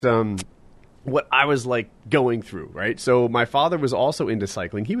what I was like going through, right? So my father was also into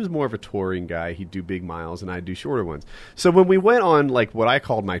cycling. He was more of a touring guy. He'd do big miles and I'd do shorter ones. So when we went on like what I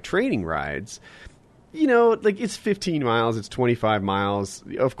called my training rides, like it's 15 miles, it's 25 miles.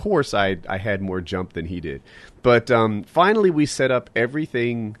 Of course I had more jump than he did. But finally we set up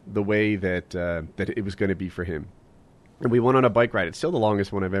everything the way that it was going to be for him. And we went on a bike ride. It's still the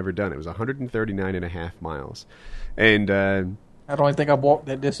longest one I've ever done. It was 139 and a half miles. And I don't think I've walked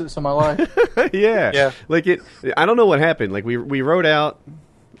that distance in my life. yeah. Like I don't know what happened. Like we rode out,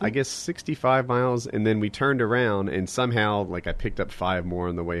 I guess 65 miles, and then we turned around, and somehow like I picked up 5 more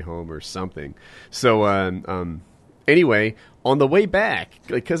on the way home or something. So anyway, on the way back,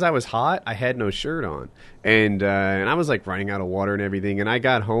 because I was hot, I had no shirt on, and I was like running out of water and everything. And I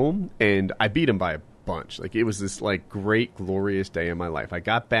got home and I beat him by a bunch. Like it was this like great glorious day in my life. I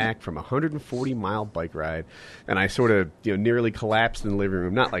got back from a 140-mile bike ride, and I sort of nearly collapsed in the living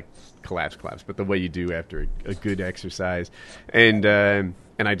room. Not like collapse, but the way you do after a good exercise. And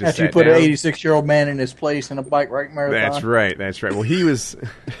I just after you put an 86-year-old man in his place in a bike ride marathon. That's right. Well, he was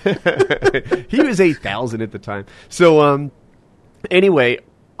 8,000 at the time. So anyway,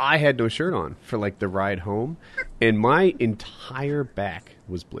 I had no shirt on for like the ride home, and my entire back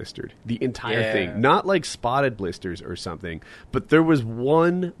was blistered. The entire thing. Not like spotted blisters or something, but there was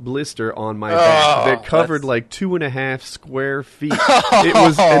one blister on my back that covered like 2.5 square feet. It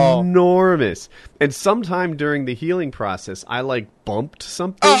was enormous. And sometime during the healing process, I like bumped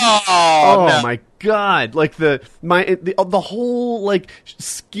something. My God. Like the whole like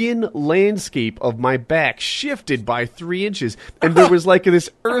skin landscape of my back shifted by 3 inches, and there was like this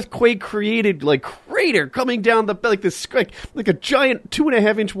earthquake created like crater coming down the like this like a giant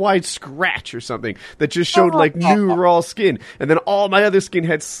 2.5-inch wide scratch or something that just showed like new raw skin, and then all my other skin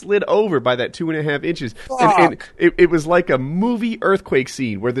had slid over by that 2.5 inches, and it was like a movie earthquake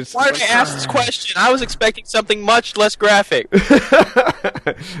scene where this. Why did I ask this question? I was expecting something much less graphic.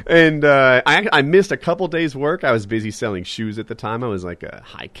 And I missed a couple days work. I was busy selling shoes at the time. I was like a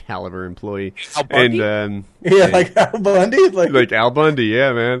high caliber employee. Al Bundy? And like Al Bundy, like Al Bundy,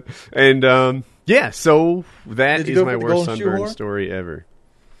 yeah, man. And so that is my worst sunburn story ever.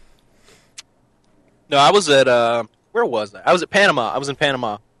 No, I was at where was I? I was at Panama. I was in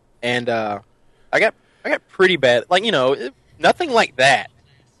Panama, and I got pretty bad. Like nothing like that,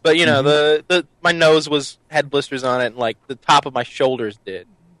 but the my nose had blisters on it, and like the top of my shoulders did,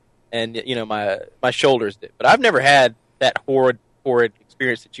 and my shoulders did. But I've never had that horrid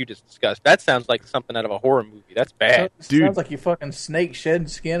experience that you just discussed. That sounds like something out of a horror movie. That's bad. Dude, sounds like you fucking snake shedding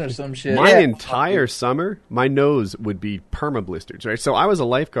skin or some shit. My entire summer, my nose would be perma blisters, right? So I was a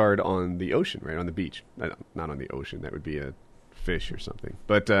lifeguard on the ocean, right, on the beach. Not on the ocean. That would be a fish or something.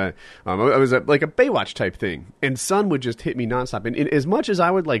 But I was like a Baywatch type thing, and sun would just hit me nonstop. And as much as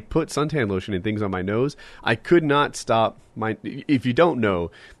I would like put suntan lotion and things on my nose, I could not stop my. If you don't know,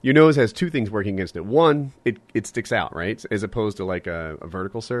 your nose has 2 things working against it. One, it sticks out, right, as opposed to like a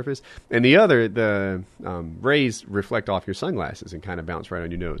vertical surface, and the other, the rays reflect off your sunglasses and kind of bounce right on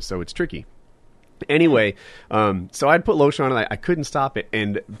your nose, so it's tricky. Anyway, so I'd put lotion on it. I couldn't stop it,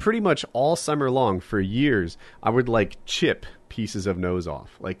 and pretty much all summer long for years, I would like chip pieces of nose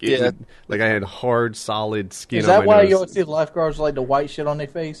off. Like like I had hard, solid skin on my nose. Is that why you always see the lifeguards like the white shit on their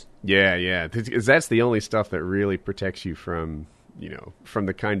face? Yeah. Because that's the only stuff that really protects you from from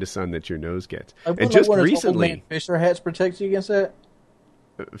the kind of sun that your nose gets. And just recently, fisher hats protect you against that.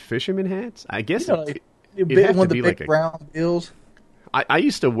 Fisherman hats? I guess one of the big brown bills. I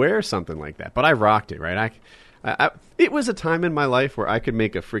used to wear something like that, but I rocked it, right? It was a time in my life where I could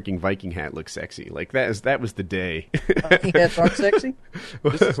make a freaking Viking hat look sexy. Like that was the day. Viking hats aren't sexy?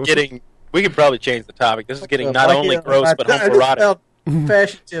 This is getting. We could probably change the topic. This is getting not only gross but homoerotic.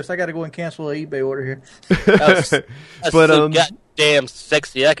 Fashion tips. I got to go and cancel an eBay order here. That's so goddamn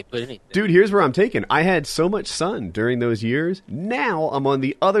sexy. I could put anything. Dude, here's where I'm taken. I had so much sun during those years. Now I'm on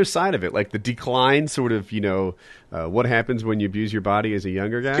the other side of it, like the decline, sort of. What happens when you abuse your body as a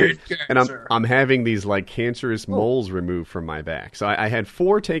younger guy? And I'm having these like cancerous moles removed from my back. So I had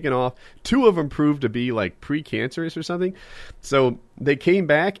 4 taken off. 2 of them proved to be like precancerous or something. So they came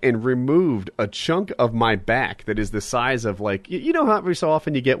back and removed a chunk of my back that is the size of like how every so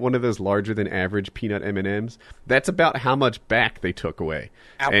often you get one of those larger than average peanut M&Ms. That's about how much back they took away.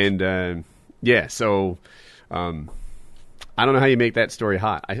 Ouch. And so I don't know how you make that story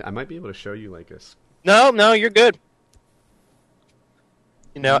hot. I might be able to show you like a. No, you're good.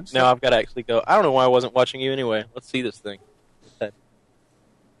 Now I've got to actually go. I don't know why I wasn't watching you anyway. Let's see this thing.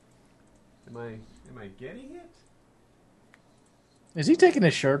 Am I getting it? Is he taking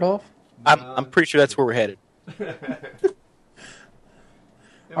his shirt off? I'm pretty sure that's where we're headed.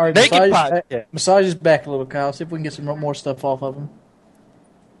 All right, Naked massage, massage his back a little, Kyle. See if we can get some more stuff off of him.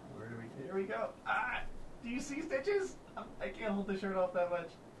 Here we go. Do you see stitches? I can't hold the shirt off that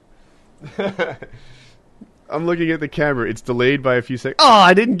much. I'm looking at the camera. It's delayed by a few seconds. Oh,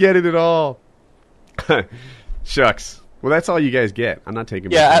 I didn't get it at all. Shucks. Well, that's all you guys get. I'm not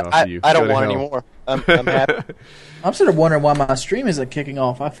taking my shirt off for you. I don't want any more. I'm happy. I'm sort of wondering why my stream isn't kicking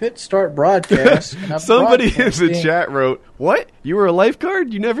off. I've hit start broadcast. Somebody in the chat wrote, "What? You were a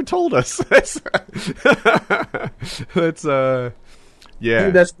lifeguard? You never told us." That's yeah.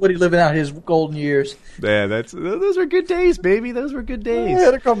 Maybe that's Woody living out his golden years. Yeah, those were good days, baby. Those were good days. I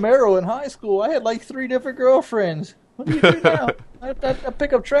had a Camaro in high school. I had like 3 different girlfriends. What do you do now? I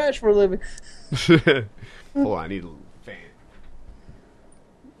pick up trash for a living. Oh, I need a fan.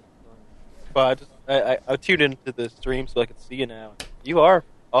 But I tuned into the stream so I can see you now. You are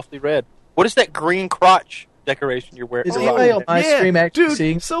awfully red. What is that green crotch decoration you're wearing? Is anybody on my stream actually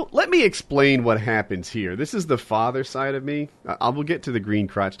seeing? So let me explain what happens here. This is the father side of me. I will get to the green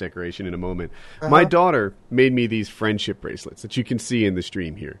crotch decoration in a moment. My daughter made me these friendship bracelets that you can see in the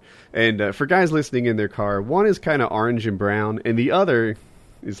stream here. And for guys listening in their car, one is kind of orange and brown, and the other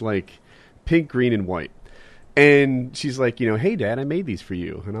is like pink, green, and white. And she's like, hey, Dad, I made these for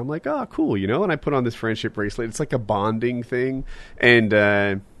you. And I'm like, oh, cool, And I put on this friendship bracelet. It's like a bonding thing. And,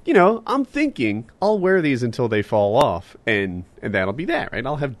 I'm thinking I'll wear these until they fall off. And that'll be that, right?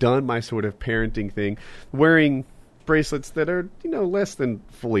 I'll have done my sort of parenting thing, wearing bracelets that are, less than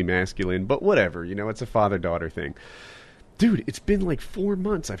fully masculine. But whatever, it's a father-daughter thing. Dude, it's been like 4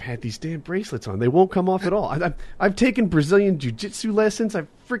 months I've had these damn bracelets on. They won't come off at all. I've taken Brazilian jiu-jitsu lessons. I've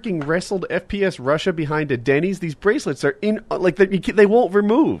freaking wrestled FPS Russia behind a Denny's. These bracelets are they won't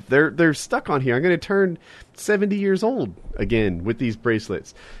remove. They're stuck on here. I'm going to turn 70 years old again with these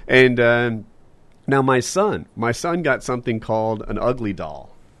bracelets. And now my son got something called an ugly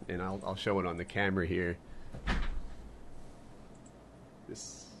doll. And I'll show it on the camera here.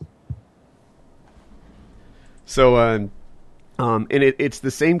 So, and it's the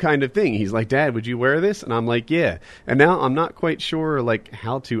same kind of thing. He's like, Dad, would you wear this? And I'm like, yeah. And now I'm not quite sure, like,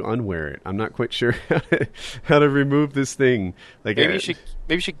 how to unwear it. I'm not quite sure how to remove this thing. Like, maybe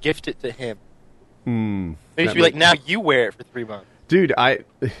you should gift it to him. Maybe you should be like, like, now you wear it for 3 months. Dude,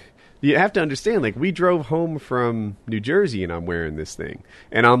 you have to understand, like, we drove home from New Jersey and I'm wearing this thing.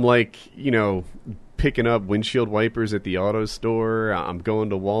 And I'm like, picking up windshield wipers at the auto store. I'm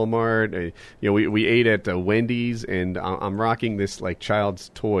going to Walmart. We ate at Wendy's, and I'm rocking this like child's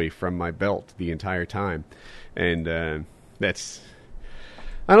toy from my belt the entire time, and that's.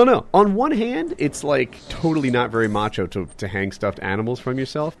 I don't know. On one hand, it's like totally not very macho to hang stuffed animals from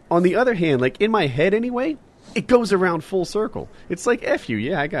yourself. On the other hand, like in my head anyway, it goes around full circle. It's like F you,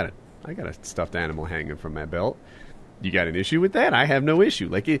 yeah, I got a stuffed animal hanging from my belt. You got an issue with that? I have no issue.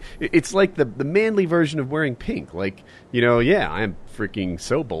 Like it's like the manly version of wearing pink. Like, yeah, I'm freaking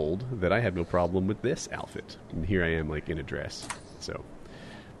so bold that I have no problem with this outfit. And here I am, like, in a dress. So,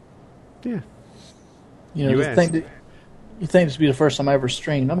 yeah. You think this would be the first time I ever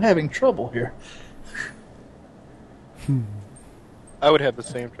streamed. I'm having trouble here. I would have the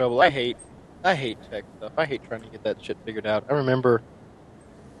same trouble. I hate tech stuff. I hate trying to get that shit figured out. I remember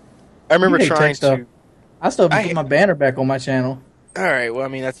trying to. I still haven't put my banner back on my channel. All right, well, I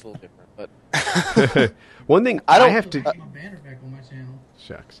mean, that's a little different. But one thing I have to put my banner back on my channel.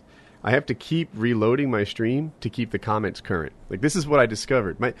 Shucks. I have to keep reloading my stream to keep the comments current. Like, this is what I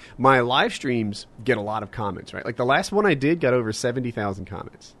discovered. My live streams get a lot of comments, right? Like, the last one I did got over 70,000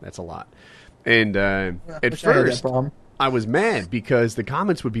 comments. That's a lot. And at first, I was mad because the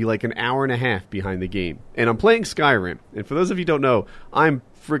comments would be like an hour and a half behind the game. And I'm playing Skyrim. And for those of you who don't know, I'm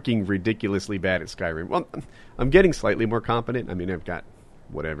freaking ridiculously bad at Skyrim. Well, I'm getting slightly more competent. I mean, I've got,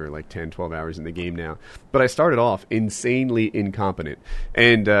 whatever, like 10, 12 hours in the game now. But I started off insanely incompetent.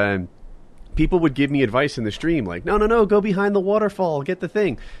 And people would give me advice in the stream, like, no, go behind the waterfall, get the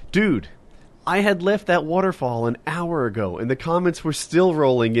thing. Dude, I had left that waterfall an hour ago, and the comments were still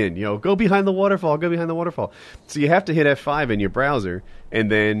rolling in. Go behind the waterfall, go behind the waterfall. So you have to hit F5 in your browser, and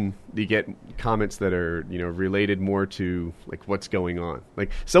then you get comments that are, related more to, like, what's going on. Like,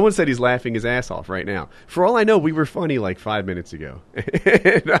 someone said he's laughing his ass off right now. For all I know, we were funny like 5 minutes ago.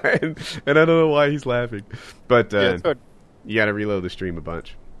 and I don't know why he's laughing. But you got to reload the stream a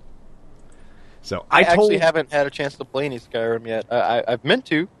bunch. So I actually haven't had a chance to play any Skyrim yet. I've meant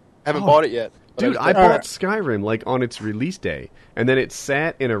to. Haven't bought it yet. Dude, I bought Skyrim like on its release day, and then it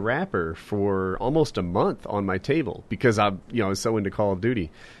sat in a wrapper for almost a month on my table because I was so into Call of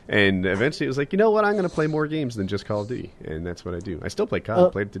Duty, and eventually it was like, you know what, I'm going to play more games than just Call of Duty, and that's what I do. I still play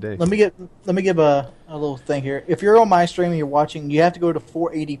COD. Played it today. Let me give a little thing here. If you're on my stream and you're watching, you have to go to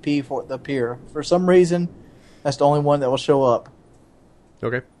 480p for it to appear. For some reason, that's the only one that will show up.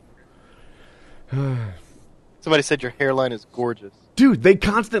 Okay. Somebody said your hairline is gorgeous. Dude, they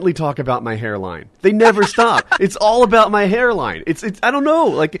constantly talk about my hairline. They never stop. It's all about my hairline. It's I don't know.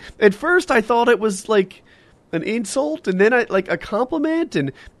 Like at first I thought it was like an insult, and then a compliment,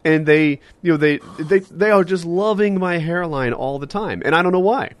 and they they are just loving my hairline all the time, and I don't know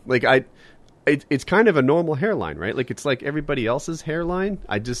why. Like it's kind of a normal hairline, right? Like it's like everybody else's hairline.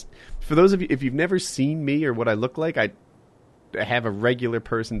 For those of you, if you've never seen me or what I look like, I have a regular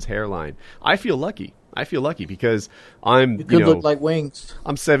person's hairline. I feel lucky because you could look like Wings.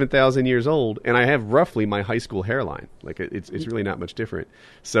 I'm 7,000 years old, and I have roughly my high school hairline. Like it's really not much different.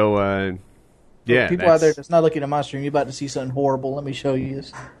 So yeah, people out there that's not looking at my stream, you're about to see something horrible. Let me show you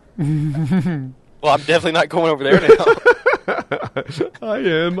this. Well, I'm definitely not going over there now. I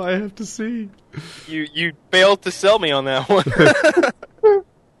am. I have to see. You failed to sell me on that one.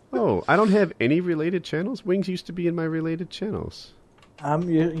 Oh, I don't have any related channels? Wings used to be in my related channels.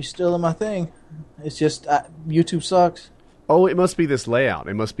 You're still in my thing. It's just YouTube sucks. Oh, it must be this layout.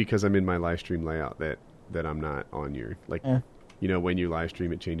 It must be because I'm in my live stream layout that I'm not on your... when you live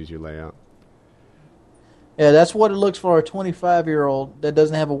stream, it changes your layout. Yeah, that's what it looks for a 25-year-old that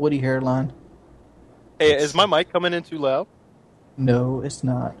doesn't have a woody hairline. Hey, is my mic coming in too loud? No, it's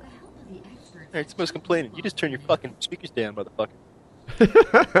not. Hey, somebody's complaining. You just turn your fucking speakers down, motherfucker.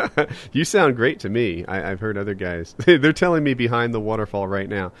 You sound great to me. I've heard other guys. They're telling me behind the waterfall right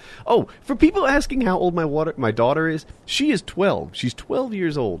now. Oh, for people asking how old my daughter is, she is 12. She's 12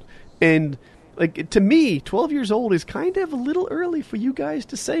 years old. And like to me, 12 years old is kind of a little early for you guys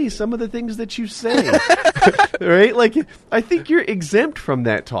to say some of the things that you say. Right? Like I think you're exempt from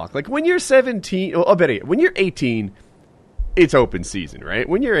that talk. Like when you're 17, when you're 18, it's open season, right?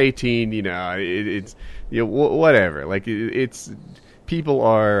 When you're 18, it's whatever. Like it's people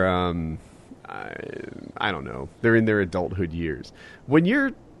are, I don't know, they're in their adulthood years. When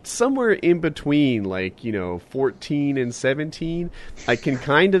you're somewhere in between, 14 and 17, I can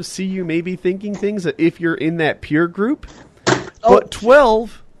kind of see you maybe thinking things that if you're in that peer group. But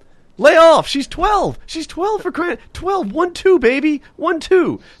 12, lay off. She's 12. She's 12 for crying. 12, 1-2, baby.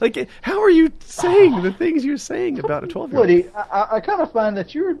 1-2. Like, how are you saying the things you're saying about a 12-year-old? Woody, I kind of find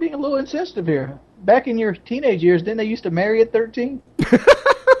that you're being a little insensitive here. Back in your teenage years, didn't they used to marry at 13?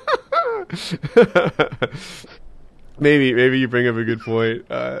 Maybe you bring up a good point.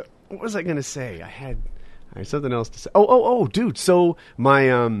 What was I going to say? I had something else to say. Oh, dude. So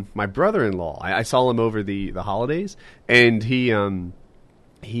my brother-in-law, I saw him over the holidays, and he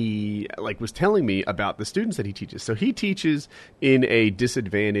was telling me about the students that he teaches. So he teaches in a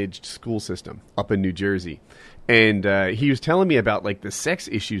disadvantaged school system up in New Jersey. And he was telling me about the sex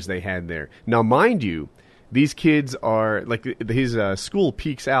issues they had there. Now, mind you, these kids are his school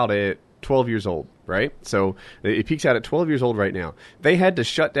peaks out at 12 years old, right? So it peaks out at 12 years old right now. They had to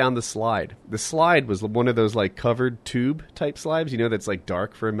shut down the slide. The slide was one of those covered tube type slides, that's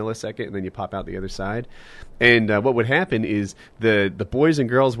dark for a millisecond and then you pop out the other side. And what would happen is the boys and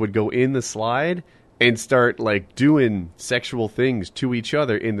girls would go in the slide and start doing sexual things to each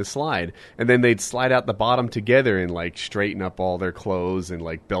other in the slide, and then they'd slide out the bottom together and straighten up all their clothes and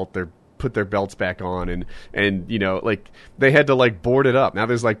put their belts back on, and they had to board it up. Now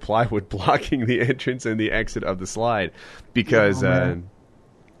there's plywood blocking the entrance and the exit of the slide because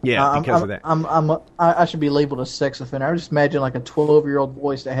because of that. I should be labeled a sex offender. I just imagine a 12-year-old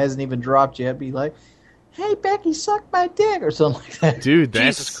voice that hasn't even dropped yet be like, "Hey, Becky, suck my dick," or something like that. Dude,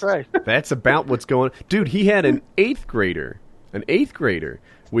 Jesus Christ. That's about what's going on. Dude, he had an eighth grader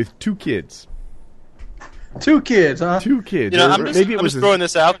with 2 kids. 2 kids, huh? 2 kids. I'm just throwing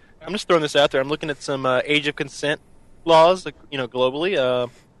this out there. I'm looking at some age of consent laws, globally.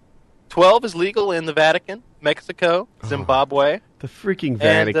 12 is legal in the Vatican, Mexico, Zimbabwe. The freaking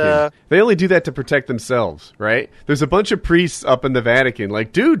Vatican. They only do that to protect themselves, right? There's a bunch of priests up in the Vatican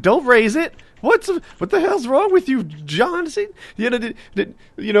dude, don't raise it. What the hell's wrong with you, John?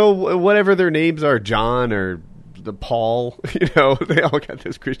 Whatever their names are, John or Paul, they all got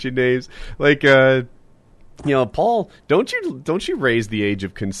those Christian names. Paul, don't you raise the age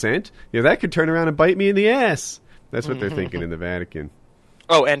of consent. That could turn around and bite me in the ass. That's what they're thinking in the Vatican.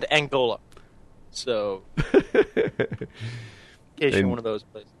 Oh, and Angola. So, in case you're one of those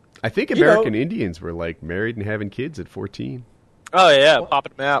places. I think American Indians were married and having kids at 14. Oh, yeah,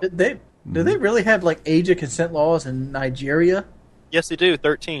 popping them out. Do they really have like age of consent laws in Nigeria? Yes, they do.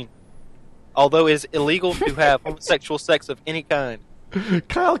 13. Although it is illegal to have homosexual sex of any kind.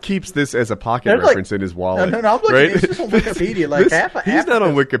 Kyle keeps this as a pocket They're like- reference in his wallet. No, I'm looking right? at this on Wikipedia. Like He's not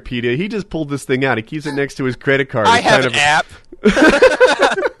on Wikipedia. He just pulled this thing out. He keeps it next to his credit card. I It's have kind an app.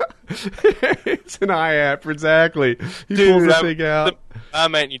 It's an iApp, exactly. He Dude, pulls the thing out. I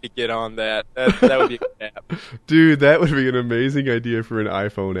might need to get on that. That would be a good app. Dude, that would be an amazing idea for an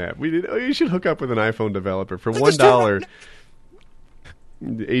iPhone app. You should hook up with an iPhone developer for $1.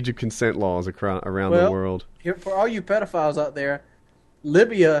 The age of consent laws around the world. For all you pedophiles out there,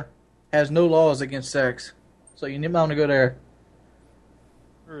 Libya has no laws against sex, so you need to go there.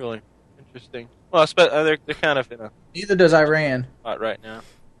 Really interesting. Well, they're kind of in a Neither does Iran. spot right now.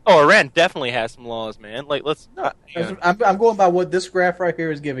 Oh, Iran definitely has some laws, man. Like, let's not. I'm going by what this graph right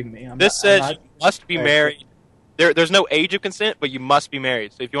here is giving me. This says you must be married. There's no age of consent, but you must be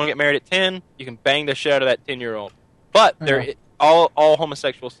married. So if you want to get married at 10, you can bang the shit out of that 10-year-old. But all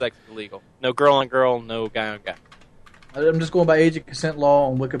homosexual sex is illegal. No girl on girl, no guy on guy. I'm just going by age of consent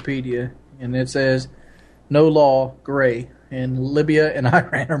law on Wikipedia, and it says no law, gray. And Libya and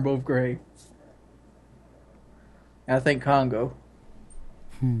Iran are both gray. And I think Congo.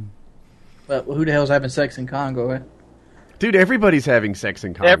 But who the hell's having sex in Congo? Eh? Dude, everybody's having sex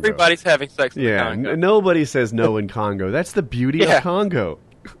in Congo. Everybody's having sex in Yeah, Congo. nobody says no in Congo. That's the beauty of Congo.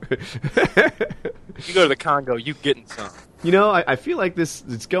 You go to the Congo, you getting some. You know, I feel like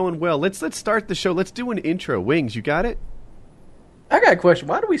it's going well. Let's start the show. Let's do an intro. Wings, you got it? I got a question.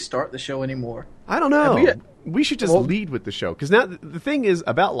 Why do we start the show anymore? I don't know. We should just lead with the show. Because now the thing is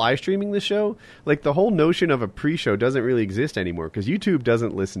about live streaming the show, like the whole notion of a pre-show doesn't really exist anymore because YouTube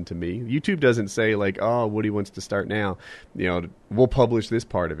doesn't listen to me. YouTube doesn't say like, oh, Woody wants to start now. You know, we'll publish this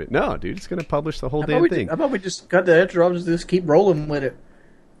part of it. No, dude, it's going to publish the whole damn thing. How about we just cut the intro and just keep rolling with it?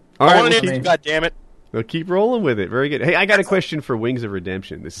 All right, God damn it. We'll keep rolling with it. Very good. Hey, I got a question for Wings of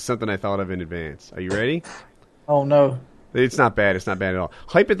Redemption. This is something I thought of in advance. Are you ready? Oh, no. It's not bad. It's not bad at all.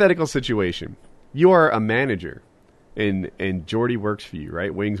 Hypothetical situation. You are a manager, and Jordy works for you,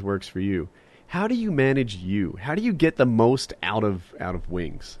 right? Wings works for you. How do you manage you? How do you get the most out of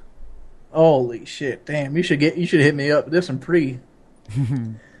Wings? Holy shit! Damn, you should hit me up. There's some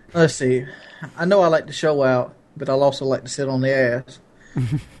Let's see. I know I like to show out, but I'll also like to sit on the ass.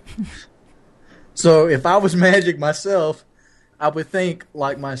 So if I was magic myself, I would think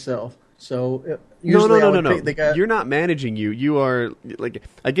like myself. So usually no. You're not managing you. You are like,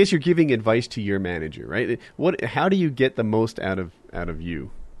 I guess you're giving advice to your manager, right? How do you get the most out of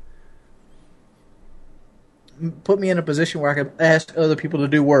you? Put me in a position where I can ask other people to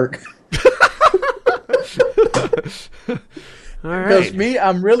do work. All right. Because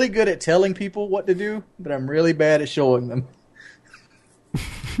I'm really good at telling people what to do, but I'm really bad at showing them.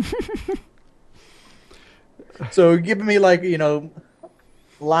 So giving me like,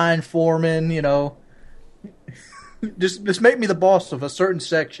 line foreman, just make me the boss of a certain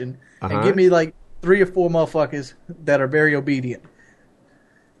section and give me like 3 or 4 motherfuckers that are very obedient.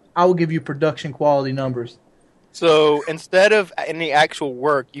 I will give you production quality numbers. So instead of any actual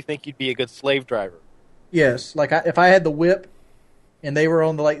work, you think you'd be a good slave driver? Yes, like if I had the whip and they were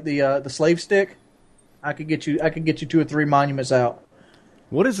on the slave stick, I could get you 2 or 3 monuments out.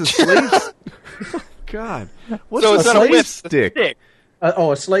 What is a slave? God, what's so a slave stick?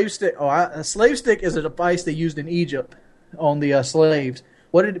 A slave stick. A slave stick is a device they used in Egypt on the slaves.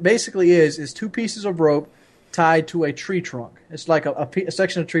 What it basically is 2 pieces of rope tied to a tree trunk. It's like a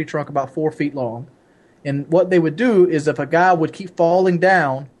section of tree trunk about 4 feet long. And what they would do is if a guy would keep falling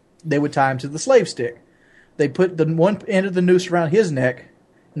down, they would tie him to the slave stick. They put the one end of the noose around his neck,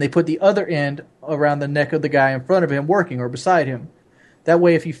 and they put the other end around the neck of the guy in front of him working or beside him. That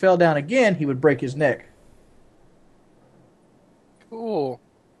way, if he fell down again, he would break his neck. Cool.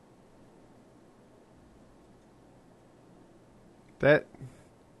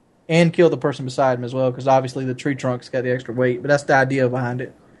 And kill the person beside him as well, because obviously the tree trunk's got the extra weight. But that's the idea behind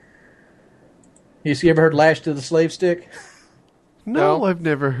it. You ever heard lash to the slave stick? No, I've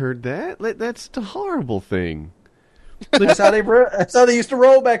never heard that. That's a horrible thing. That's how they used to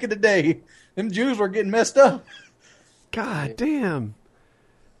roll back in the day. Them Jews were getting messed up. God damn.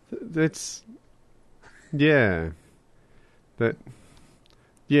 That's all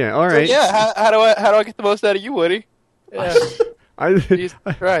right. So, yeah, how do I get the most out of you, Woody? Yeah. Jesus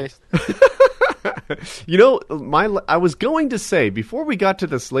Christ. I was going to say before we got to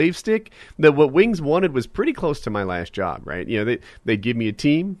the slave stick that what Wings wanted was pretty close to my last job, right? They'd give me a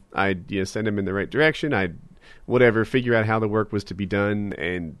team, I'd send them in the right direction, I'd figure out how the work was to be done,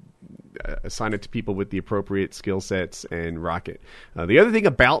 and assign it to people with the appropriate skill sets and rock it. The other thing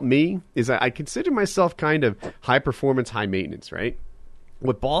about me is I consider myself kind of high performance, high maintenance, right?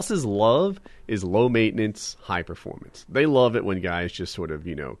 What bosses love is low maintenance, high performance. They love it when guys just sort of,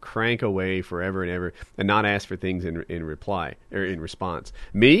 crank away forever and ever and not ask for things in reply or in response.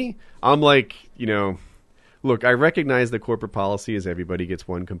 Me, I'm like, look, I recognize the corporate policy is everybody gets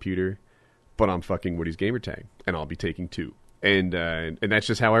one computer, but I'm fucking Woody's gamertag, and I'll be taking two. And that's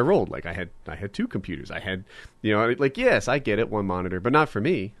just how I rolled. Like I had two computers. I had, yes, I get it, one monitor, but not for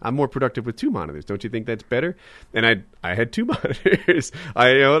me. I'm more productive with two monitors. Don't you think that's better? And I had two monitors.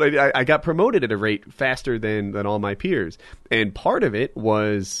 I got promoted at a rate faster than all my peers. And part of it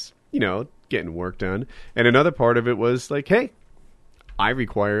was, getting work done. And another part of it was like, hey, I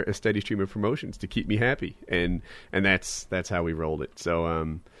require a steady stream of promotions to keep me happy. And that's how we rolled it.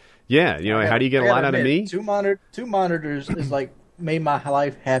 So, yeah, how do you get a lot out of me? Two monitors is like made my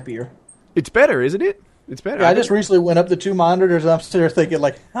life happier. It's better, isn't it? It's better. Yeah, I just recently went up to two monitors, and I'm sitting there thinking,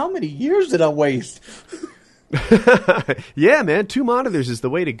 like, how many years did I waste? Yeah, man, two monitors is the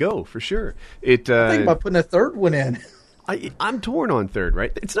way to go, for sure. I think about putting a third one in. I'm torn on third,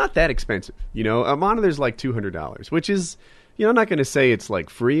 right? It's not that expensive. A monitor's like $200, which is... I'm not going to say it's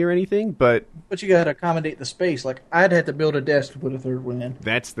like free or anything, but you got to accommodate the space. Like I'd have to build a desk to put a third one in.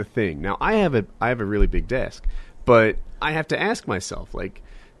 That's the thing. Now I have a really big desk, but I have to ask myself, like,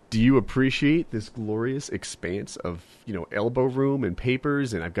 do you appreciate this glorious expanse of elbow room and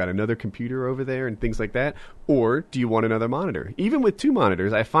papers, and I've got another computer over there and things like that, or do you want another monitor? Even with two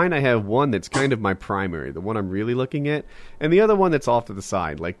monitors, I find I have one that's kind of my primary, the one I'm really looking at, and the other one that's off to the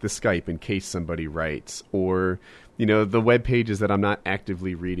side, like the Skype in case somebody writes, or the web pages that I'm not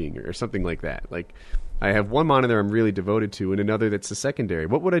actively reading or something like that. Like, I have one monitor I'm really devoted to and another that's a secondary.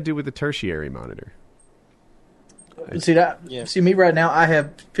 What would I do with a tertiary monitor? See me right now, I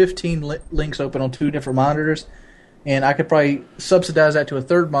have 15 links open on two different monitors, and I could probably subsidize that to a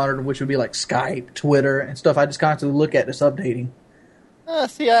third monitor, which would be like Skype, Twitter, and stuff I just constantly look at that's updating.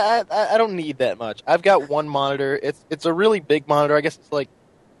 I don't need that much. I've got one monitor. It's a really big monitor. I guess it's like,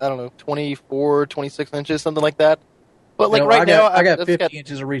 I don't know, 24, 26 inches, something like that. But like now, I got 50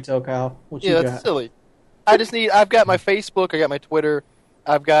 inches of retail, Kyle. What you got? That's silly. I've got my Facebook, I got my Twitter,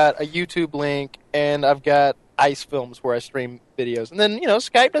 I've got a YouTube link, and I've got Ice Films where I stream videos. And then,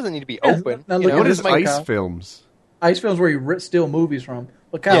 Skype doesn't need to be open. Now look what is Ice Kyle. Films? Ice Films where you steal movies from.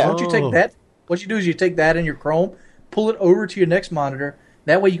 But Kyle, once you take that, what you do is you take that in your Chrome, pull it over to your next monitor.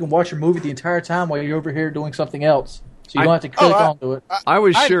 That way you can watch your movie the entire time while you're over here doing something else. So you don't have to click onto it. I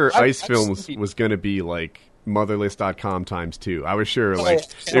was sure Ice Films was going to be like motherless.com times 2. I was sure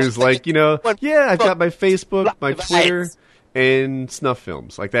it was like, I've got my Facebook, my Twitter, and snuff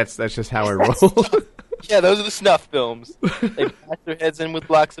films. Like that's just how I roll. Yeah, those are the snuff films. They bash their heads in with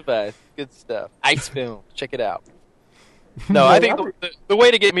blocks of ice. Good stuff. Ice film. Check it out. No, I think the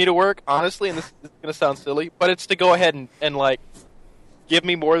way to get me to work, honestly, and this is going to sound silly, but it's to go ahead and like give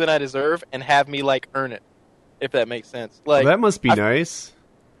me more than I deserve and have me like earn it, if that makes sense. Like that must be nice.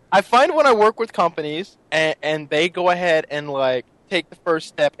 I find when I work with companies and they go ahead and like take the first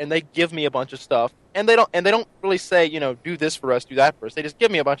step and they give me a bunch of stuff and they don't really say, do this for us, do that for us. They just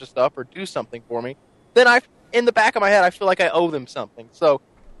give me a bunch of stuff or do something for me. Then in the back of my head, I feel like I owe them something. So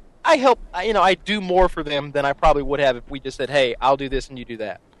I do more for them than I probably would have if we just said, hey, I'll do this and you do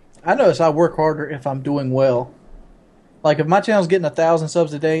that. I notice I work harder if I'm doing well. Like if my channel's getting 1,000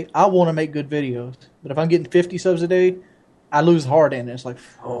 subs a day, I want to make good videos. But if I'm getting 50 subs a day, I lose heart in it. It's like,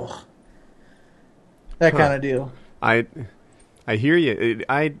 that kind of deal. I hear you.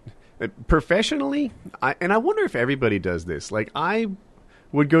 I professionally, and I wonder if everybody does this. Like I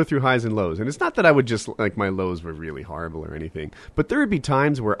would go through highs and lows, and it's not that I would just like my lows were really horrible or anything, but there would be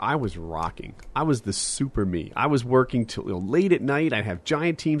times where I was rocking. I was the super me. I was working till late at night. I'd have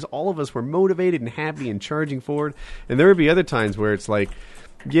giant teams. All of us were motivated and happy and charging forward. And there would be other times where it's like,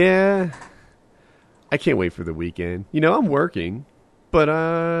 yeah, I can't wait for the weekend. I'm working, but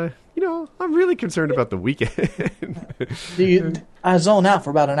I'm really concerned about the weekend. I zone out for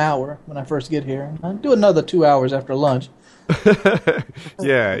about an hour when I first get here. I do another 2 hours after lunch.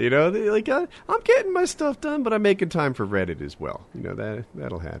 Yeah, I'm getting my stuff done, but I'm making time for Reddit as well.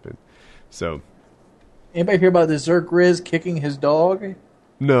 That'll happen. So, anybody hear about this Zerk Riz kicking his dog?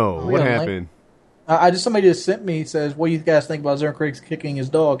 No, what happened? Somebody just sent me, says, what do you guys think about Zerk Riz kicking his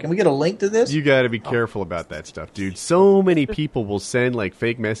dog? Can we get a link to this? You got to be careful about that stuff, dude. So many people will send like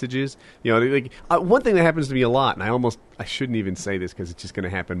fake messages. One thing that happens to me a lot, and I shouldn't even say this because it's just going to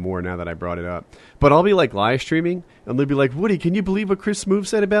happen more now that I brought it up. But I'll be like live streaming, and they'll be like, Woody, can you believe what Chris Smoove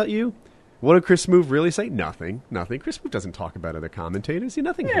said about you? What did Chris Smoove really say? Nothing. Chris Smoove doesn't talk about other commentators.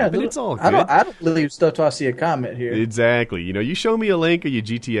 Nothing happened. It's all good. I don't believe stuff till I see a comment here. Exactly. You show me a link or you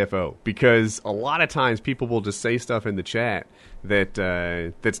GTFO, because a lot of times people will just say stuff in the chat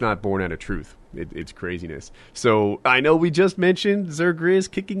that's not born out of truth. It's craziness. So I know we just mentioned Zergriz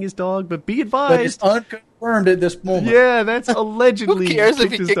kicking his dog, but be advised. But it's unconfirmed at this moment. Yeah, that's allegedly. Who cares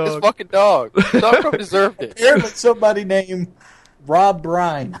if he kicked his fucking dog? The dog probably deserved it. Apparently somebody named Rob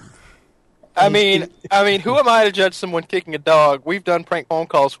Brine. I mean, who am I to judge someone kicking a dog? We've done prank phone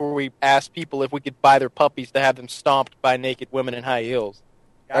calls where we asked people if we could buy their puppies to have them stomped by naked women in high heels.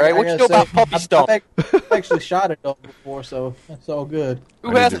 All right, what you know about puppy stomp? I've actually shot a dog before, so it's all good.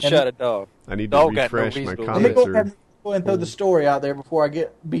 Who hasn't shot a dog? I need to refresh my comments. Let me go ahead and throw the story out there before I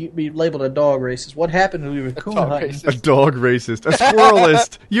be labeled a dog racist. What happened when we were coon hunting? A dog racist. A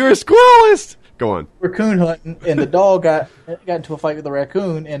squirrelist. You're a squirrelist. Go on. We're coon hunting, and the dog got into a fight with the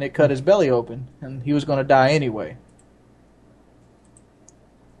raccoon, and it cut his belly open, and he was going to die anyway.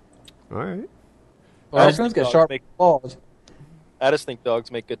 All right. Well, raccoons got sharp claws. I just think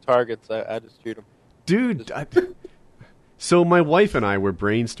dogs make good targets. I just shoot them. Dude, so my wife and I were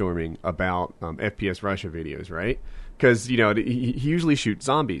brainstorming about FPS Russia videos, right? Because, he usually shoots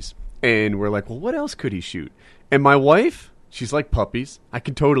zombies. And we're like, well, what else could he shoot? And my wife... She's like puppies. I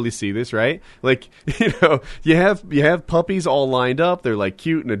can totally see this, right? Like, you have puppies all lined up. They're like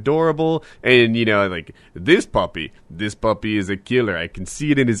cute and adorable. And, like this puppy is a killer. I can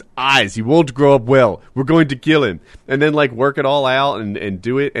see it in his eyes. He won't grow up well. We're going to kill him. And then like work it all out and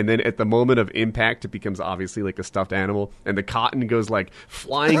do it. And then at the moment of impact, it becomes obviously like a stuffed animal. And the cotton goes like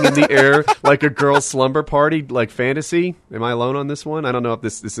flying in the air like a girl's slumber party, like fantasy. Am I alone on this one? I don't know if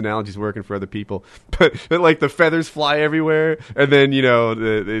this analogy is working for other people. But like the feathers fly everywhere. And then,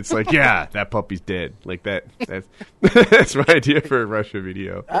 it's like, yeah, that puppy's dead. Like that. That's my idea for a Russia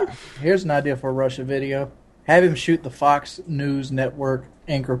video. Here's an idea for a Russia video. Have him shoot the Fox News Network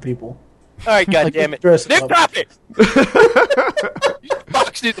anchor people. All right, goddammit. Nick, stop it!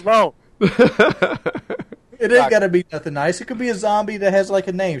 Fox News alone. It ain't got to be nothing nice. It could be a zombie that has like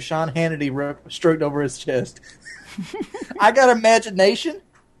a name. Sean Hannity stroked over his chest. I got imagination.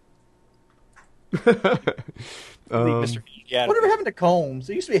 Mr. Whatever happened to Combs?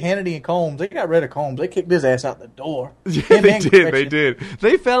 It used to be Hannity and Combs. They got rid of Combs. They kicked his ass out the door. Yeah, they did.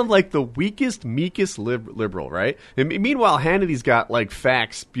 They found like the weakest, meekest liberal, right? And meanwhile, Hannity's got like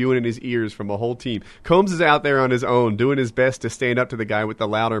facts spewing in his ears from a whole team. Combs is out there on his own, doing his best to stand up to the guy with the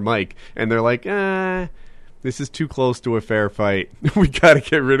louder mic. And they're like, this is too close to a fair fight. We got to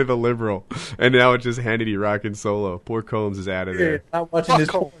get rid of the liberal. And now it's just Hannity rocking solo. Poor Combs is out of there. Not watching this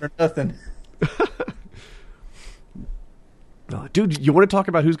porn or nothing. Dude, you want to talk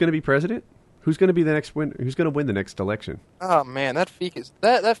about who's going to be president? Who's going to be the next win? Who's going to win the next election? Oh man, that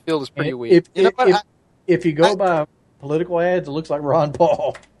field is pretty weak. If you go by political ads, it looks like Ron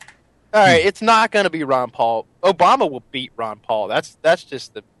Paul. All right, it's not going to be Ron Paul. Obama will beat Ron Paul. That's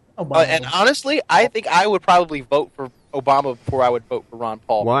just the. And honestly, I think I would probably vote for Obama before I would vote for Ron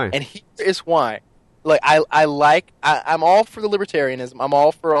Paul. Why? And here is why. Like I'm all for the libertarianism. I'm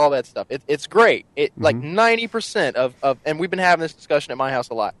all for all that stuff. It's great. Like 90% of and we've been having this discussion at my house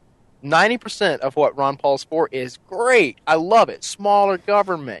a lot. 90% of what Ron Paul's for is great. I love it. Smaller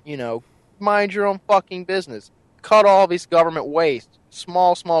government, mind your own fucking business. Cut all these government waste.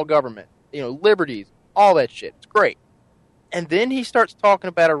 Small government. Liberties. All that shit. It's great. And then he starts talking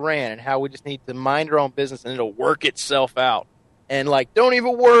about Iran and how we just need to mind our own business and it'll work itself out. And, don't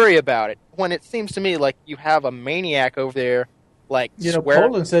even worry about it. When it seems to me like you have a maniac over there,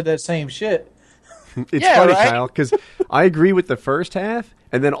 Poland said that same shit. It's funny, right? Kyle, because I agree with the first half,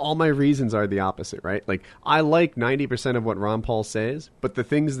 and then all my reasons are the opposite, right? Like, I like 90% of what Ron Paul says, but the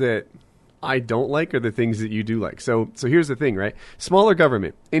things that I don't like are the things that you do like. So here's the thing, right? Smaller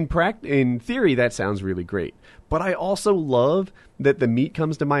government. In theory, that sounds really great. But I also love that the meat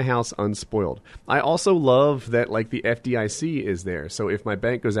comes to my house unspoiled. I also love that, the FDIC is there. So if my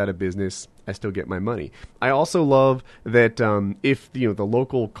bank goes out of business, I still get my money. I also love that if, the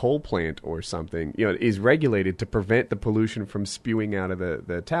local coal plant or something, is regulated to prevent the pollution from spewing out of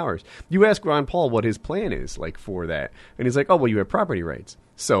the towers. You ask Ron Paul what his plan is, for that. And he's like, oh, well, you have property rights.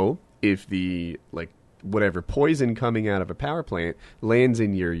 So if the, whatever poison coming out of a power plant lands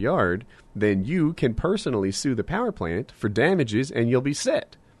in your yard, then you can personally sue the power plant for damages and you'll be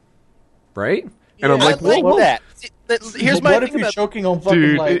set. Right? And I'm like, whoa. That. Here's my what if thing you're about choking on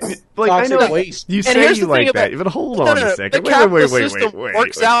fucking I know waste? You say you like that, but hold on a second. The capitalist system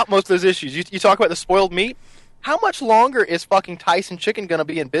works out most of those issues. You talk about the spoiled meat. How much longer is fucking Tyson Chicken going to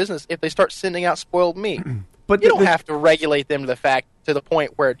be in business if they start sending out spoiled meat? But you don't have to regulate them to the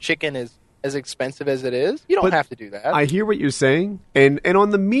point where chicken is as expensive as it is. You don't have to do that. I hear what you're saying, and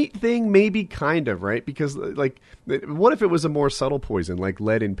on the meat thing, maybe kind of, right? Because like, what if it was a more subtle poison, like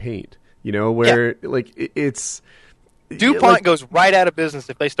lead in paint? You know, where like it's. DuPont goes right out of business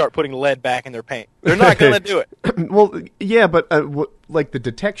if they start putting lead back in their paint. They're not going to do it. Well, yeah, but like the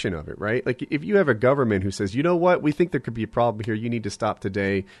detection of it, right? Like if you have a government who says, you know what, we think there could be a problem here, you need to stop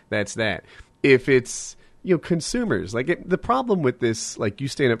today, that's that. If it's, consumers, like the problem with this, like you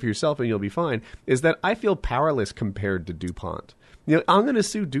stand up for yourself and you'll be fine, is that I feel powerless compared to DuPont. I'm going to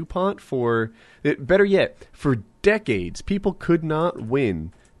sue DuPont for, better yet, for decades, people could not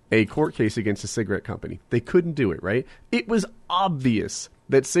win a court case against a cigarette company. They couldn't do it, right? It was obvious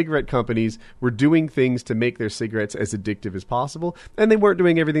that cigarette companies were doing things to make their cigarettes as addictive as possible, and they weren't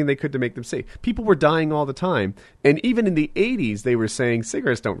doing everything they could to make them safe. People were dying all the time, and even in the 80s, they were saying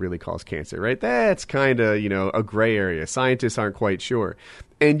cigarettes don't really cause cancer, right? That's kind of, a gray area. Scientists aren't quite sure.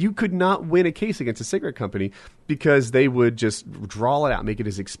 And you could not win a case against a cigarette company because they would just draw it out, make it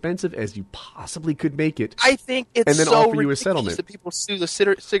as expensive as you possibly could make it. I think it's and then so offer you a settlement. That people sue the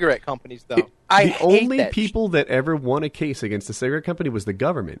cigarette companies, though. The only people that ever won a case against the cigarette company was the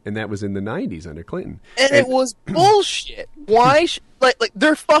government, and that was in the 90s under Clinton. And it was bullshit. Why? Like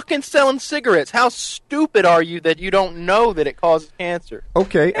they're fucking selling cigarettes. How stupid are you that you don't know that it causes cancer?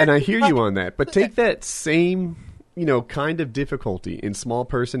 Okay, and I hear you on that, but take that same kind of difficulty in small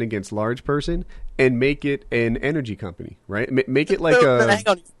person against large person and make it an energy company, right? Make it like hang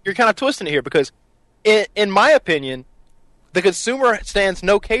on, you're kind of twisting it here because, in my opinion, the consumer stands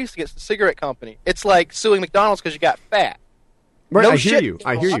no case against the cigarette company. It's like suing McDonald's because you got fat. Right, no I hear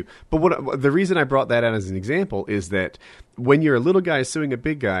you. But the reason I brought that out as an example is that when you're a little guy suing a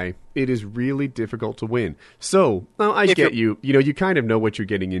big guy, it is really difficult to win. So, I get you. You kind of know what you're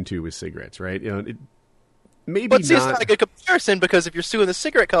getting into with cigarettes, right? Maybe but see, not. It's not a good comparison because if you're suing the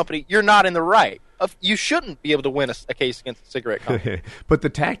cigarette company, you're not in the right. You shouldn't be able to win a case against the cigarette company. But the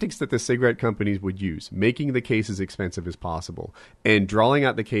tactics that the cigarette companies would use, making the case as expensive as possible and drawing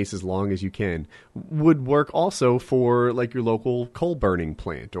out the case as long as you can, would work also for like your local coal burning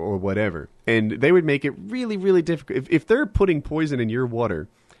plant or whatever. And they would make it really, really difficult. If they're putting poison in your water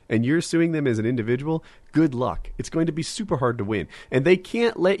and you're suing them as an individual, good luck. It's going to be super hard to win. And they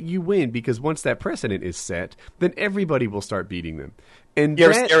can't let you win because once that precedent is set, then everybody will start beating them. And you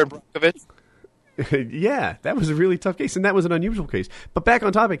ever see Aaron Brockovich? Yeah, that was a really tough case, and that was an unusual case. But back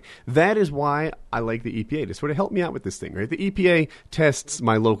on topic, that is why I like the EPA to sort of help me out with this thing, right? The EPA tests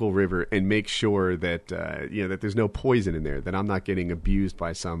my local river and makes sure that that there's no poison in there, that I'm not getting abused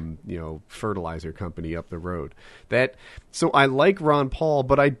by some fertilizer company up the road. So I like Ron Paul,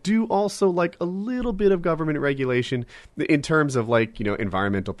 but I do also like a little bit of government regulation in terms of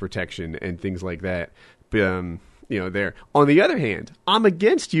environmental protection and things like that. There. On the other hand, I'm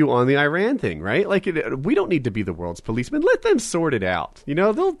against you on the Iran thing, right? Like, we don't need to be the world's policemen. Let them sort it out.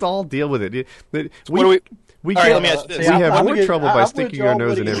 They'll all deal with it. We have more trouble by sticking our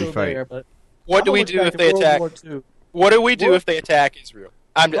nose in every fight. What do we do if they attack? What do we do if they attack Israel?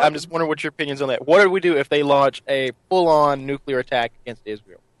 I'm just wondering what your opinions on that. What do we do if they launch a full-on nuclear attack against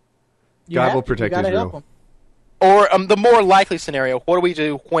Israel? God will protect Israel. Or the more likely scenario, what do we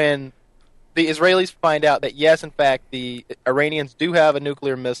do when the Israelis find out that, yes, in fact, the Iranians do have a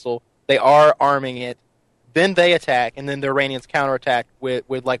nuclear missile, they are arming it, then they attack, and then the Iranians counterattack with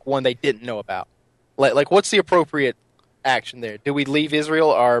like one they didn't know about? Like, what's the appropriate action there? Do we leave Israel,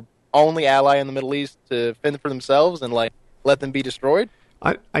 our only ally in the Middle East, to fend for themselves and let them be destroyed?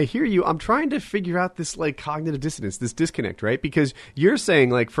 I hear you. I'm trying to figure out this cognitive dissonance, this disconnect, right? Because you're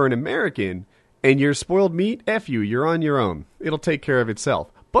saying for an American and you're spoiled meat, F you, you're on your own. It'll take care of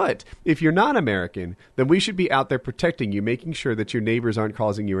itself. But if you're not American, then we should be out there protecting you, making sure that your neighbors aren't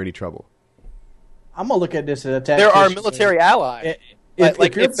causing you any trouble. I'm gonna look at this as a tactic. There are military allies.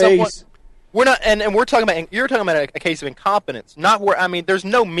 We're not, and we're talking about. You're talking about a case of incompetence, not where. There's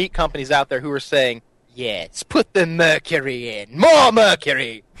no meat companies out there who are saying, "Yes, put the mercury in, more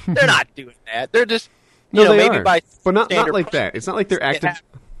mercury." They're not doing that. They're just, maybe are. by but not like that. It's not like they're active.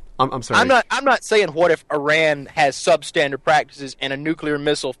 I'm sorry. I'm not saying what if Iran has substandard practices and a nuclear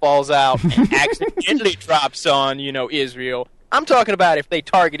missile falls out and accidentally drops on, Israel. I'm talking about if they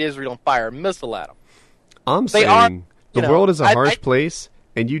target Israel and fire a missile at them. I'm saying the world is a harsh place,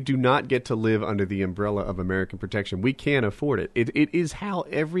 and you do not get to live under the umbrella of American protection. We can't afford it. It is how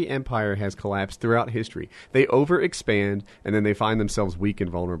every empire has collapsed throughout history. They overexpand, and then they find themselves weak and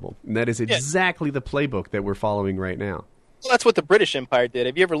vulnerable. And that is exactly the playbook that we're following right now. Well, that's what the British Empire did.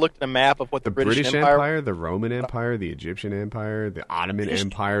 Have you ever looked at a map of what The the British Empire, the Roman Empire, the Egyptian Empire, the Ottoman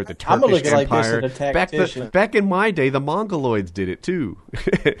Empire, the I'm gonna Turkish look like this Empire. at a tactician. Back in my day, the Mongoloids did it too.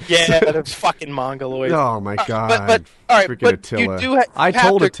 Yeah, those fucking Mongoloids. Oh my god! But all right, Freaking but Attila. you do. I have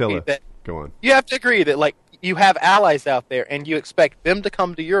told to Attila. agree that Go on. you have to agree that like you have allies out there, and you expect them to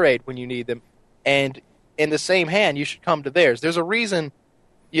come to your aid when you need them, and in the same hand, you should come to theirs. There's a reason,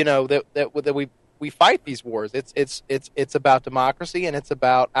 that we fight these wars. It's about democracy, and it's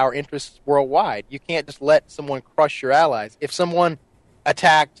about our interests worldwide. You can't just let someone crush your allies. If someone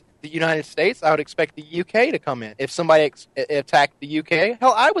attacked the United States, I would expect the UK to come in. If somebody attacked the UK,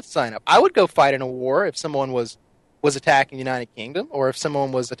 hell, I would sign up. I would go fight in a war if someone was attacking the United Kingdom, or if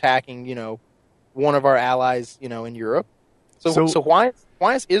someone was attacking, one of our allies, in Europe. So why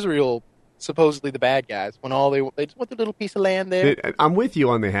is Israel supposedly the bad guys when they just want the little piece of land there? I'm with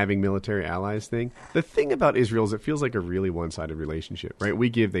you on the having military allies thing. The thing about Israel is it feels like a really one-sided relationship, right? We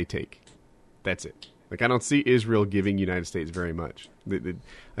give, they take. That's it. Like, I don't see Israel giving United States very much.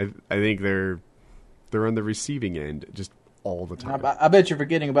 I think they're on the receiving end just all the time. I bet you're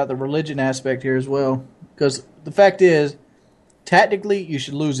forgetting about the religion aspect here as well. Because the fact is, tactically, you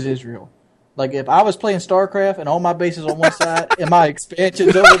should lose Israel. Like, if I was playing StarCraft and all my bases on one side and my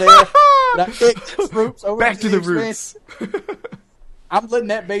expansions over there, and I picked troops over back to the roots. I'm letting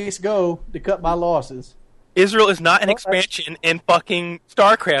that base go to cut my losses. Israel is not an expansion in fucking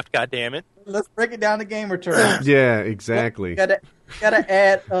StarCraft, goddammit. Let's break it down to gamer terms. Yeah, exactly. You gotta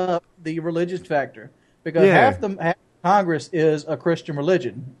add up the religious factor. Because half Congress is a Christian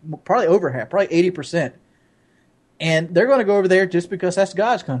religion. Probably over half, probably 80%. And they're going to go over there just because that's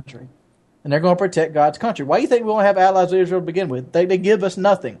God's country. And they're going to protect God's country. Why do you think we won't have allies with Israel to begin with? They give us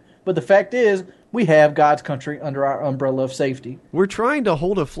nothing. But the fact is, we have God's country under our umbrella of safety. We're trying to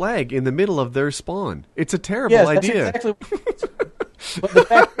hold a flag in the middle of their spawn. It's a terrible idea. That's exactly but the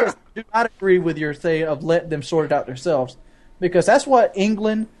fact is, I do not agree with your say of let them sort it out themselves. Because that's what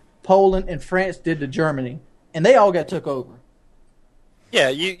England, Poland, and France did to Germany. And they all got took over. Yeah,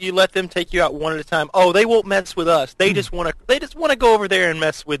 you let them take you out one at a time. Oh, they won't mess with us. They just want to go over there and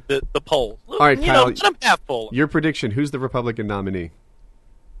mess with the Poles. All right, Kyle, let them have Poland. Your prediction: who's the Republican nominee?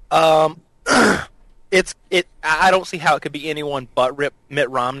 I don't see how it could be anyone but Mitt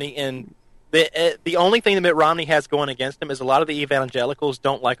Romney. And the only thing that Mitt Romney has going against him is a lot of the evangelicals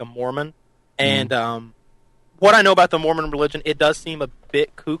don't like a Mormon. And what I know about the Mormon religion, it does seem a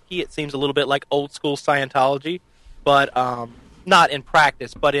bit kooky. It seems a little bit like old school Scientology, but not in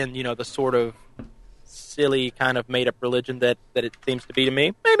practice, but in the sort of silly kind of made up religion that it seems to be to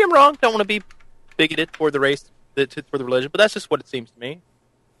me. Maybe I'm wrong. Don't want to be bigoted toward the race, for the religion, but that's just what it seems to me.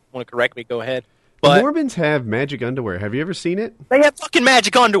 Want to correct me? Go ahead. But the Mormons have magic underwear. Have you ever seen it? They have fucking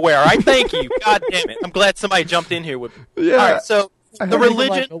magic underwear. All right, thank you. God damn it! I'm glad somebody jumped in here with me. Yeah. All right, so the religion.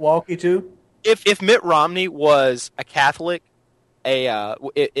 Like Milwaukee too. If Mitt Romney was a Catholic,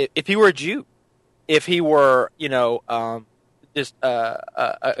 if he were a Jew, if he were just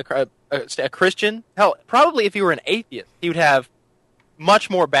a Christian, hell, probably if he were an atheist, he would have much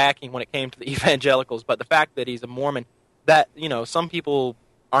more backing when it came to the evangelicals. But the fact that he's a Mormon, that some people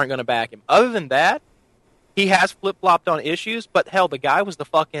aren't going to back him. Other than that, he has flip-flopped on issues, but hell, the guy was the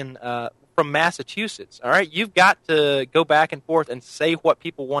fucking from Massachusetts, all right? You've got to go back and forth and say what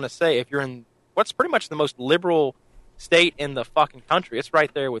people want to say if you're in what's pretty much the most liberal state in the fucking country. It's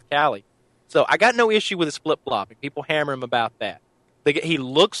right there with Cali. So I got no issue with his flip-flopping. People hammer him about that. He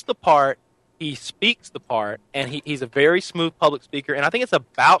looks the part, he speaks the part, and he's a very smooth public speaker, and I think it's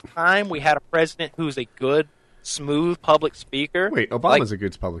about time we had a president who's a good, smooth public speaker. Wait, Obama's a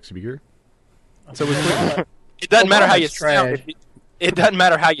good public speaker. So was Clinton. It doesn't matter how you sound. It doesn't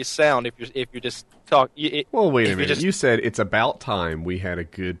matter how you sound if you're just talking. Well, wait a minute. You said it's about time we had a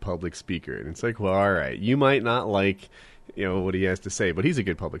good public speaker, and it's like, well, all right. You might not like what he has to say, but he's a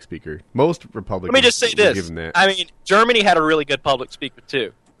good public speaker. Most Republicans. Let me just say this. Give him that. I mean, Germany had a really good public speaker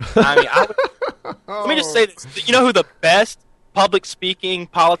too. I mean, let me just say this. You know who the best public speaking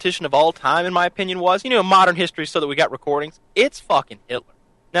politician of all time, in my opinion, was? Modern history, so that we got recordings. It's fucking Hitler.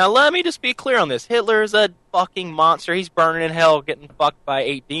 Now, let me just be clear on this. Hitler is a fucking monster. He's burning in hell, getting fucked by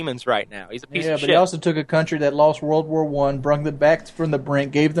 8 demons right now. He's a piece of shit. Yeah, but he also took a country that lost World War I, brung them back from the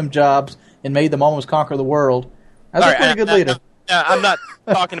brink, gave them jobs, and made them almost conquer the world. That's a pretty good leader. No, I'm not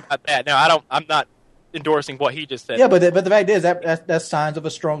talking about that. No, I'm not endorsing what he just said. Yeah, but the fact is that's signs of a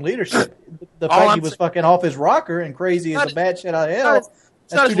strong leadership. The fact he was fucking off his rocker and crazy as a bad shit out of hell,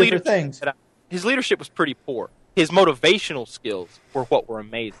 that's two different things. His leadership was pretty poor. His motivational skills were what were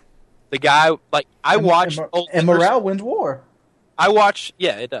amazing. The guy, I watched... And morale wins war.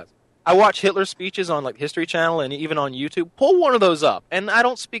 Yeah, it does. I watch Hitler's speeches on like History Channel and even on YouTube. Pull one of those up, and I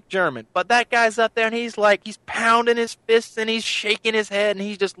don't speak German, but that guy's up there and he's pounding his fists and he's shaking his head and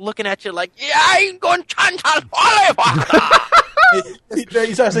he's just looking at you like, yeah, I'm going to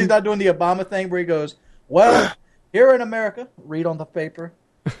He starts not doing the Obama thing where he goes, well, here in America, read on the paper,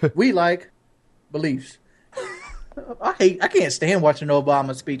 we like beliefs. I can't stand watching an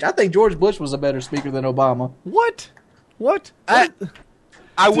Obama speech. I think George Bush was a better speaker than Obama. What?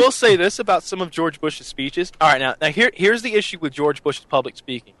 I will say this about some of George Bush's speeches. All right, now here's the issue with George Bush's public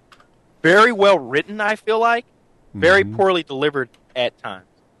speaking. Very well written, I feel like. Very poorly delivered at times.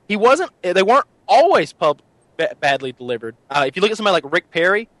 They weren't always badly delivered. If you look at somebody like Rick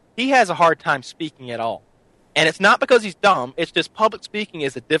Perry, he has a hard time speaking at all. And it's not because he's dumb. It's just public speaking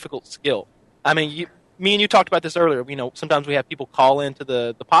is a difficult skill. I mean, me and you talked about this earlier. You know, sometimes we have people call into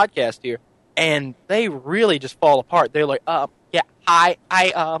the podcast here, and they really just fall apart. They're like, yeah,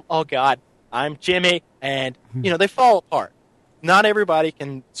 oh God, I'm Jimmy, and they fall apart. Not everybody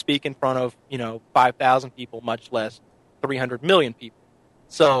can speak in front of 5,000 people, much less 300 million people.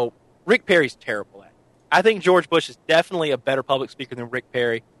 So Rick Perry's terrible at it. I think George Bush is definitely a better public speaker than Rick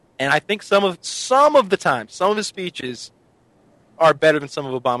Perry, and I think some of the time, some of his speeches are better than some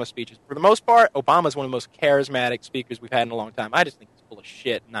of Obama's speeches. For the most part, Obama's one of the most charismatic speakers we've had in a long time. I just think he's full of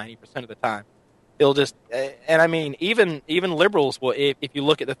shit 90% of the time. He'll just, and I mean, even liberals will, if you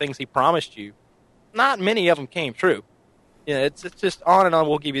look at the things he promised you, not many of them came true. It's just on and on.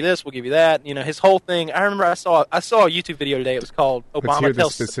 We'll give you this, we'll give you that. His whole thing. I remember I saw a YouTube video today. It was called Obama Let's hear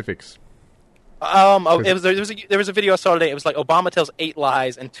tells the specifics. There was a video I saw today. It was like Obama tells 8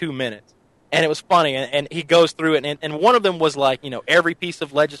 lies in 2 minutes. And it was funny, and he goes through it, and one of them was like, every piece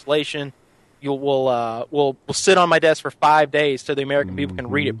of legislation will sit on my desk for 5 days so the American people can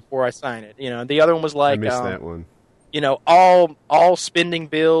read it before I sign it. And the other one was like, I missed that one. All spending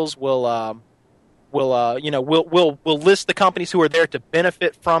bills will list the companies who are there to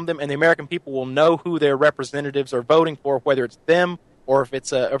benefit from them, and the American people will know who their representatives are voting for, whether it's them or if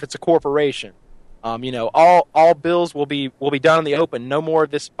it's a corporation. All bills will be done in the open. No more of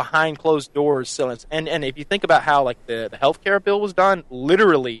this behind closed doors silence. And if you think about how like the healthcare bill was done,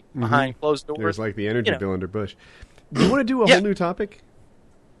 literally behind closed doors. There's like the energy bill under Bush. Do you want to do a whole new topic?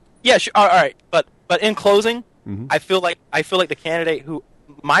 Yeah, sure. All right. But in closing, I feel like the candidate who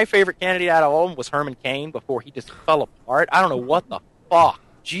my favorite candidate out of all of them was Herman Cain before he just fell apart. I don't know what the fuck.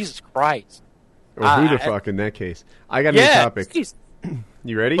 Jesus Christ. Or who the fuck in that case? I got a new topic. Geez.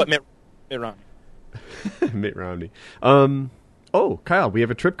 You ready? But Mitt Romney. Mitt Romney. Kyle, we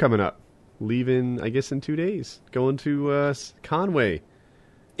have a trip coming up. Leaving, I guess, in 2 days. Going to Conway.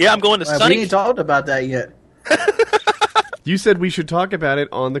 Yeah, I'm going to sunny. We ain't talked about that yet. You said we should talk about it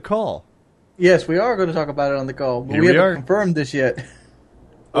on the call. Yes, we are going to talk about it on the call, but Here we we haven't are. confirmed this yet.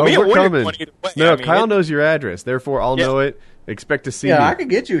 We're coming. No, I mean, Kyle knows your address. Therefore, I'll know it. Expect to see me. Yeah, I can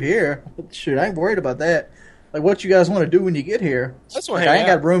get you here. Shoot, I ain't worried about that. Like, what you guys want to do when you get here? That's what I ain't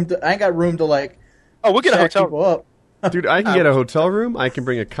got room to like. Oh, we'll get a hotel. People up. Dude, I can get a hotel room. I can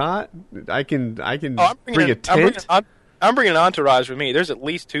bring a cot. I can bring a tent. I'm bringing an entourage with me. There's at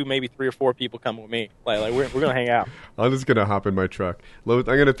least 2, maybe 3 or 4 people coming with me. Like we're gonna hang out. I'm just gonna hop in my truck. I'm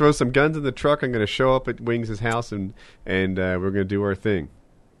gonna throw some guns in the truck. I'm gonna show up at Wings' house and we're gonna do our thing.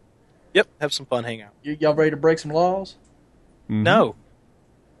 Yep, have some fun, hang out. Y'all ready to break some laws? Mm-hmm. No.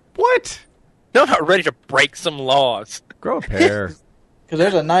 What? No, not ready to break some laws. Grow a pair. Because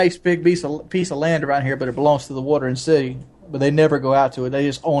there's a nice big piece of land around here, but it belongs to the water and city. But they never go out to it. They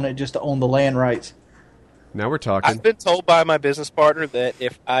just own it just to own the land rights. Now we're talking. I've been told by my business partner that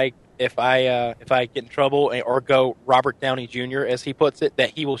if I get in trouble or go Robert Downey Jr. as he puts it,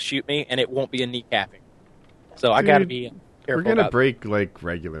 that he will shoot me and it won't be a kneecapping. So I got to be careful. We're gonna break like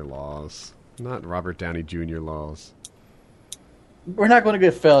regular laws, not Robert Downey Jr. laws. We're not going to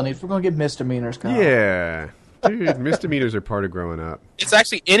get felonies. We're going to get misdemeanors. Kyle. Yeah, dude, misdemeanors are part of growing up. It's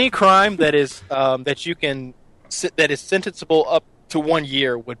actually any crime that is that you can that is sentenciable up to 1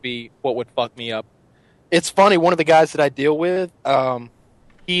 year would be what would fuck me up. It's funny. One of the guys that I deal with,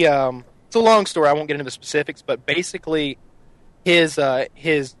 it's a long story. I won't get into the specifics, but basically, his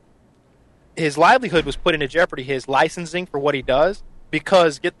livelihood was put into jeopardy. His licensing for what he does,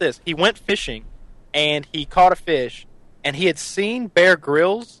 because get this, he went fishing and he caught a fish, and he had seen Bear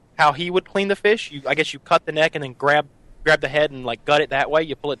Grylls how he would clean the fish. I guess you cut the neck and then grab the head and like gut it that way.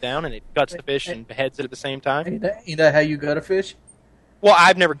 You pull it down and it guts the fish and beheads it at the same time. Ain't that how you gut a fish? Well,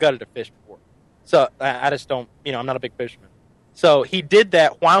 I've never gutted a fish before. So I just don't, I'm not a big fisherman. So he did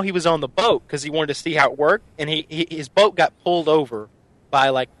that while he was on the boat because he wanted to see how it worked. And his boat got pulled over by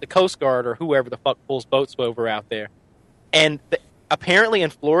like the Coast Guard or whoever the fuck pulls boats over out there. And apparently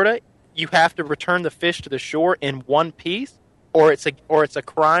in Florida, you have to return the fish to the shore in one piece, or it's a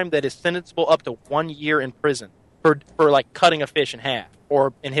crime that is sentenciable up to 1 year in prison for like cutting a fish in half,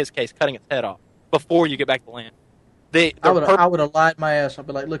 or in his case, cutting its head off before you get back to land. I would have lied my ass. I'd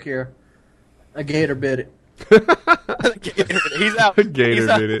be like, look here, a gator bit it. He's out. Gator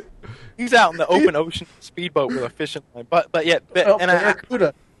did it. He's out in the open ocean speedboat with a fishing line. But yeah,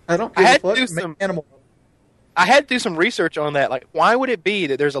 Barracuda. I don't give I a had fuck. to do some Animal. I had to do some research on that. Like, why would it be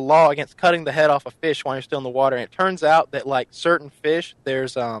that there's a law against cutting the head off a fish while you're still in the water? And it turns out that like certain fish,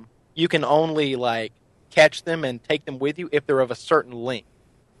 there's you can only like catch them and take them with you if they're of a certain length.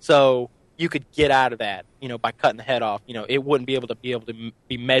 So you could get out of that, by cutting the head off. It wouldn't be able to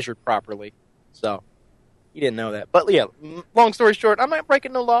be measured properly. So you didn't know that. But yeah, long story short, I'm not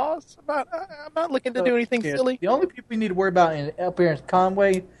breaking no laws. I'm not looking to do anything silly. The only people you need to worry about up here in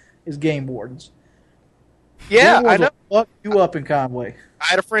Conway is game wardens. Yeah, I know. Fuck you up in Conway. I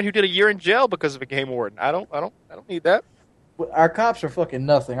had a friend who did a year in jail because of a game warden. I don't need that. Our cops are fucking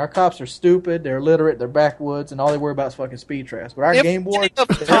nothing. Our cops are stupid. They're illiterate. They're backwoods, and all they worry about is fucking speed traps. But our game wardens,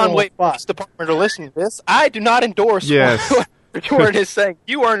 if the Conway Police Department are listening to this, I do not endorse what Jordan is saying.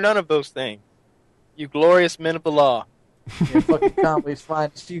 You are none of those things. You glorious men of the law. Yeah, fucking Conway's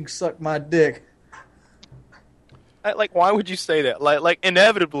fine. You can suck my dick. Why would you say that? Like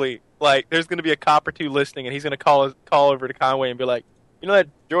inevitably, there's going to be a cop or two listening, and he's going to call over to Conway and be like, that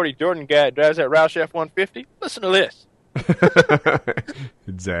Jordan guy drives that Roush F-150? Listen to this.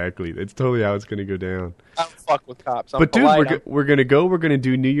 Exactly. That's totally how it's going to go down. I don't fuck with cops. But dude, we're going to go. We're going to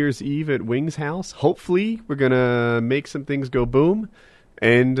do New Year's Eve at Wing's house. Hopefully, we're going to make some things go boom.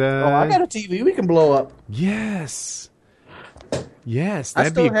 And I got a TV we can blow up. Yes,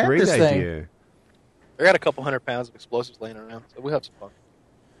 that'd be a great idea. I got a couple 100 pounds of explosives laying around, so we'll have some fun.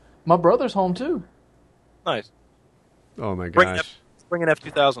 My brother's home too. Nice. Oh my gosh. Bring an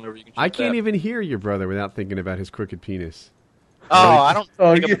F-2000 over. You can. I can't even hear your brother without thinking about his crooked penis. I don't.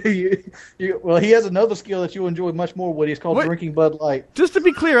 Well, he has another skill that you enjoy much more, Woody. It's called drinking Bud Light. Just to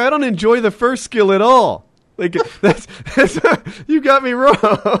be clear, I don't enjoy the first skill at all. Like that's you got me wrong.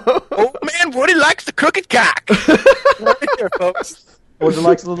 Oh man, Woody likes the crooked cock. Right there, folks. Woody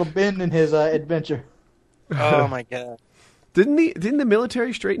likes a little bend in his adventure. Oh my god! Didn't the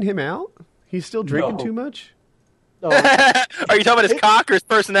military straighten him out? He's still drinking too much. No. Are you talking about his cock or his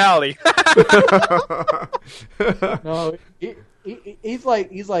personality? No, he's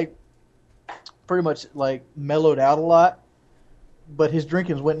like pretty much like mellowed out a lot, but his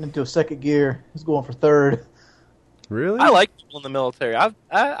drinking's went into a second gear. He's going for third. Really? I like people in the military.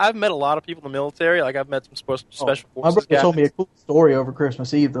 I've met a lot of people in the military. Like I've met some special forces. My brother told me a cool story over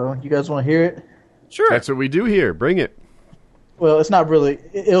Christmas Eve, though. You guys want to hear it? Sure. That's what we do here. Bring it. Well, it's not really.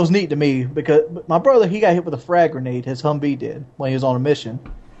 It was neat to me because my brother, he got hit with a frag grenade. His Humvee did when he was on a mission.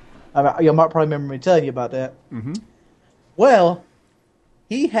 You might probably remember me telling you about that. Mm-hmm. Well,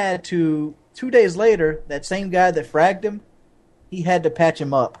 he had to 2 days later. That same guy that fragged him, he had to patch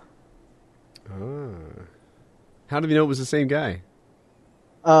him up. How did you know it was the same guy?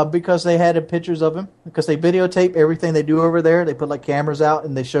 Because they had pictures of him. Because they videotape everything they do over there. They put like cameras out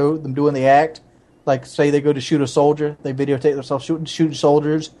and they show them doing the act. Like, say they go to shoot a soldier, they videotape themselves shooting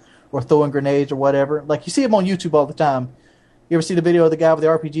soldiers or throwing grenades or whatever. Like, you see them on YouTube all the time. You ever see the video of the guy with the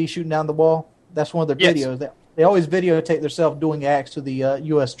RPG shooting down the wall? That's one of their videos. They always videotape themselves doing acts to the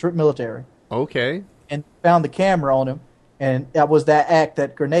U.S. military. Okay. And found the camera on him, and that was that act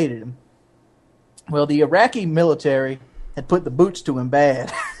that grenaded him. Well, the Iraqi military had put the boots to him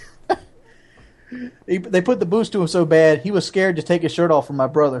bad. They put the boots to him so bad, he was scared to take his shirt off from my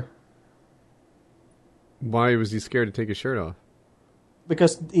brother. Why was he scared to take his shirt off?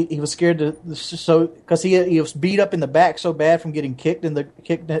 Because he was scared because he was beat up in the back so bad from getting kicked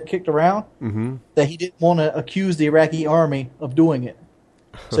around that he didn't want to accuse the Iraqi army of doing it.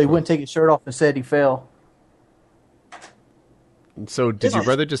 So he wouldn't take his shirt off and said he fell. So did your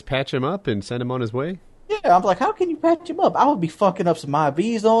brother just patch him up and send him on his way? Yeah, I'm like, how can you patch him up? I would be fucking up some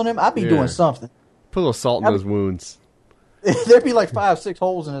IVs on him. I'd be doing something. Put a little salt in those wounds. There'd be like 5-6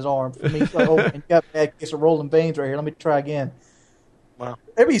 holes in his arm. For me, like, and you got a bad case of rolling veins right here. Let me try again. Wow.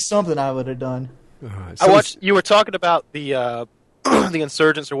 There'd be something I would have done. I watched. You were talking about the the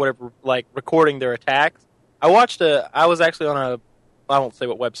insurgents or whatever, like recording their attacks. I was actually on I won't say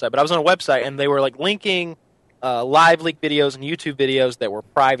what website, but I was on a website and they were like linking live leak videos and YouTube videos that were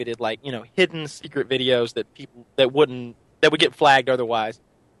privated, like hidden secret videos that would get flagged otherwise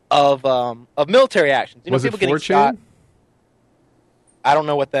of military actions. Was people it getting 4chan? shot. I don't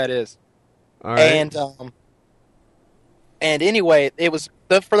know what that is. All right. And anyway, it was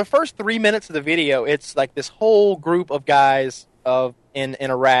for the first 3 minutes of the video. It's like this whole group of guys in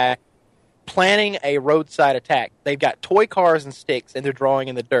Iraq, planning a roadside attack. They've got toy cars and sticks, and they're drawing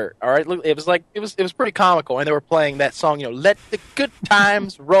in the dirt. All right, look, it was pretty comical, and they were playing that song, "Let the Good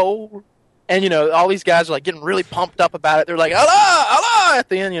Times Roll," and all these guys are like getting really pumped up about it. They're like, "Allah, Allah!" at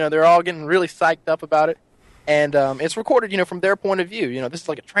the end. They're all getting really psyched up about it, and it's recorded, from their point of view. This is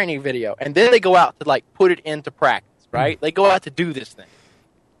like a training video, and then they go out to like put it into practice. Right? They go out to do this thing.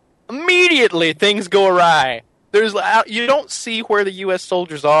 Immediately, things go awry. You don't see where the U.S.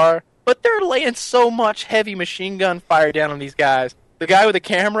 soldiers are, but they're laying so much heavy machine gun fire down on these guys. The guy with the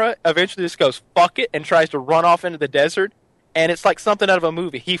camera eventually just goes, fuck it, and tries to run off into the desert, and it's like something out of a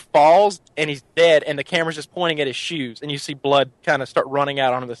movie. He falls, and he's dead, and the camera's just pointing at his shoes, and you see blood kind of start running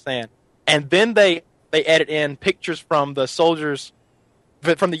out onto the sand. And then they edit in pictures from the soldiers,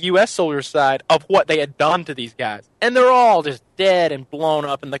 from the U.S. soldiers' side, of what they had done to these guys. And they're all just dead and blown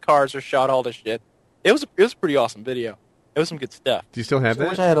up, and the cars are shot, all this shit. It was a pretty awesome video. It was some good stuff. Do you still have I that?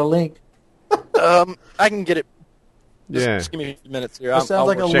 wish I had a link. I can get it. Just give me a few minutes here. It sounds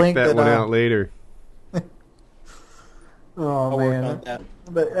like a check link that one out later. Oh I'll man! work on that.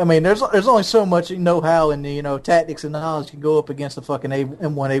 But I mean, there's only so much know-how and tactics and knowledge can go up against a fucking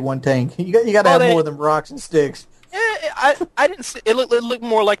M1A1 tank. You got to have more than rocks and sticks. Yeah, I didn't see it. Looked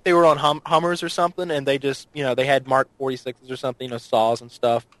more like they were on Hummers or something, and they just they had Mark 46s or something, saws and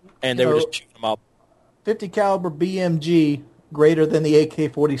stuff, and they were just shooting them up. 50 caliber BMG greater than the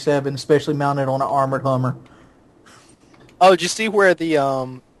AK-47, especially mounted on an armored Hummer. Oh, did you see where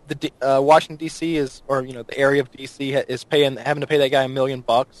the Washington D.C. is, or the area of D.C. is having to pay that guy $1 million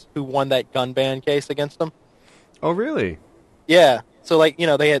who won that gun ban case against them? Oh, really? Yeah. So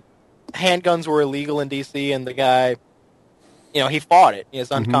they had handguns were illegal in D.C. and the guy, he fought it.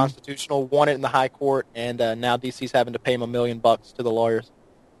 It's unconstitutional, won it in the high court, and now D.C.'s having to pay him $1 million to the lawyers.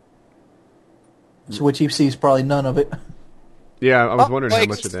 So which he sees probably none of it. Yeah, I was wondering how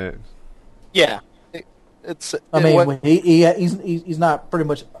much of that. Yeah, he's not pretty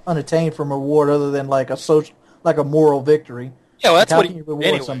much unattained from a reward other than like a moral victory. Yeah, well, that's like what how can you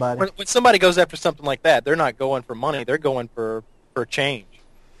reward somebody. When somebody goes after something like that, they're not going for money; they're going for change.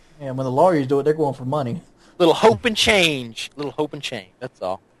 And when the lawyers do it, they're going for money. Little hope and change. That's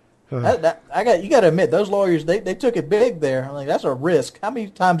all. You got to admit, those lawyers they took it big there. I'm like, that's a risk. How many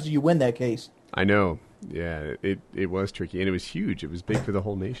times do you win that case? I know. Yeah, it was tricky, and it was huge. It was big for the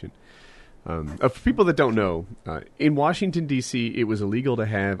whole nation. For people that don't know, in Washington, D.C., it was illegal to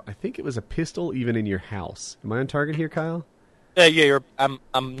have, I think it was a pistol even in your house. Am I on target here, Kyle? Yeah, I'm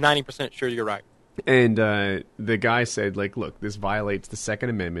 90% sure you're right. And the guy said, look, this violates the Second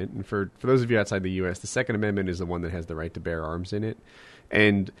Amendment. And for those of you outside the U.S., the Second Amendment is the one that has the right to bear arms in it.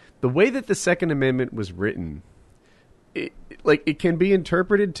 And the way that the Second Amendment was written, it can be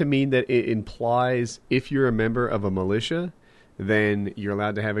interpreted to mean that it implies if you're a member of a militia, then you're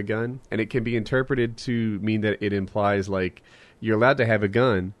allowed to have a gun. And it can be interpreted to mean that it implies, you're allowed to have a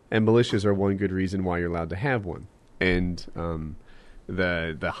gun, and militias are one good reason why you're allowed to have one. And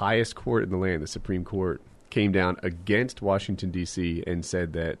the highest court in the land, the Supreme Court, came down against Washington, D.C. and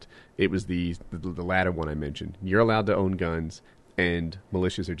said that it was the latter one I mentioned. You're allowed to own guns, and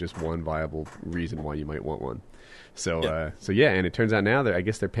militias are just one viable reason why you might want one. So, and it turns out now that I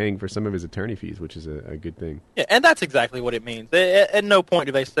guess they're paying for some of his attorney fees, which is a good thing. Yeah, and that's exactly what it means. At no point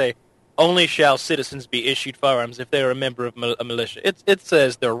do they say, only shall citizens be issued firearms if they are a member of a militia. It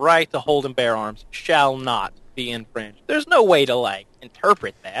says the right to hold and bear arms shall not be infringed. There's no way to,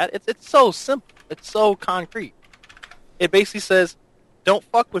 interpret that. It's so simple. It's so concrete. It basically says, don't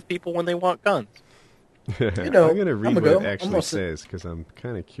fuck with people when they want guns. I'm going to read what it actually says, because I'm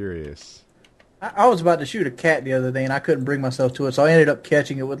kind of curious. I was about to shoot a cat the other day, and I couldn't bring myself to it, so I ended up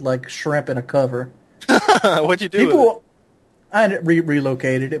catching it with, shrimp in a cover. What'd you do with it? I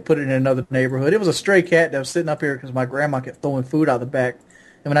relocated it, put it in another neighborhood. It was a stray cat that was sitting up here because my grandma kept throwing food out the back.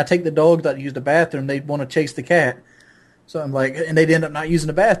 And when I take the dogs out to use the bathroom, they'd want to chase the cat. So I'm like, and they'd end up not using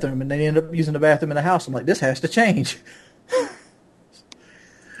the bathroom, and they'd end up using the bathroom in the house. I'm like, this has to change.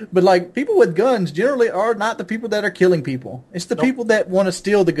 But people with guns generally are not the people that are killing people. It's the people that want to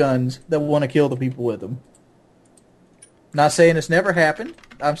steal the guns that want to kill the people with them. Not saying it's never happened.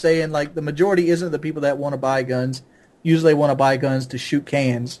 I'm saying the majority isn't the people that want to buy guns. Usually want to buy guns to shoot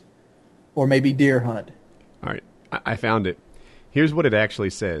cans or maybe deer hunt. All right, I found it. Here's what it actually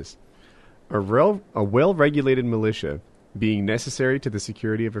says. A well-regulated militia being necessary to the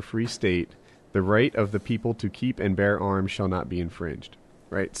security of a free state, the right of the people to keep and bear arms shall not be infringed.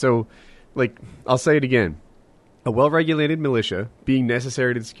 Right? So, I'll say it again. A well-regulated militia being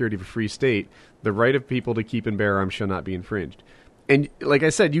necessary to the security of a free state, the right of people to keep and bear arms shall not be infringed. And like I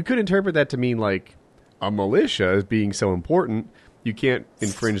said, you could interpret that to mean a militia as being so important You can't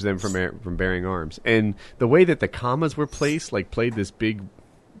infringe them from bearing arms. And the way that the commas were placed, like, played this big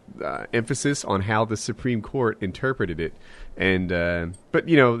emphasis on how the Supreme Court interpreted it. And but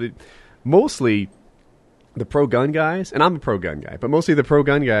mostly the pro-gun guys, and I'm a pro-gun guy, but mostly the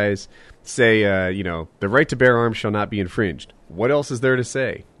pro-gun guys say, the right to bear arms shall not be infringed. What else is there to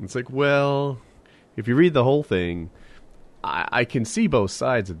say? It's like, well, if you read the whole thing, I can see both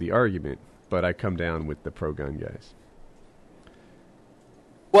sides of the argument, but I come down with the pro-gun guys.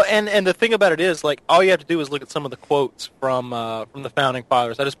 Well, and the thing about it is, like, all you have to do is look at some of the quotes from the founding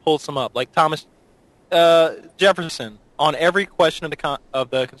fathers. I just pulled some up, like Thomas Jefferson, on every question of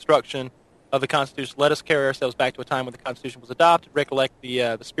the construction of the Constitution. Let us carry ourselves back to a time when the Constitution was adopted. Recollect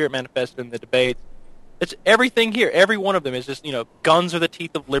the spirit manifested in the debates. It's everything here. Every one of them is just, guns are the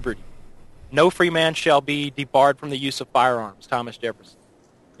teeth of liberty. No free man shall be debarred from the use of firearms. Thomas Jefferson.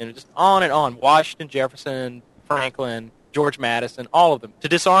 Just on and on. Washington, Jefferson, Franklin, George Madison, all of them. To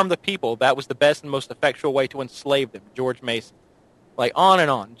disarm the people, that was the best and most effectual way to enslave them. George Mason. Like, on and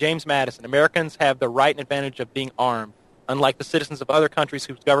on. James Madison. Americans have the right and advantage of being armed, unlike the citizens of other countries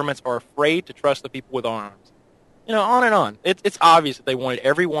whose governments are afraid to trust the people with arms. On and on. It's obvious that they wanted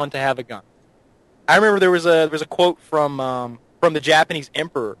everyone to have a gun. I remember there was a quote from the Japanese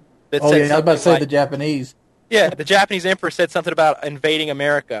emperor that said, I was about to say, the Japanese. Yeah, the Japanese emperor said something about invading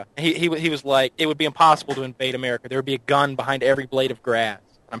America. He was like, it would be impossible to invade America. There would be a gun behind every blade of grass.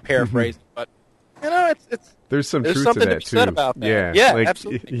 I'm paraphrasing, but it's there's something truth to that be too. said about that. Yeah, like,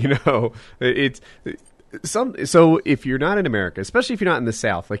 absolutely. It's so if you're not in America, especially if you're not in the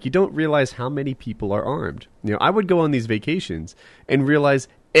South, like, you don't realize how many people are armed. I would go on these vacations and realize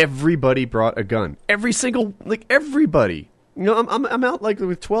everybody brought a gun. Every single, like, everybody. I'm out, like,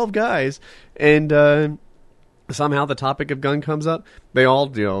 with 12 guys, and somehow the topic of gun comes up. They all,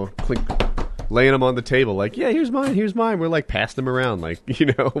 clink, laying them on the table, like, yeah, here's mine. We're, like, passing them around, like,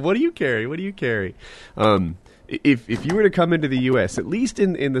 what do you carry? If you were to come into the U.S., at least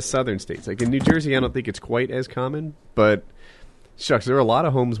in the southern states, like in New Jersey, I don't think it's quite as common, but shucks, there are a lot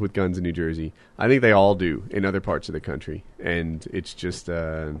of homes with guns in New Jersey. I think they all do in other parts of the country, and it's just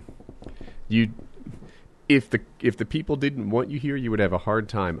if the people didn't want you here, you would have a hard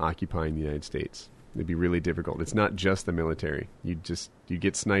time occupying the United States. It'd be really difficult. It's not just the military. You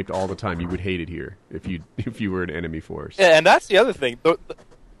get sniped all the time. You would hate it here if you were an enemy force. Yeah, and that's the other thing.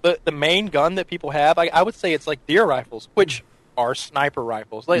 The main gun that people have, I would say it's like deer rifles, which are sniper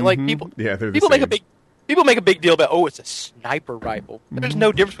rifles. Like people, people make a big deal about, it's a sniper rifle. There's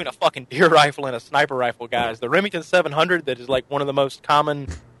no difference between a fucking deer rifle and a sniper rifle, guys. The Remington 700, that is like one of the most common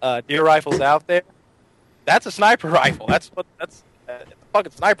deer rifles out there. That's a sniper rifle. That's a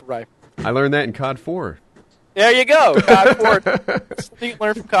fucking sniper rifle. I learned that in COD 4. There you go, COD 4. Something you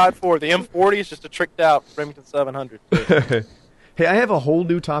learned from COD 4. The M40 is just a tricked out Remington 700. Hey, I have a whole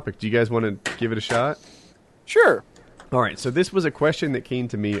new topic. Do you guys want to give it a shot? Sure. All right, so this was a question that came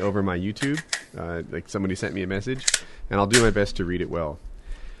to me over my YouTube. Like, somebody sent me a message, and I'll do my best to read it well.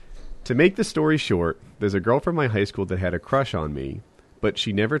 To make the story short, there's a girl from my high school that had a crush on me, but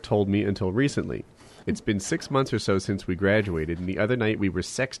she never told me until recently. It's been 6 months or so since we graduated, and the other night we were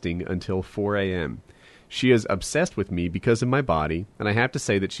sexting until 4 a.m. She is obsessed with me because of my body, and I have to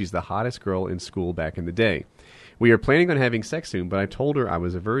say that she's the hottest girl in school back in the day. We are planning on having sex soon, but I told her I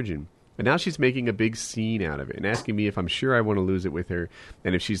was a virgin. And now she's making a big scene out of it and asking me if I'm sure I want to lose it with her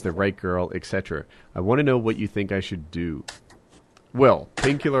and if she's the right girl, etc. I want to know what you think I should do. Well,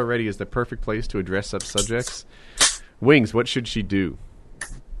 Painkiller Already is the perfect place to address such subjects. Wings, what should she do?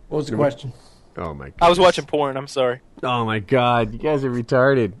 What was the question? Oh, my God. I was watching porn. I'm sorry. Oh, my God. You guys are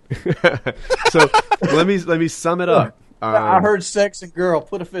retarded. So let me sum it up. I heard sex and girl.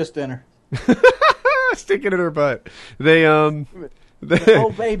 Put a fist in her. Stick it in her butt. They oh,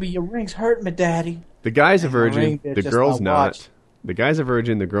 baby, your ring's hurting me, Daddy. The guy's a virgin. The girl's not. Watch. The guy's a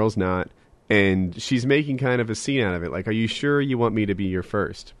virgin. The girl's not. And she's making kind of a scene out of it. Like, are you sure you want me to be your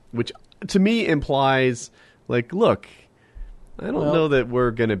first? Which, to me, implies, like, look, I don't know that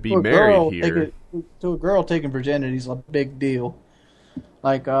we're going to be married here. To a girl, taking virginity is a big deal.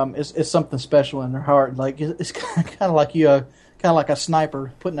 Like, it's something special in her heart. Like, it's kind of like a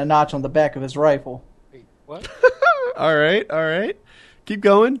sniper putting a notch on the back of his rifle. Wait, what? All right. Keep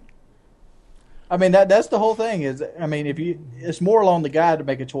going. I mean, that's the whole thing. It's more along the guy to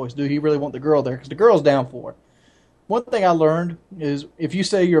make a choice. Do he really want the girl there? Because the girl's down for it. One thing I learned is if you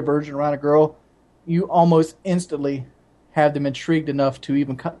say you're a virgin around a girl, you almost instantly have them intrigued enough to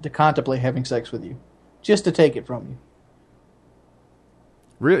even to contemplate having sex with you, just to take it from you.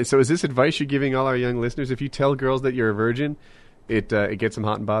 Really? So is this advice you're giving all our young listeners? If you tell girls that you're a virgin, it gets them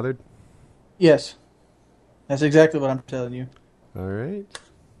hot and bothered? Yes. That's exactly what I'm telling you. All right.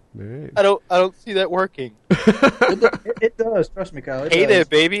 All right. I don't see that working. It does. Trust me, Kyle. Hey there,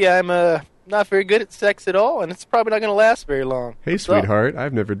 baby. I'm not very good at sex at all, and it's probably not going to last very long. Hey, sweetheart.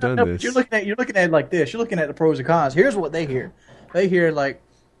 I've never done No, this. but you're looking at it like this. You're looking at the pros and cons. Here's what they hear. They hear like,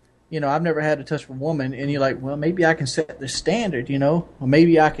 I've never had to touch a woman, and you're like, well, maybe I can set the standard, or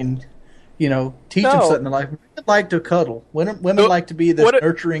maybe I can, teach them something in life. Women like to cuddle. Women like to be the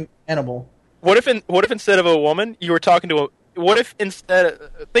nurturing animal. What if instead of a woman, you were talking to a? What if instead?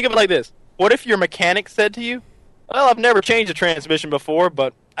 Think of it like this. What if your mechanic said to you, "Well, I've never changed a transmission before,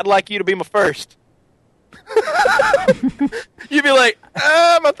 but I'd like you to be my first." You'd be like,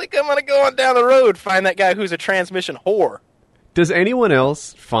 I think I'm gonna go on down the road, find that guy who's a transmission whore. Does anyone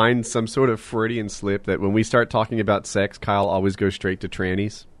else find some sort of Freudian slip that when we start talking about sex, Kyle always goes straight to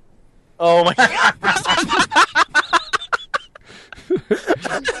trannies? Oh my god!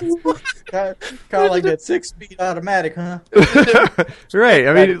 Kind of like that 6-speed automatic, huh? Right.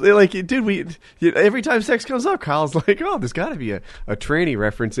 I mean, like, dude, every time sex comes up, Kyle's like, "Oh, there's got to be a tranny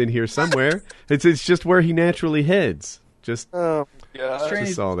reference in here somewhere." It's just where he naturally heads. Just saw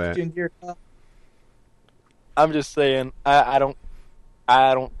that. I'm just saying, I don't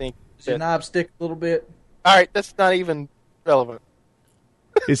think. Does your knob stick a little bit? All right, that's not even relevant.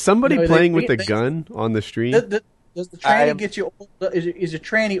 Is somebody playing with a gun on the stream? Does the tranny get you? Is your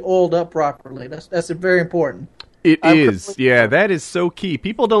tranny oiled up properly? That's very important. It is. Yeah, that is so key.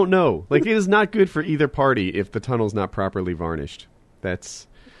 People don't know. Like, it is not good for either party if the tunnel's not properly varnished. That's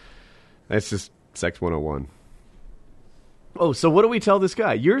just sex 101. Oh, so what do we tell this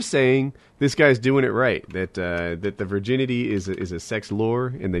guy? You're saying this guy's doing it right. That the virginity is a sex lure,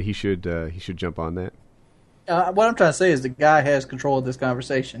 and that he should jump on that. What I'm trying to say is the guy has control of this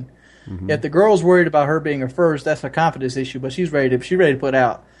conversation. Mm-hmm. If the girl's worried about her being a first, that's a confidence issue. But she's ready to put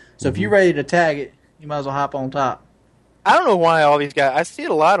out. So if you're ready to tag it, you might as well hop on top. I don't know why all these guys. I see it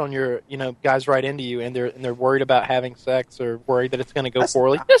a lot on your, guys write into you and they're worried about having sex or worried that it's going to go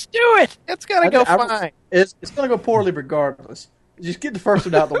poorly. Just do it. It's going to go fine. It's going to go poorly regardless. Just get the first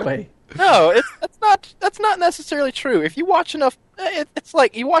one out of the way. No, that's not necessarily true. If you watch enough, it's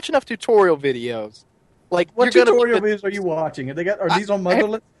like you watch enough tutorial videos. Like what tutorial videos are you watching? Are these on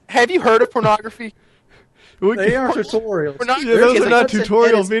Motherless? Have you heard of pornography? They are tutorials. Those are not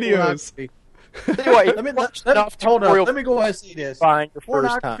tutorial videos. Let me go ahead and say this.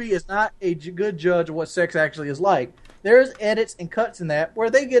 Pornography is not a good judge of what sex actually is like. There's edits and cuts in that where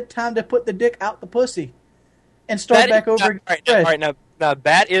they get time to put the dick out the pussy and start back over. All right, now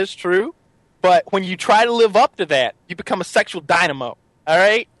that is true, but when you try to live up to that, you become a sexual dynamo. All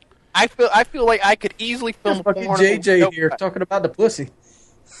right, I feel like I could easily film. Fucking JJ here talking about the pussy.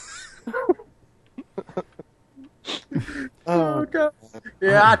 Oh god!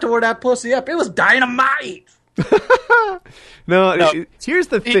 Yeah, I tore that pussy up. It was dynamite. No. Here's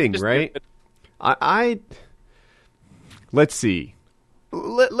the thing, right? I let's see.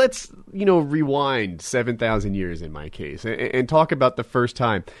 Let's rewind 7,000 years in my case and talk about the first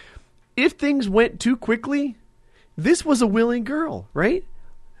time. If things went too quickly, this was a willing girl, right?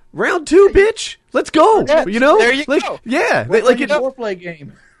 Round 2, bitch. Let's go. There you go. Yeah, like a foreplay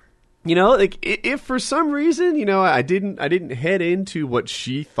game. If for some reason, I didn't head into what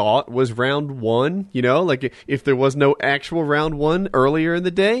she thought was round 1, if there was no actual round 1 earlier in the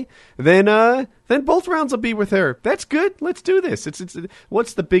day, then both rounds will be with her. That's good. Let's do this. It's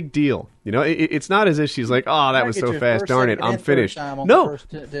what's the big deal? It's not as if she's like, oh, that was so fast. Darn it, I'm finished. No,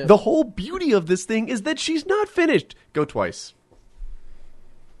 the whole beauty of this thing is that she's not finished. Go twice.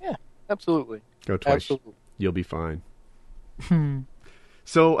 Yeah, absolutely. Go twice. Absolutely. You'll be fine.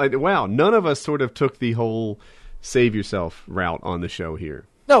 So, wow, none of us sort of took the whole save yourself route on the show here.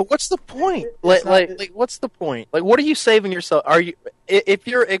 No, what's the point? What's the point? Like, what are you saving yourself? If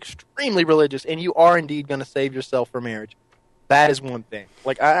you're extremely religious and you are indeed going to save yourself for marriage, that is one thing.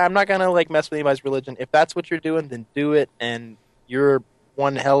 Like, I'm not going to, mess with anybody's religion. If that's what you're doing, then do it, and you're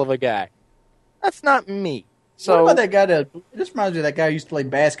one hell of a guy. That's not me. So, what about that guy this reminds me of that guy who used to play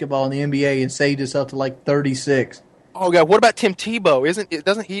basketball in the NBA and saved himself to, 36. Oh god, what about Tim Tebow?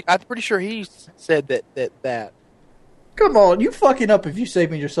 Doesn't he? I'm pretty sure he said that. Come on, you fucking up if you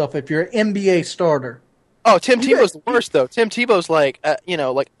saving yourself if you're an NBA starter. Oh, Tim Tebow's the worst though. Tim Tebow's like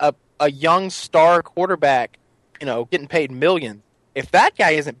a young star quarterback, getting paid millions. If that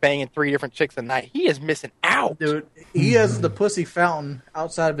guy isn't banging 3 different chicks a night, he is missing out. Dude, he has the pussy fountain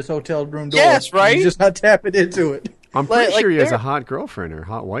outside of his hotel room door. Yes, right? He's just not tapping into it. I'm pretty sure he has a hot girlfriend or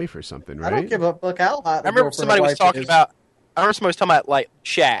hot wife or something, right? I don't give a fuck how hot. I remember somebody was talking about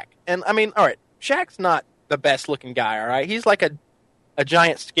Shaq, and I mean, all right, Shaq's not the best looking guy, all right. He's like a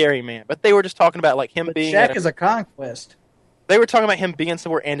giant scary man, but they were just talking about him being. Shaq is a conquest. they were talking about him being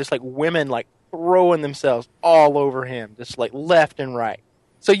somewhere and just like women like throwing themselves all over him, just like left and right.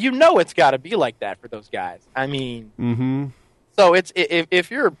 So it's got to be like that for those guys. I mean, so it's if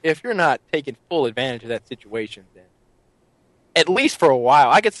you're not taking full advantage of that situation, then at least for a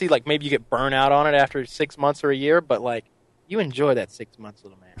while, I could see like maybe you get burnout on it after 6 months or a year, but like you enjoy that 6 months,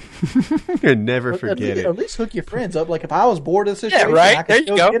 little man. And never forget it. At least hook your friends up. Like if I was bored of the situation, Yeah, right. I could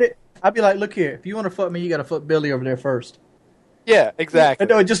There you go. get it. I'd be like, look here, if you want to fuck me, you got to fuck Billy over there first. Yeah, exactly.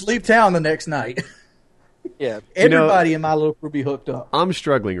 No, just leave town the next night. Yeah, Everybody in my little crew be hooked up. I'm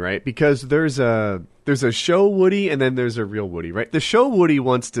struggling, right? Because there's a show Woody and then there's a real Woody, right? The show Woody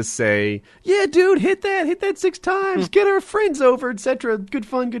wants to say, yeah, dude, hit that 6 times, get our friends over, etc. Good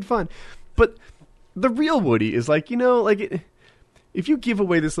fun. But the real Woody is like, if you give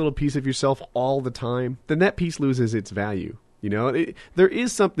away this little piece of yourself all the time, then that piece loses its value. There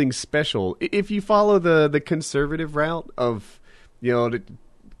is something special. If you follow the conservative route of,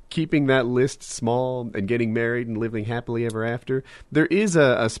 keeping that list small and getting married and living happily ever after, there is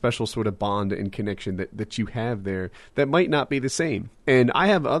a special sort of bond and connection that you have there that might not be the same. And I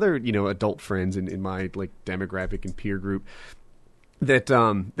have other, adult friends in my like demographic and peer group that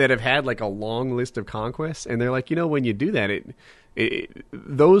have had like a long list of conquests, and they're like, when you do that,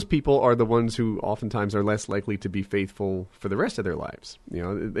 those people are the ones who oftentimes are less likely to be faithful for the rest of their lives.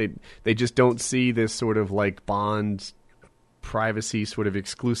 They just don't see this sort of like bond, privacy, sort of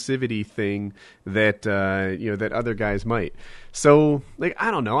exclusivity thing that that other guys might. So like, I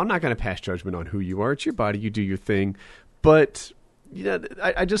don't know, I'm not going to pass judgment on who you are. It's your body, you do your thing. But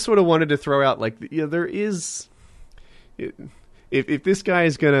I just sort of wanted to throw out like, there is, if this guy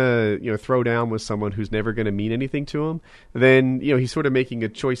is gonna throw down with someone who's never going to mean anything to him, then he's sort of making a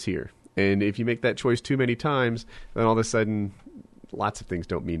choice here. And if you make that choice too many times, then all of a sudden lots of things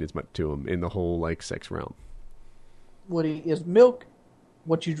don't mean as much to him in the whole like sex realm. Woody, is milk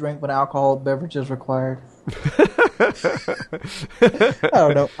what you drink when alcohol beverage is required? I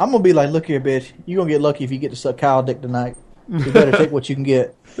don't know. I'm gonna be like, look here, bitch. You're gonna get lucky if you get to suck Kyle dick tonight. You better take what you can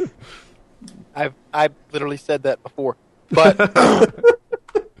get. I've literally said that before, but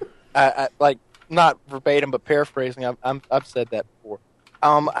I like not verbatim, but paraphrasing. I've said that before.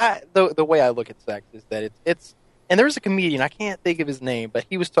 The way I look at sex is that it's and there was a comedian, I can't think of his name, but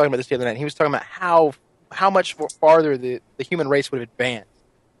he was talking about this the other night. He was talking about how much farther the human race would have advanced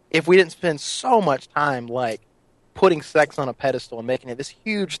if we didn't spend so much time like putting sex on a pedestal and making it this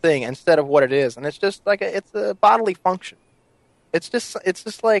huge thing instead of what it is. And it's just like it's a bodily function. I think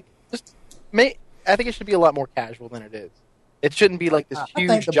it should be a lot more casual than it is. It shouldn't be like this huge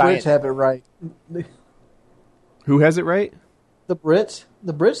I think the giant. Brits have it right. Who has it right? The Brits,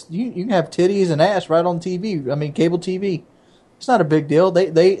 you can have titties and ass right on TV. I mean, cable TV. It's not a big deal.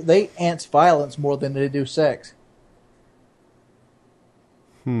 They ants violence more than they do sex.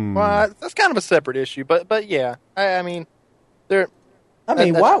 Well, that's kind of a separate issue, but yeah, I mean, they're.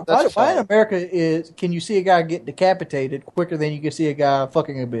 Why fine. in America can you see a guy get decapitated quicker than you can see a guy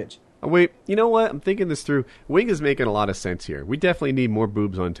fucking a bitch? Oh, wait, you know what? I'm thinking this through. Wing is making a lot of sense here. We definitely need more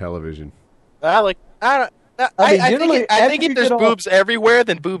boobs on television. I think if there's boobs everywhere,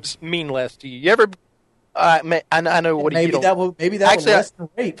 then boobs mean less to you. You ever? I know what maybe that will lessen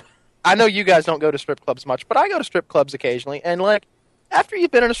rape. I know you guys don't go to strip clubs much, but I go to strip clubs occasionally, and like after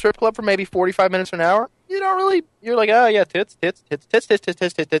you've been in a strip club for maybe 45 minutes or an hour, you're like, oh yeah, tits. After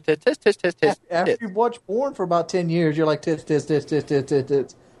you've watched porn for about 10 years, you're like tits. The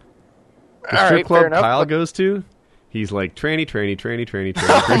strip club Kyle goes to, he's like tranny.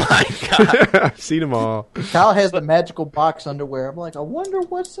 Oh my god! I've seen them all. Kyle has the magical box underwear. I'm like, I wonder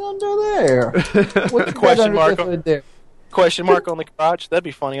what's under there. What's Question mark under there? Question mark on the crotch. That'd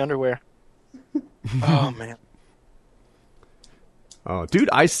be funny underwear. Oh man. Oh, dude,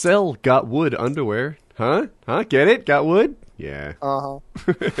 I sell Got Wood underwear. Huh? Get it? Got Wood? Yeah.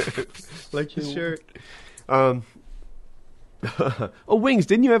 Like his shirt. Oh, Wings,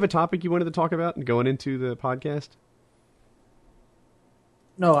 didn't you have a topic you wanted to talk about going into the podcast?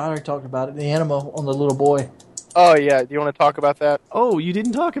 No, I already talked about it. The animal on the little boy. Oh yeah, do you want to talk about that? Oh, you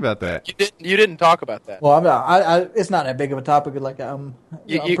didn't talk about that. You didn't talk about that. Well, it's not that big of a topic. Like I'm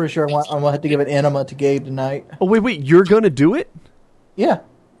pretty sure I'm gonna have to give an enema to Gabe tonight. Oh wait, you're gonna do it? Yeah.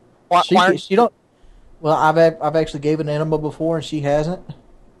 Why she don't. Well, I've actually gave an enema before, and she hasn't.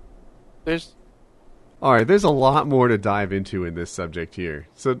 All right, there's a lot more to dive into in this subject here.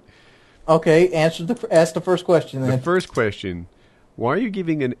 So, okay, ask the first question then. The first question: why are you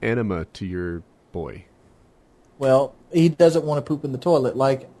giving an enema to your boy? Well, he doesn't want to poop in the toilet.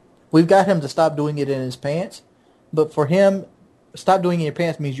 Like, we've got him to stop doing it in his pants, but for him, stop doing it in your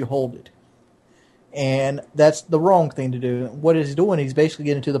pants means you hold it. And that's the wrong thing to do. What he's doing, he's basically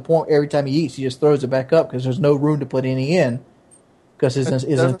getting to the point every time he eats, he just throws it back up because there's no room to put any in because his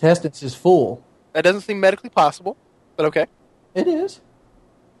intestines is full. That doesn't seem medically possible, but okay. It is.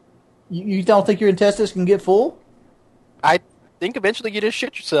 You don't think your intestines can get full? I think eventually you just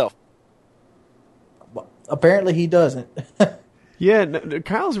shit yourself. Well, apparently he doesn't. Yeah,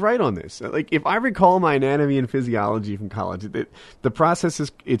 Kyle's right on this. Like, if I recall my anatomy and physiology from college, the process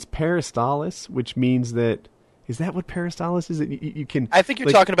it's peristalsis, which means that is that what peristalsis is? You can. I think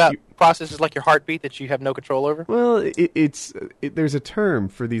you're talking about processes like your heartbeat that you have no control over. Well, there's a term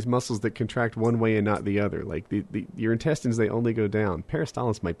for these muscles that contract one way and not the other. Like your intestines, they only go down.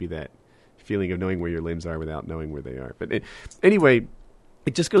 Peristalsis might be that feeling of knowing where your limbs are without knowing where they are. But anyway,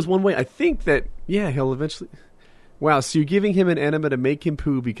 it just goes one way. I think that he'll eventually. Wow, so you're giving him an enema to make him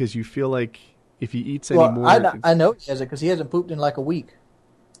poo because you feel like if he eats any more... I know he has it because he hasn't pooped in like a week.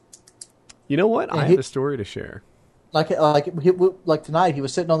 You know what? I have a story to share. Like tonight, he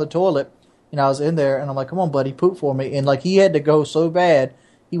was sitting on the toilet, and I was in there, and I'm like, come on, buddy, poop for me. And like he had to go so bad,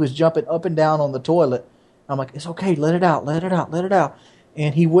 he was jumping up and down on the toilet. I'm like, it's okay, let it out, let it out, let it out.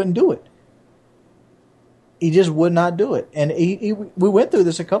 And he wouldn't do it. He just would not do it. And we went through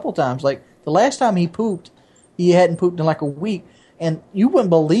this a couple times. Like the last time he pooped, he hadn't pooped in like a week, and you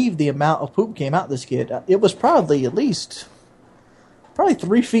wouldn't believe the amount of poop came out this kid. It was probably 3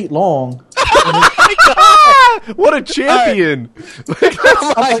 feet long. What a champion!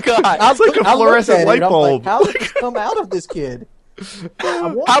 Oh my god! It's like a fluorescent light bulb. How did this come out of this kid?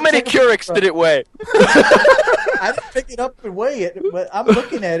 How many Keurigs did it weigh? I didn't pick it up and weigh it, but I'm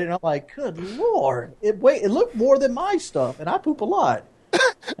looking at it and I'm like, good lord! It looked more than my stuff, and I poop a lot.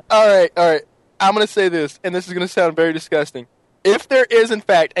 All right. I'm going to say this, and this is going to sound very disgusting. If there is, in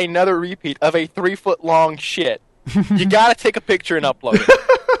fact, another repeat of a 3-foot-long shit, you got to take a picture and upload it.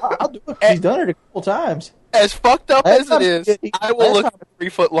 I'll do it. He's done it a couple times. As fucked up as it is, I will look at a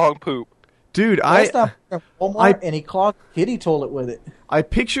 3-foot-long poop. Dude, last time I went to Walmart and he clogged the kitty toilet with it. I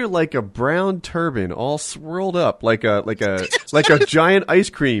picture like a brown turban all swirled up like a giant ice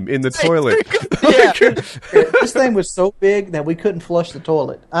cream in the toilet. Yeah. This thing was so big that we couldn't flush the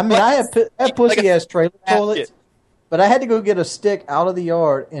toilet. I mean, I have pussy-ass trailer toilets, but I had to go get a stick out of the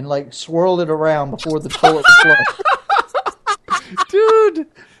yard and like swirl it around before the toilet was flushed. Dude,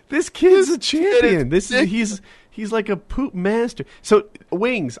 this kid's a champion. He's like a poop master. So,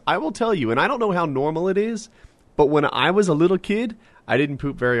 Wings, I will tell you, and I don't know how normal it is, but when I was a little kid, I didn't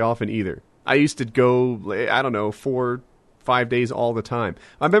poop very often either. I used to go, 4-5 days all the time.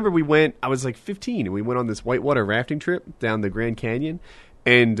 I remember I was like 15, and we went on this whitewater rafting trip down the Grand Canyon,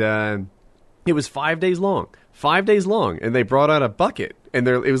 and it was 5 days long. 5 days long, and they brought out a bucket, and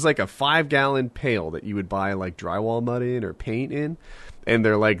it was like a 5-gallon pail that you would buy like drywall mud in or paint in. And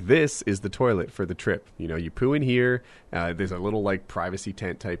they're like, this is the toilet for the trip. You know, you poo in here. There's a little like privacy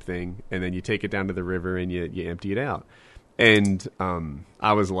tent type thing, and then you take it down to the river and you empty it out. And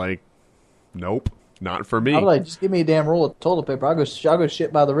I was like, nope, not for me. I'm like, just give me a damn roll of toilet paper. I'll go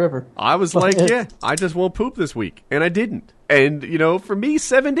shit by the river. I was like, yeah, I just won't poop this week, and I didn't. And for me,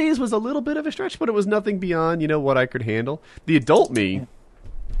 7 days was a little bit of a stretch, but it was nothing beyond what I could handle. The adult me. Yeah.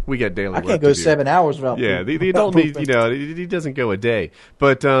 We got daily work I can't go to do. 7 hours without. Yeah, the adult me, he doesn't go a day.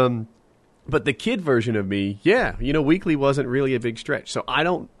 But the kid version of me, weekly wasn't really a big stretch. So I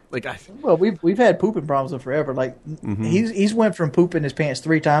don't like. Well, we've had pooping problems with forever. Like he's went from pooping his pants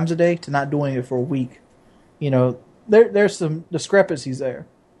 3 times a day to not doing it for a week. There's some discrepancies there.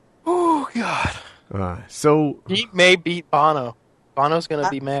 Oh God. So he may beat Bono. Bono's gonna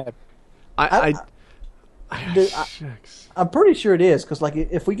be mad. I'm pretty sure it is because, like,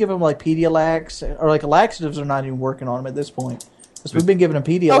 if we give him like Pedialax or like laxatives, are not even working on him at this point because we've been giving him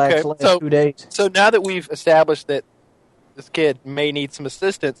Pedialax the last 2 days. So now that we've established that this kid may need some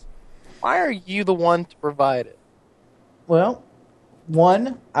assistance, why are you the one to provide it? Well,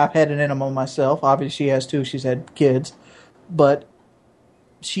 one, I've had an enema myself. Obviously, she has too. She's had kids, but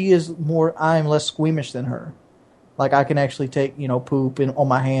I'm less squeamish than her. Like, I can actually take poop on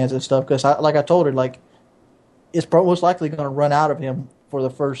my hands and stuff because, like I told her, like, it's most likely going to run out of him for the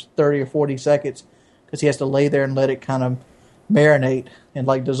first 30 or 40 seconds because he has to lay there and let it kind of marinate and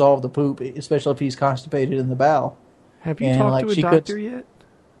like dissolve the poop, especially if he's constipated in the bowel. Have you talked to a doctor yet?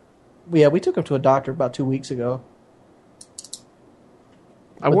 Yeah, we took him to a doctor about 2 weeks ago.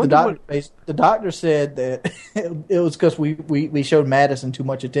 The doctor said that it was because we showed Madison too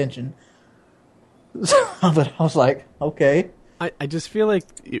much attention. But I was like, okay. I just feel like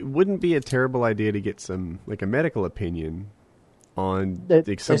it wouldn't be a terrible idea to get some like a medical opinion on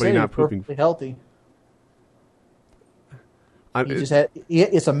somebody not pooping. Perfectly healthy.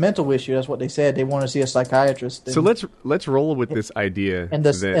 It's a mental issue. That's what they said. They want to see a psychiatrist. So let's roll with this idea. And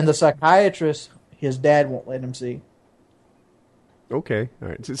the psychiatrist, his dad won't let him see. Okay, all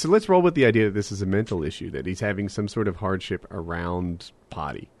right. So let's roll with the idea that this is a mental issue, that he's having some sort of hardship around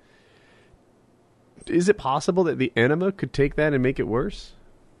potty. Is it possible that the enema could take that and make it worse?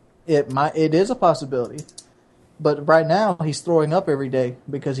 It is a possibility. But right now, he's throwing up every day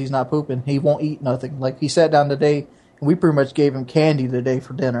because he's not pooping. He won't eat nothing. Like, he sat down today, and we pretty much gave him candy today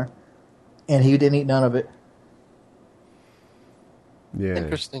for dinner, and he didn't eat none of it. Yeah.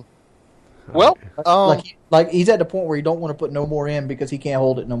 Interesting. Well, like he's at the point where he don't want to put no more in because he can't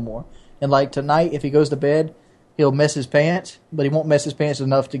hold it no more. And like tonight, if he goes to bed, he'll mess his pants, but he won't mess his pants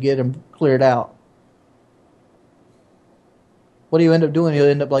enough to get him cleared out. What do you end up doing? He'll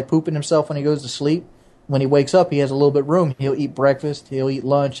end up like pooping himself when he goes to sleep. When he wakes up, he has a little bit of room. He'll eat breakfast, he'll eat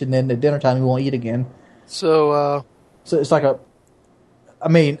lunch, and then at dinner time he won't eat again. So it's like I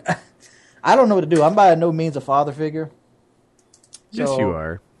mean, I don't know what to do. I'm by no means a father figure. Yes, you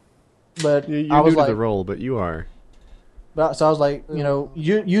are. But you're I was new to the role, but you are. So I was like,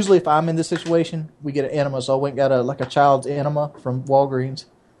 usually if I'm in this situation, we get an enema. So I went and got a child's enema from Walgreens.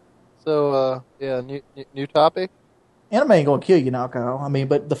 So new topic. Enema ain't gonna kill you in alcohol. I mean,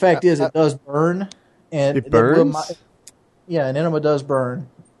 but the fact is, it does burn. And it burns? An enema does burn.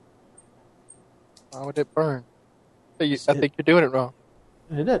 Why would it burn? I think you're doing it wrong.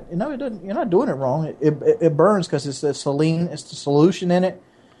 It doesn't. No, it doesn't. You're not doing it wrong. It burns because it's the saline. It's the solution in it,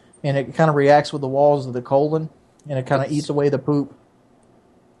 and it kind of reacts with the walls of the colon, and it kind of eats away the poop.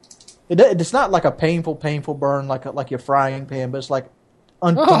 It's not like a painful burn like your frying pan, but it's like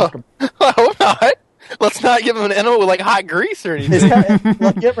uncomfortable. I hope not. Let's not give him an enema with like hot grease or anything.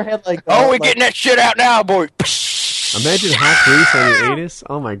 Like you ever had like? We're getting that shit out now, boy. Imagine hot grease on your anus.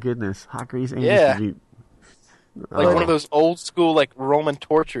 Oh my goodness, hot grease anus. Yeah. Would be... Like one of those old school like Roman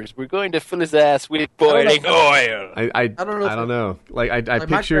tortures. We're going to fill his ass with boiling oil. I don't know. Like I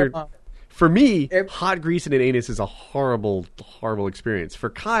picture. For me, hot grease in an anus is a horrible, horrible experience. For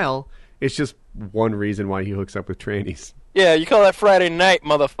Kyle, it's just one reason why he hooks up with trannies. Yeah, you call that Friday night,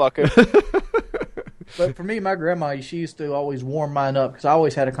 motherfucker. But for me, my grandma, she used to always warm mine up because I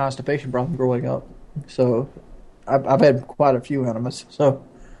always had a constipation problem growing up. So I've had quite a few enemas. So.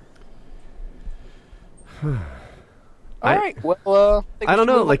 All right. Well, I don't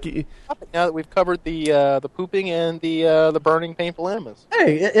know. Like now that we've covered the pooping and the burning, painful enemas.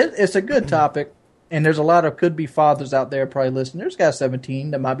 Hey, it's a good topic, and there's a lot of could-be fathers out there probably listening. There's a guy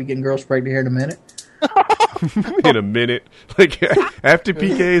 17 that might be getting girls pregnant here in a minute. In a minute, like after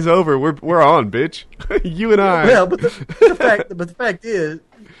PK is over, we're on, bitch. You and I. Well, but the fact is,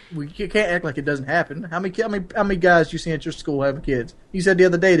 you can't act like it doesn't happen. How many guys you see at your school having kids? You said the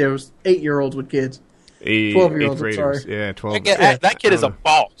other day there was 8-year-olds with kids. 12-year-olds. Graders. Yeah, 12. That kid is a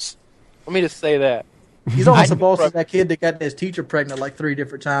boss. Let me just say that. He's almost a boss as that kid that got his teacher pregnant like 3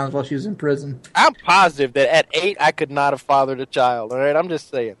 different times while she was in prison. I'm positive that at 8 I could not have fathered a child. All right, I'm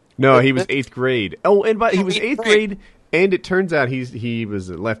just saying. No, he was 8th grade. Oh, and he was 8th grade, and it turns out he was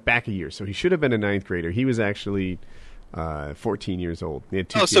left back a year, so he should have been a 9th grader. He was actually 14 years old. He had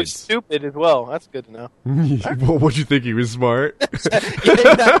 2 kids. So stupid as well. That's good to know. Well, what'd you think? He was smart?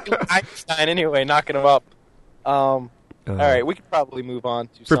 Einstein anyway, knocking him up. All right, we could probably move on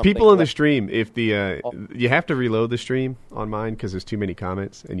to for people on the stream. If you have to reload the stream on mine because there's too many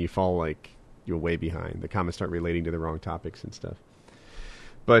comments, and you fall like you're way behind. The comments start relating to the wrong topics and stuff.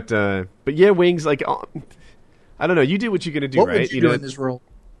 But yeah, Wings. Like I don't know. You do what you're gonna do, what right? Would you do in this role?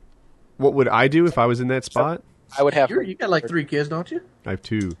 What would I do if I was in that spot? I would have. You got like 3 kids, don't you? I have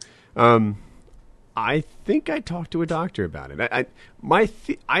 2. I think I talked to a doctor about it.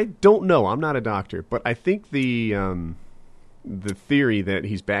 I don't know. I'm not a doctor, but I think the theory that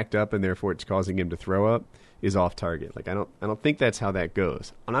he's backed up and therefore it's causing him to throw up is off target. Like I don't think that's how that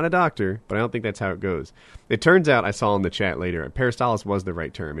goes. I'm not a doctor, but I don't think that's how it goes. It turns out, I saw in the chat later, peristalsis was the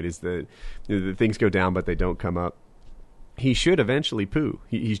right term. It is the things go down but they don't come up. He should eventually poo.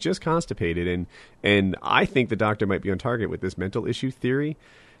 He's just constipated, and I think the doctor might be on target with this mental issue theory.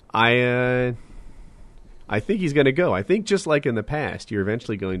 I think he's going to go. I think just like in the past, you're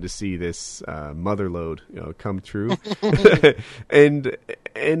eventually going to see this mother load come through.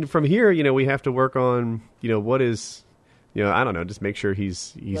 and from here, we have to work on, what is, I don't know, just make sure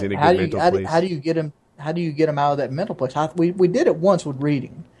he's in a good mental place. How do you get him out of that mental place? We did it once with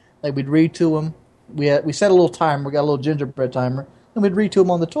reading. Like we'd read to him. We set a little timer. We got a little gingerbread timer. And we'd read to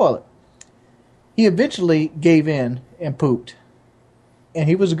him on the toilet. He eventually gave in and pooped. And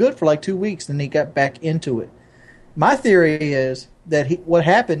he was good for like 2 weeks, then he got back into it. My theory is that what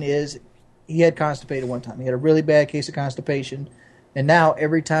happened is he had constipated one time. He had a really bad case of constipation, and now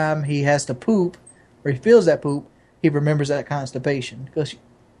every time he has to poop or he feels that poop, he remembers that constipation because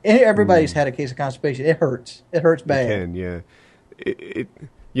everybody's had a case of constipation. It hurts. It hurts bad. It can, yeah.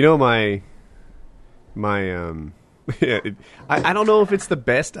 You know, my I don't know if it's the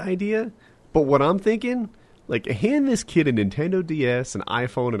best idea, but what I'm thinking, like, hand this kid a Nintendo DS, an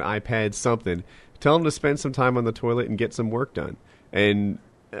iPhone, an iPad, something. Tell him to spend some time on the toilet and get some work done. And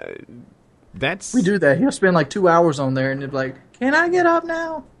that's... We do that. He'll spend like 2 hours on there, and he'll be like, "Can I get up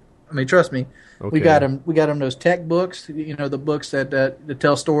now?" I mean, trust me. Okay. We got him those tech books, you know, the books that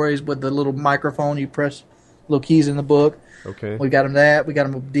tell stories with the little microphone. You press little keys in the book. Okay. We got him that. We got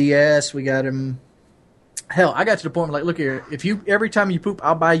him a DS. We got him... Hell, I got to the point where, like, look here. Every time you poop,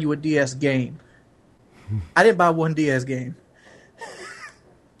 I'll buy you a DS game. I didn't buy one DS game.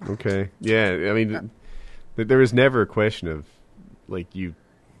 Okay. Yeah, I mean, there was never a question of, like, you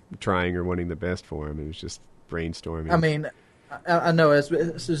trying or wanting the best for him. It was just brainstorming. I mean, I know it's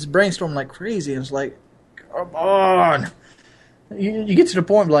brainstorming like crazy. And it's like, come on. You get to the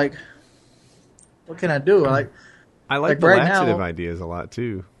point like, what can I do? I like the right laxative now, ideas a lot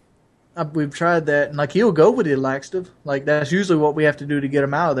too. We've tried that, and like he'll go with the laxative. Like that's usually what we have to do to get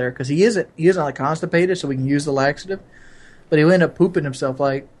him out of there because he isn't like constipated, so we can use the laxative. But he'll end up pooping himself.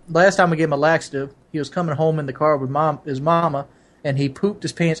 Like last time we gave him a laxative, he was coming home in the car with his mama, and he pooped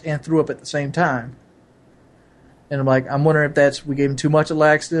his pants and threw up at the same time. And I'm wondering if we gave him too much of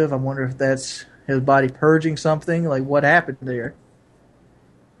laxative. I'm wondering if that's his body purging something. Like, what happened there?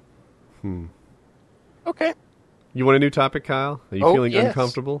 Okay. You want a new topic, Kyle? Are you feeling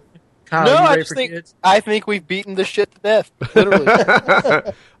uncomfortable? Kyle, no, I think we've beaten this shit to death. Literally.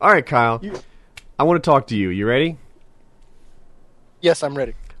 All right, Kyle. I want to talk to you. You ready? Yes, I'm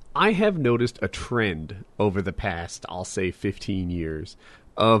ready. I have noticed a trend over the past, I'll say, 15 years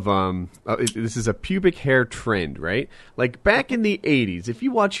of this is a pubic hair trend, right? Like back in the 80s, if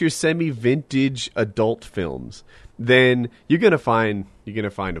you watch your semi-vintage adult films, then you're gonna find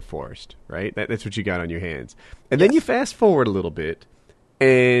a forest, right? That's what you got on your hands. And then you fast forward a little bit,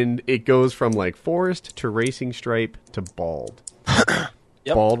 and it goes from like forest to racing stripe to bald.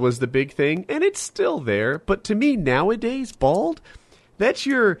 Yep. Bald was the big thing, and it's still there. But to me, nowadays, bald, that's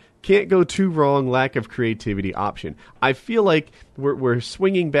your can't go too wrong lack of creativity option. I feel like we're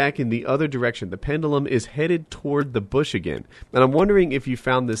swinging back in the other direction. The pendulum is headed toward the bush again. And I'm wondering if you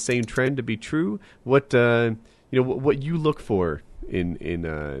found this same trend to be true. What what you look for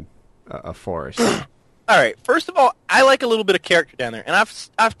in a forest. All right. First of all, I like a little bit of character down there, and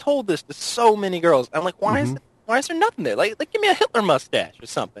I've told this to so many girls. I'm like, why is there nothing there? Like give me a Hitler mustache or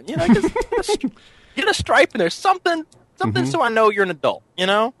something. You know, just get a stripe in there, something so I know you're an adult. You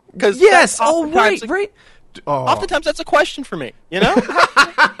know, because right. Oftentimes that's a question for me. You know,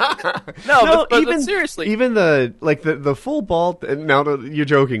 but seriously, even the full bald. Now you're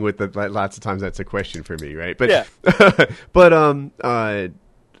joking with lots of times that's a question for me, right? But yeah. but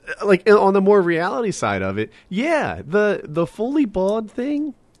like on the more reality side of it, yeah, the fully bald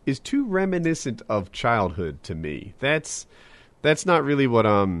thing is too reminiscent of childhood to me. That's not really what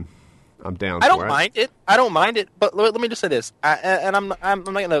I'm down for. I don't mind it. But let me just say this, and I'm not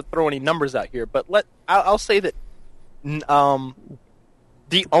going to throw any numbers out here, but I'll say that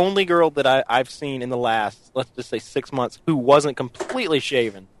the only girl that I've seen in the last, let's just say 6 months, who wasn't completely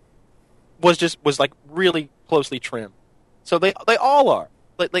shaven was like really closely trimmed. So they all are.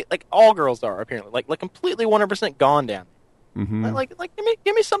 Like all girls are apparently like completely 100% gone down. Mm-hmm. Like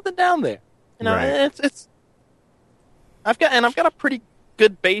give me something down there. You know, right. It's I've got a pretty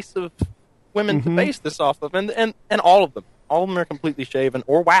good base of women to base this off of, and all of them are completely shaven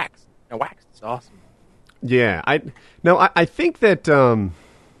or waxed. And waxed is awesome. Yeah, I think that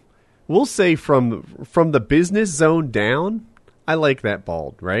we'll say from the business zone down, I like that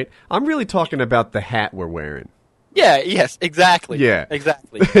bald, right? I'm really talking about the hat we're wearing. Yeah, yes, exactly. Yeah.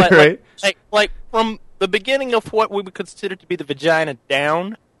 Exactly. Right? Like from the beginning of what we would consider to be the vagina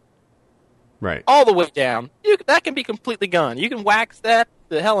down, right, all the way down, that can be completely gone. You can wax that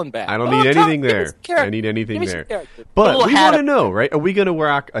to hell and back. I don't need anything there. I need anything there. But we want to know, right? Are we going to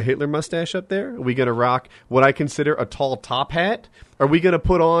rock a Hitler mustache up there? Are we going to rock what I consider a tall top hat? Are we going to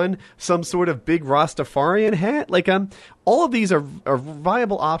put on some sort of big Rastafarian hat? Like, all of these are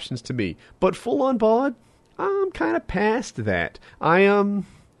viable options to me. But full on bald, I'm kind of past that. I am,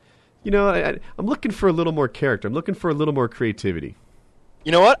 I'm looking for a little more character. I'm looking for a little more creativity.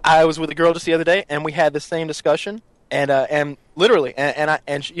 You know what? I was with a girl just the other day, and we had the same discussion. And literally,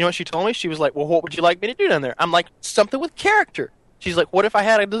 and you know what she told me? She was like, "Well, what would you like me to do down there?" I'm like, "Something with character." She's like, if I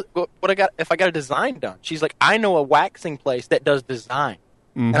got a design done?" She's like, "I know a waxing place that does design."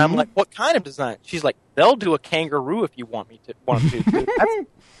 And I'm like, what kind of design? She's like, they'll do a kangaroo if you want them to.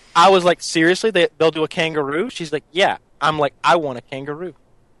 I was like, seriously? They'll do a kangaroo? She's like, yeah. I'm like, I want a kangaroo.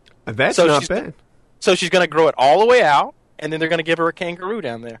 That's not bad. So she's going to grow it all the way out, and then they're going to give her a kangaroo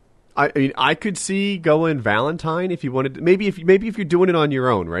down there. I mean, I could see going Valentine if you wanted to, maybe if you're doing it on your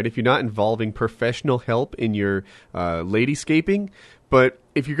own, right? If you're not involving professional help in your ladyscaping, but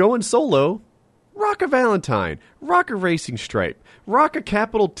if you're going solo, rock a Valentine, rock a racing stripe, rock a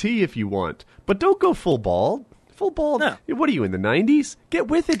capital T if you want, but don't go full bald. Full bald. No. What are you in the 90s? Get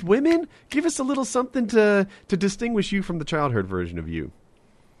with it, women. Give us a little something to distinguish you from the childhood version of you.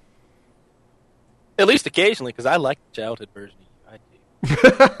 At least occasionally, because I like the childhood version.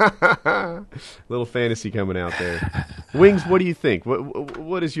 Little fantasy coming out there. Wings, what do you think?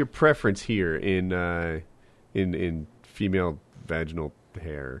 What is your preference here in female vaginal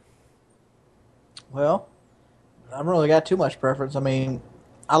hair? Well, I haven't really got too much preference. I mean,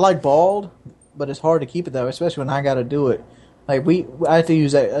 I like bald, but it's hard to keep it though, especially when I got to do it. Like I have to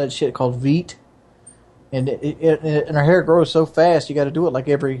use that shit called Veet, and and our hair grows so fast. You got to do it like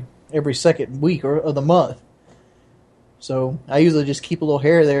every second week of the month. So I usually just keep a little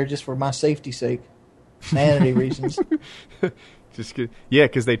hair there just for my safety's sake, vanity reasons.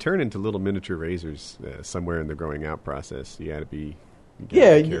 Because they turn into little miniature razors somewhere in the growing out process. You got to be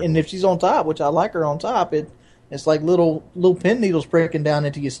careful. And if she's on top, which I like her on top, it's like little pin needles breaking down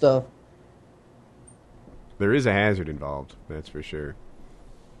into your stuff. There is a hazard involved, that's for sure.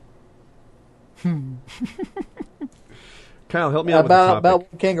 Kyle, help me out with the topic.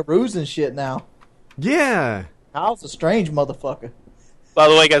 About kangaroos and shit now. Yeah. Kyle's a strange motherfucker. By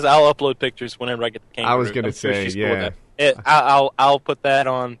the way, guys, I'll upload pictures whenever I get the kangaroo. I was going to say, yeah. Cool I'll put that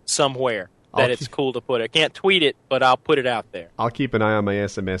on somewhere it's cool to put it. I can't tweet it, but I'll put it out there. I'll keep an eye on my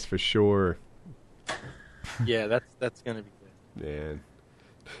SMS for sure. Yeah, that's going to be good.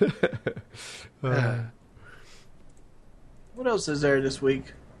 Man. What else is there this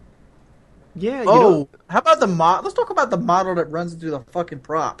week? Yeah. How about the model? Let's talk about the model that runs into the fucking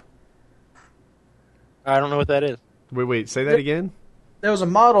prop. I don't know what that is. Wait. Say that again? There was a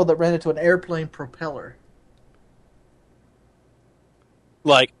model that ran into an airplane propeller.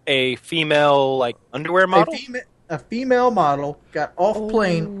 Like a female, underwear model? A female model got off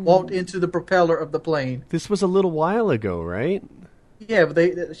plane, walked into the propeller of the plane. This was a little while ago, right? Yeah,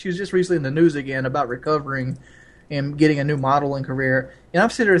 but she was just recently in the news again about recovering and getting a new modeling career. And I'm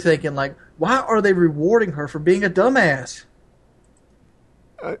sitting there thinking, why are they rewarding her for being a dumbass?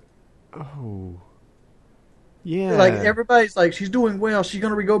 Yeah. Everybody's like, she's doing well. She's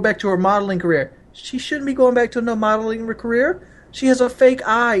going to go back to her modeling career. She shouldn't be going back to no modeling career. She has a fake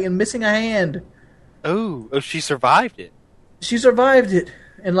eye and missing a hand. Oh, she survived it. She survived it.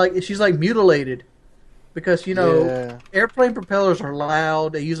 And, she's, mutilated. Because, airplane propellers are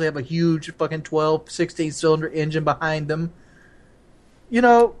loud. They usually have a huge fucking 12, 16-cylinder engine behind them.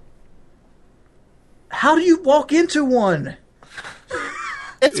 How do you walk into one?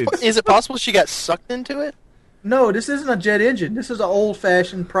 Is it possible she got sucked into it? No, this isn't a jet engine. This is an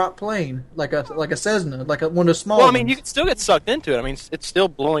old-fashioned prop plane, like a Cessna, one of the small ones. You can still get sucked into it. I mean, it's still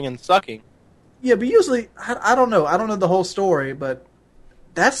blowing and sucking. Yeah, but usually, I don't know. I don't know the whole story, but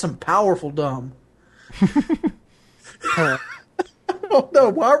that's some powerful dumb. I don't know.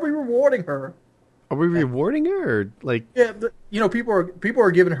 Why are we rewarding her? Are we rewarding her? Or, Yeah, but, people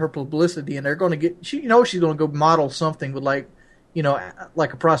are giving her publicity, and they're going to get... she's going to go model something with, like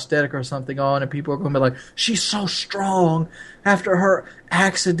a prosthetic or something on, and people are going to be like, she's so strong after her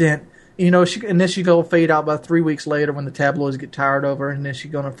accident. And then she's going to fade out about 3 weeks later when the tabloids get tired of her, and then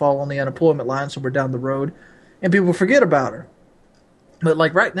she's going to fall on the unemployment line somewhere down the road, and people forget about her. But,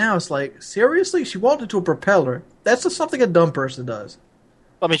 right now, it's seriously? She walked into a propeller. That's just something a dumb person does.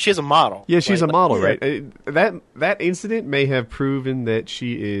 I mean, she's a model. Yeah, she's a model, right? That incident may have proven that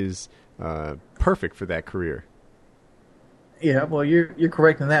she is perfect for that career. Yeah, well, you're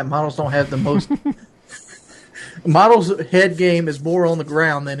correct in that. Models don't have the most... Models' head game is more on the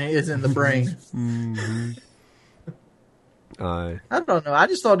ground than it is in the brain. Mm-hmm. I don't know. I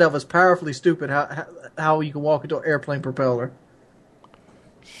just thought that was powerfully stupid how you can walk into an airplane propeller.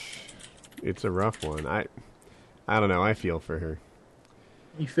 It's a rough one. I don't know. I feel for her.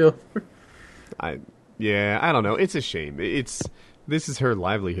 You feel? I don't know. It's a shame. This is her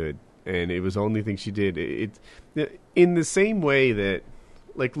livelihood, and it was the only thing she did. It's in the same way that,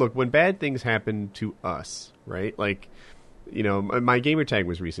 look, when bad things happen to us, right? My gamer tag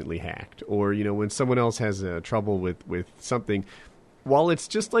was recently hacked, or when someone else has trouble with something. While it's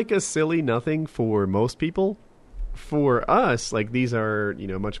just a silly nothing for most people, for us, like, these are,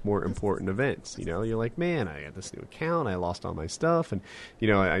 much more important events. You're like, man, I got this new account, I lost all my stuff, and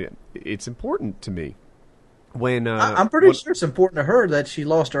it's important to me. When I'm pretty sure it's important to her that she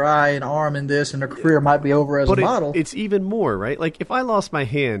lost her eye and arm in this, and her career might be over as a model. It's even more, right? Like, if I lost my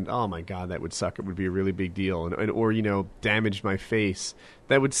hand, oh my God, that would suck. It would be a really big deal, or damaged my face,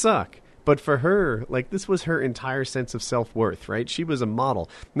 that would suck. But for her, like, this was her entire sense of self-worth, right? She was a model.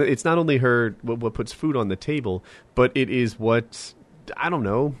 It's not only her what puts food on the table, but it is what, I don't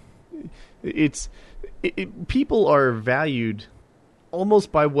know. People are valued almost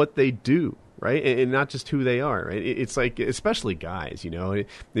by what they do. Right, and not just who they are. Right, it's like, especially guys.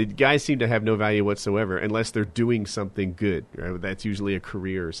 The guys seem to have no value whatsoever unless they're doing something good. Right, that's usually a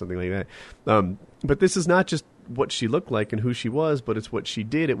career or something like that. But this is not just what she looked like and who she was, but it's what she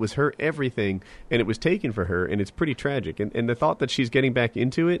did. It was her everything, and it was taken for her, and it's pretty tragic. And the thought that she's getting back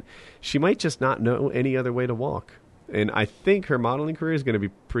into it, she might just not know any other way to walk. And I think her modeling career is going to be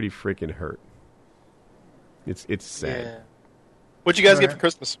pretty freaking hurt. It's sad. Yeah. What'd you guys get for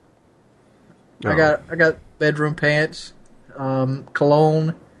Christmas? I got bedroom pants,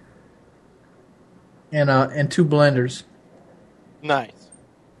 cologne, and 2 blenders. Nice,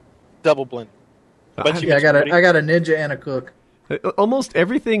 double blend. But I got a Ninja and a Cook. Almost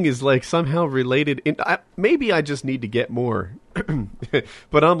everything is like somehow related. Maybe I just need to get more,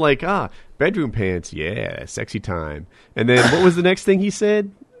 but I'm like, bedroom pants, yeah, sexy time. And then what was the next thing he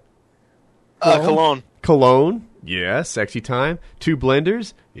said? Cologne. Cologne. Yeah, sexy time. 2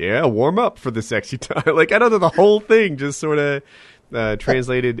 blenders. Yeah, warm up for the sexy time. Like, I don't know, the whole thing just sort of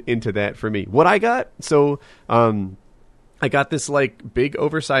translated into that for me. What I got? So, I got this, like, big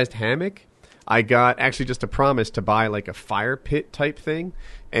oversized hammock. I got actually just a promise to buy, like, a fire pit type thing.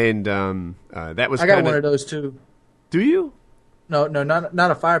 And that was I got one of those, too. Do you? No, not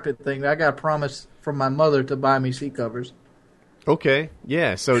a fire pit thing. I got a promise from my mother to buy me seat covers. Okay,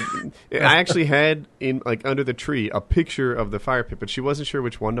 yeah. So I actually had under the tree a picture of the fire pit, but she wasn't sure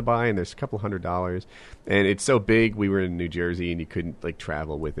which one to buy, and there's a couple $100, and it's so big. We were in New Jersey, and you couldn't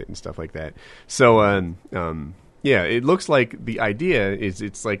travel with it and stuff like that. So yeah, it looks like the idea is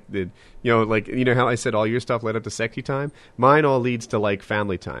it's like how I said all your stuff led up to sexy time. Mine all leads to like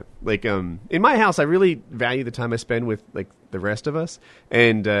family time. Like in my house, I really value the time I spend with like the rest of us,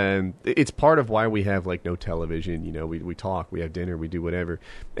 and it's part of why we have like no television. We talk, we have dinner, we do whatever.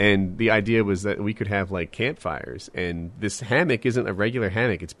 And the idea was that we could have like campfires, and this hammock isn't a regular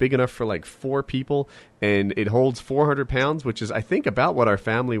hammock. It's big enough for like 4 people, and it holds 400 pounds, which is I think about what our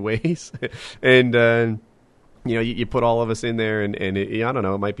family weighs, and. You put all of us in there, and I don't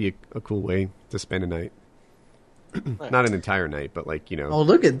know, it might be a cool way to spend a night. Not an entire night, but Oh,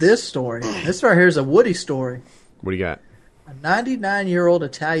 look at this story. This right here is a Woody story. What do you got? A 99-year-old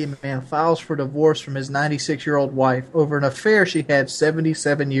Italian man files for divorce from his 96-year-old wife over an affair she had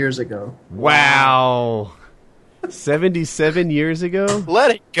 77 years ago. Wow. 77 years ago?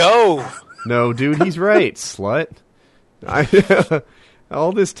 Let it go. No, dude, he's right, slut.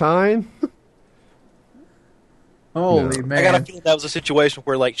 All this time? Holy man! I got a feeling that was a situation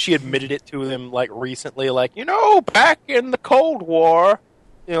where, like, she admitted it to him, like, recently, like, back in the Cold War,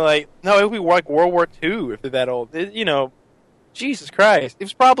 no, it would be like World War II if they're that old. Jesus Christ, it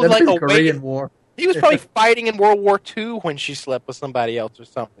was probably like a Korean War. He was probably fighting in World War II when she slept with somebody else or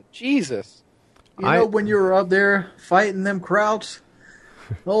something. Jesus, when you were up there fighting them Krauts,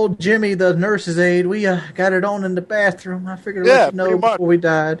 old Jimmy, the nurse's aide, we got it on in the bathroom. I figured I'd let you know before we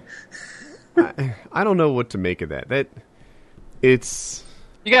died. I don't know what to make of that. It's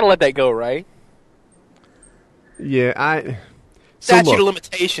you got to let that go, right? Yeah, statute of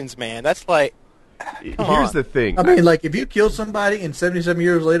limitations, man. That's like. Here's the thing. I mean, like if you killed somebody and 77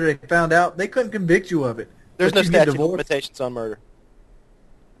 years later they found out, they couldn't convict you of it. There's no statute of limitations on murder.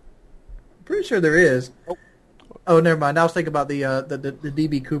 I'm pretty sure there is. Oh, never mind. I was thinking about the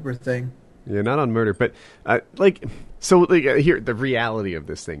D.B. Cooper thing. Yeah, not on murder, but here the reality of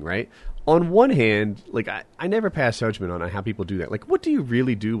this thing, right? On one hand, like I never pass judgment on how people do that. Like, what do you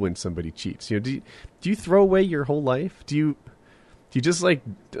really do when somebody cheats? Do you throw away your whole life? Do you just like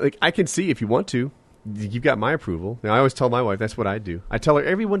I can see if you want to. You've got my approval. Now I always tell my wife that's what I do. I tell her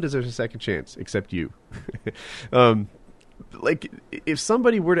everyone deserves a second chance except you. Like if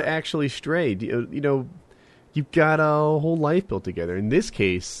somebody were to actually stray, you've got a whole life built together. In this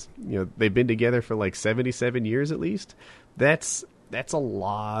case, they've been together for like 77 years at least. That's a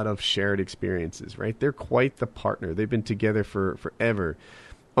lot of shared experiences, right? They're quite the partner. They've been together for forever.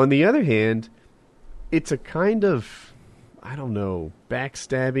 On the other hand, it's a kind of, I don't know,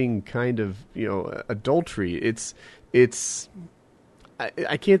 backstabbing kind of, adultery.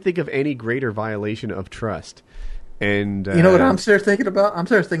 I can't think of any greater violation of trust. And you know what I'm still thinking about? I'm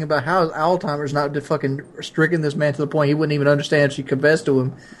still thinking about how is Alzheimer's not fucking stricken this man to the point he wouldn't even understand if she confessed to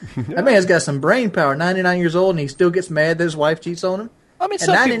him. That man's got some brain power. 99 years old, and he still gets mad that his wife cheats on him. I mean, at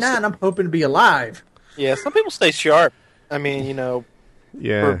 99, I'm hoping to be alive. Yeah, some people stay sharp. I mean,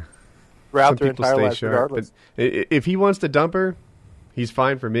 yeah, throughout their entire life, regardless. But if he wants to dump her, he's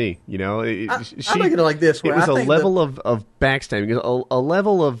fine for me. I look at it like this. It was a level of backstabbing, a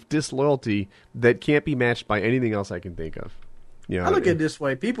level of disloyalty that can't be matched by anything else I can think of. I look at it this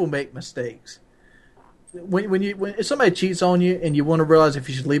way: people make mistakes. When if somebody cheats on you and you want to realize if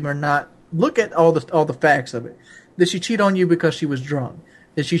you should leave them or not, look at all the facts of it. Did she cheat on you because she was drunk?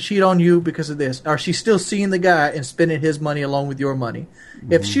 Did she cheat on you because of this? Are she still seeing the guy and spending his money along with your money?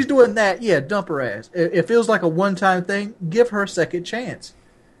 Mm-hmm. If she's doing that, yeah, dump her ass. If it feels like a one-time thing, give her a second chance.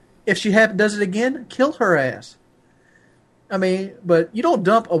 If she does it again, kill her ass. I mean, but you don't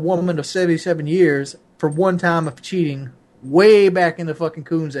dump a woman of 77 years for one time of cheating way back in the fucking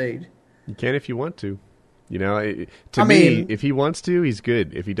coon's age. You can if you want to. To me, if he wants to, he's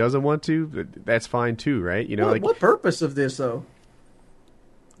good. If he doesn't want to, that's fine too, right? What purpose of this, though?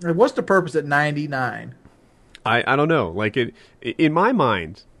 What's the purpose at 99? I don't know. In my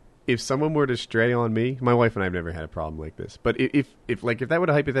mind, if someone were to stray on me, my wife and I have never had a problem like this. But if that were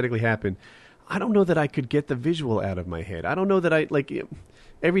to hypothetically happen, I don't know that I could get the visual out of my head. I don't know that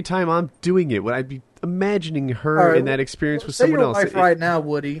every time I'm doing it, would I be imagining her in that experience with someone else? Say your wife right now,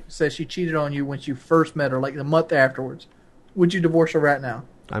 Woody, says she cheated on you when you first met her, like the month afterwards. Would you divorce her right now?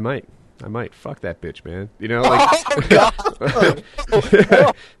 I might. Fuck that bitch, man.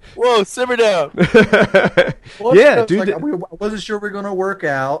 Whoa, simmer down. Yeah, dude. I wasn't sure we were going to work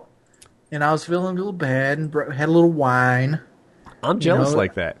out, and I was feeling a little bad and had a little wine. I'm jealous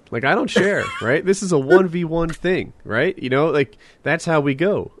like that. I don't share, right? This is a 1v1 thing, right? That's how we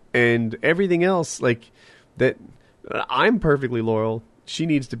go. And everything else, that I'm perfectly loyal. She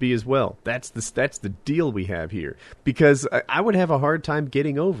needs to be as well. That's the deal we have here. Because I would have a hard time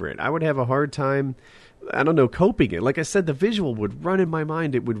getting over it. I would have a hard time, coping it. Like I said, the visual would run in my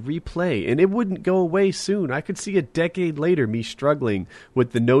mind. It would replay. And it wouldn't go away soon. I could see a decade later me struggling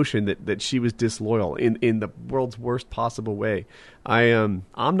with the notion that she was disloyal in the world's worst possible way. I'm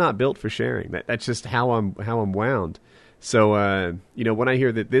not built for sharing. That's just how I'm wound. So, when I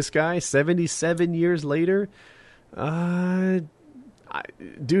hear that this guy, 77 years later,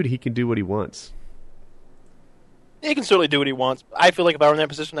 dude, he can do what he wants. He can certainly do what he wants. I feel like if I were in that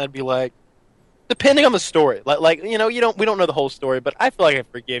position, I'd be like, depending on the story. We don't know the whole story, but I feel like I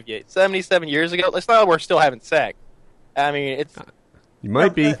forgive you. 77 years ago, it's not like we're still having sex. I mean, it's... You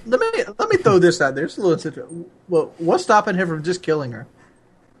might be. Let me throw this out there. It's a little... Well, what's stopping him from just killing her?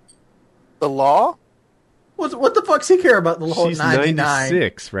 The law? What the fuck's he care about the law? She's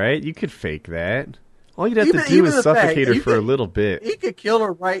 96, right? You could fake that. All you'd have to do is suffocate her for a little bit. He could kill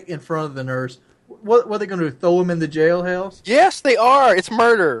her right in front of the nurse. What are they going to do? Throw him in the jailhouse? Yes, they are. It's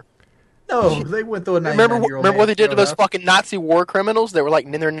murder. No, they wouldn't throw a 99-year-old. Remember what they did to those fucking Nazi war criminals that were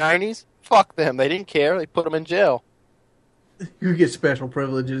in their 90s? Fuck them. They didn't care. They put them in jail. You get special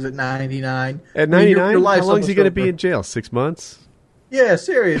privileges at 99. At 99? How long is he going to be in jail? 6 months? Yeah,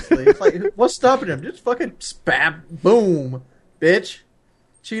 seriously. It's what's stopping him? Just fucking spam, boom, bitch.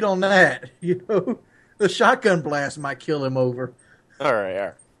 Cheat on that. The shotgun blast might kill him over. All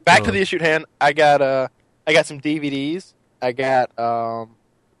right. Back to the issue at hand. I got some DVDs. I got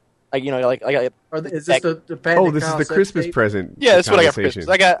Is this the this is the Christmas present. Yeah, that's what I got for Christmas.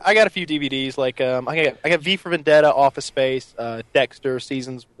 I got a few DVDs. I got V for Vendetta, Office Space, Dexter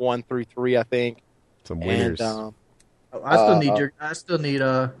seasons 1 through 3, I think. Some winners. And, I still need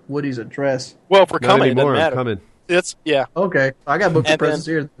Woody's address. Well, if we're Not coming, anymore. it doesn't matter. It's yeah. Okay, I got books and presents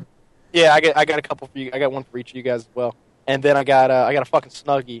here. Yeah, I got a couple for you. I got one for each of you guys as well. And then I got a fucking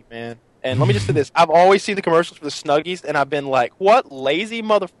Snuggie, man. And let me just say this: I've always seen the commercials for the Snuggies, and I've been like, "What lazy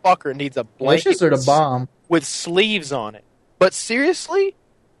motherfucker needs a blanket the bomb with sleeves on it?" But seriously,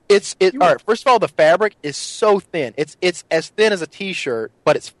 all right. First of all, the fabric is so thin; it's as thin as a T-shirt,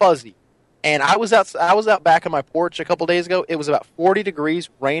 but it's fuzzy. And I was out back on my porch a couple days ago. It was about 40 degrees,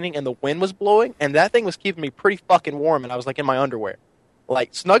 raining, and the wind was blowing, and that thing was keeping me pretty fucking warm. And I was in my underwear.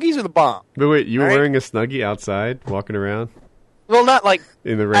 Snuggies are the bomb. But wait, you were wearing a Snuggie outside, walking around? Well, not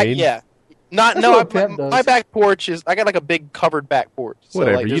in the rain. Yeah. My back porch is. I got a big covered back porch. So,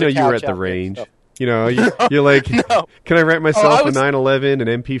 whatever. You were at the range. You're like, no. Can I wrap myself a 911,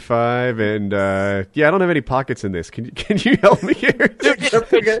 an MP5, and I don't have any pockets in this. Can you help me here? Dude,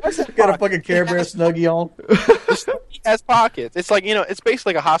 got a fucking Care Bear Snuggie on. The Snuggie has pockets. It's it's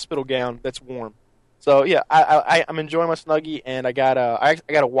basically like a hospital gown that's warm. So yeah, I'm enjoying my Snuggie, and I got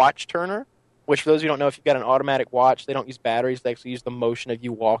a watch turner which for those of you who don't know, if you've got an automatic watch, they don't use batteries. They actually use the motion of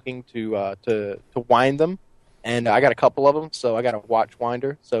you walking to wind them. And I got a couple of them, so I got a watch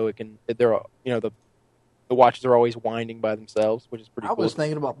winder, so the watches are always winding by themselves, which is pretty cool. I was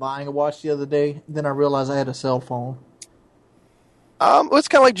thinking about buying a watch the other day, then I realized I had a cell phone. It's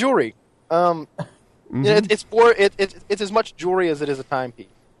kind of like jewelry. It's as much jewelry as it is a timepiece.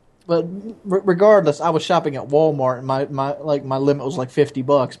 But regardless, I was shopping at Walmart, and my limit was like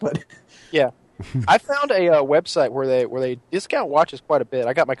 $50. But yeah, I found a website where they discount watches quite a bit.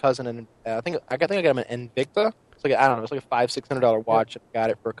 I got my cousin, and I think I got him an Invicta. It's like it's like a $500-$600 watch. And I got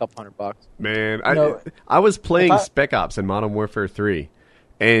it for a couple $100. Man, I was playing Spec Ops in Modern Warfare 3.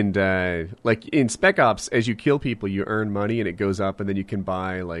 And, like, in Spec Ops, as you kill people, you earn money, and it goes up, and then you can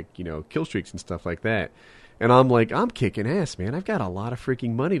buy, like, kill streaks and stuff like that. And I'm like, I'm kicking ass, man. I've got a lot of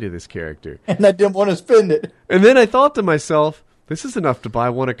freaking money to this character. And I didn't want to spend it. And then I thought to myself, this is enough to buy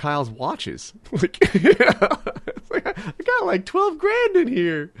one of Kyle's watches. Like, I got, like, 12 grand in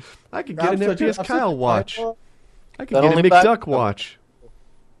here. I could get an FPS Kyle watch. I could get a McDuck watch.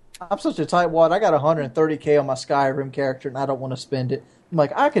 I'm such a tightwad. I got $130K on my Skyrim character, and I don't want to spend it. I'm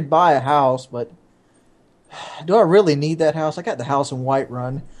like, I could buy a house, but do I really need that house? I got the house in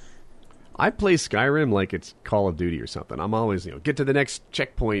Whiterun. I play Skyrim like it's Call of Duty or something. I'm always, get to the next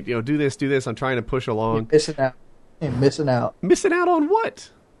checkpoint. Do this. I'm trying to push along. You're missing out. Missing out on what?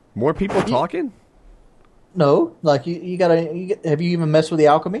 More people talking? No, like you gotta. Have you even messed with the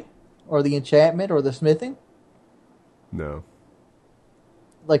alchemy, or the enchantment, or the smithing? No.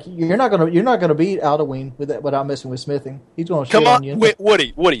 Like you're not gonna beat Alduin without messing with smithing. He's gonna shit on you. Wait,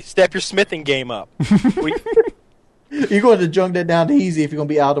 Woody, step your smithing game up. You're going to junk that down to easy if you're gonna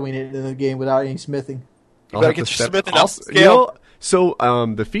be Alduin in the game without any smithing. You better get your smithing up scale. So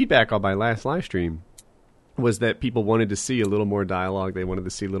the feedback on my last live stream was that people wanted to see a little more dialogue. They wanted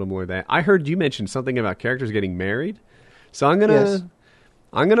to see a little more of that. I heard you mention something about characters getting married. So I'm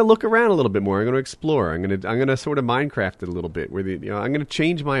gonna look around a little bit more. I'm gonna explore. I'm gonna sort of Minecraft it a little bit. I'm gonna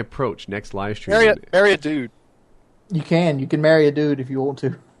change my approach next live stream. Marry a dude. You can marry a dude if you want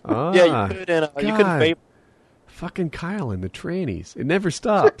to. Yeah, you could. You couldn't vape. Fucking Kyle and the trannies. It never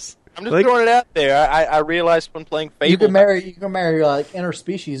stops. I'm just throwing it out there. I realized when playing Fable. You can marry like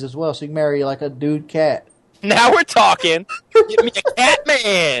interspecies as well. So you can marry like a dude cat. Now we're talking. Give me a cat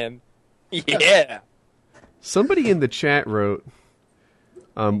man. Yeah. Somebody in the chat wrote,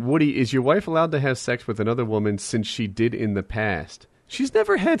 Woody, is your wife allowed to have sex with another woman since she did in the past? She's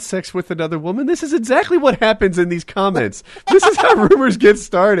never had sex with another woman. This is exactly what happens in these comments. This is how rumors get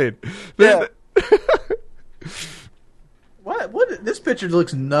started. Yeah. What? This picture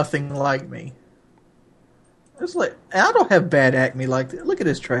looks nothing like me. It's like I don't have bad acne like this. Look at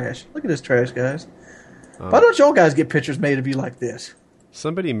this trash. Look at this trash, guys. Why don't y'all guys get pictures made of you like this?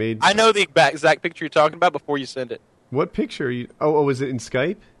 Somebody made. I know the exact picture you're talking about before you send it. What picture are you? Oh, was it in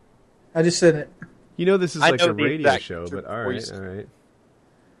Skype? I just sent it. This is like a radio show, but all right.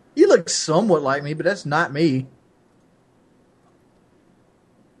 You look somewhat like me, but that's not me.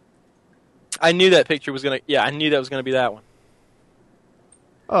 I knew that picture was gonna. Yeah, I knew that was gonna be that one.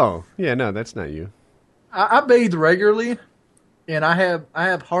 Oh, yeah, no, that's not you. I bathe regularly, and I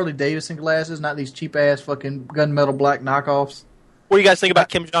have Harley Davidson glasses, not these cheap ass fucking gunmetal black knockoffs. What do you guys think about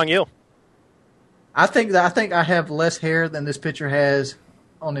Kim Jong Il? I think I have less hair than this picture has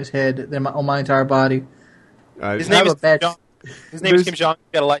on his head than on my entire body. His name is Kim Jong.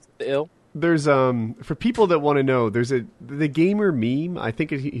 Got a license to ill. There's for people that want to know, there's the gamer meme. I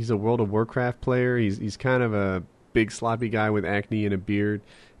think he's a World of Warcraft player. He's kind of a big sloppy guy with acne and a beard,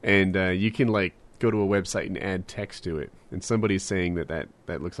 and you can like go to a website and add text to it. And somebody's saying that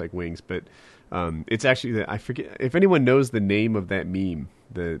looks like wings, but it's actually I forget if anyone knows the name of that meme.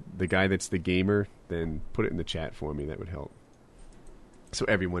 The guy that's the gamer, then put it in the chat for me. That would help, so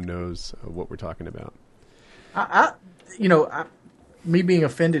everyone knows what we're talking about. Me being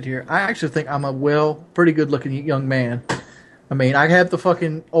offended here, I actually think I'm a pretty good-looking young man. I mean, I have the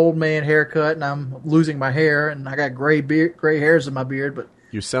fucking old man haircut, and I'm losing my hair, and I got gray hairs in my beard. But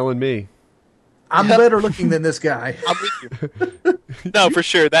you're selling me. I'm better looking than this guy. I'm with you. No, for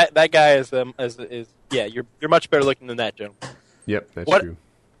sure. That guy is yeah. You're much better looking than that, gentleman. Yep, that's true.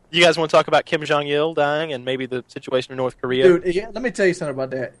 You guys want to talk about Kim Jong Il dying and maybe the situation in North Korea? Dude, let me tell you something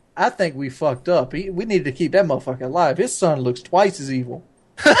about that. I think we fucked up. We needed to keep that motherfucker alive. His son looks twice as evil.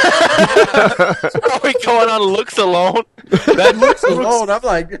 Are we going on looks alone? That looks alone. I'm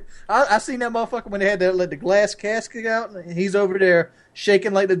like, I seen that motherfucker when they had to let the glass casket out, and he's over there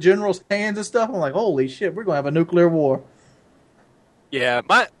shaking like the general's hands and stuff. I'm like, holy shit, we're gonna have a nuclear war. Yeah,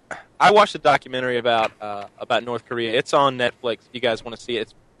 I watched a documentary about North Korea. It's on Netflix. If you guys want to see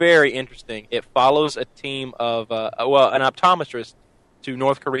it, very interesting. It follows a team of an optometrist to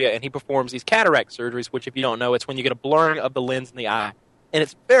North Korea, and he performs these cataract surgeries. Which, if you don't know, it's when you get a blurring of the lens in the eye, and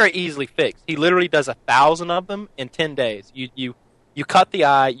it's very easily fixed. He literally does 1,000 of them in 10 days. You cut the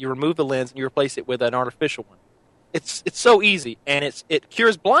eye, you remove the lens, and you replace it with an artificial one. It's so easy, and it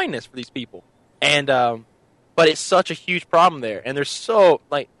cures blindness for these people. And but it's such a huge problem there, and there's so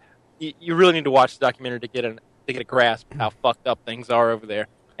like you really need to watch the documentary to get a grasp of how fucked up things are over there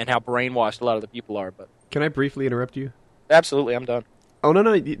and how brainwashed a lot of the people are. But can I briefly interrupt you? Absolutely, I'm done. Oh no,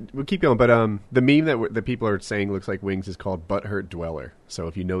 we'll keep going. But the meme that people are saying looks like wings is called Butthurt Dweller. So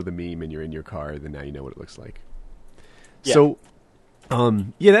if you know the meme and you're in your car, then now you know what it looks like. Yeah. So.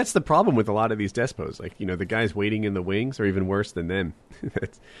 Yeah, that's the problem with a lot of these despos. Like, the guys waiting in the wings are even worse than them.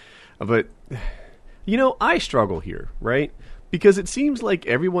 But, I struggle here, right? Because it seems like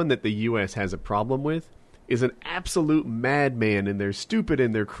everyone that the U.S. has a problem with is an absolute madman, and they're stupid,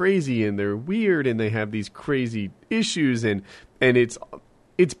 and they're crazy, and they're weird, and they have these crazy issues, and it's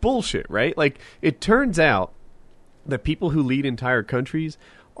bullshit, right? Like, it turns out that people who lead entire countries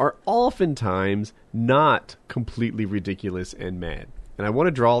are oftentimes not completely ridiculous and mad. And I want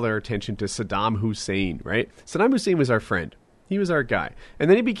to draw their attention to Saddam Hussein, right? Saddam Hussein was our friend. He was our guy. And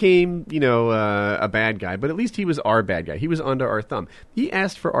then he became, a bad guy, but at least he was our bad guy. He was under our thumb. He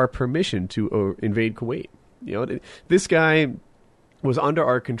asked for our permission to invade Kuwait. This guy was under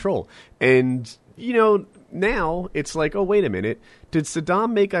our control. And, now it's like, oh, wait a minute. Did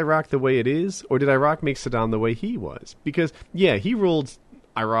Saddam make Iraq the way it is, or did Iraq make Saddam the way he was? Because, yeah, he ruled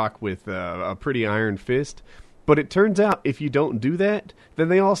Iraq with a pretty iron fist. But it turns out if you don't do that, then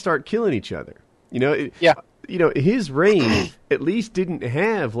they all start killing each other. His reign at least didn't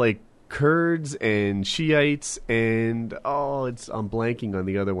have like Kurds and Shiites and I'm blanking on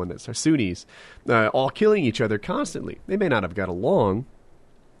the other one that's Sunnis, all killing each other constantly. They may not have got along,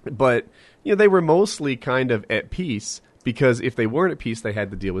 but they were mostly kind of at peace because if they weren't at peace, they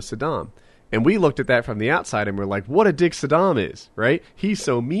had to deal with Saddam. And we looked at that from the outside and we're like, what a dick Saddam is, right? He's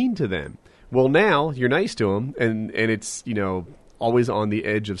so mean to them. Well, now you're nice to him, and it's, always on the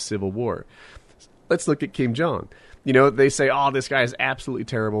edge of civil war. Let's look at Kim Jong. They say, oh, this guy is absolutely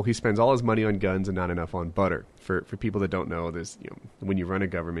terrible. He spends all his money on guns and not enough on butter. For people that don't know, there's, when you run a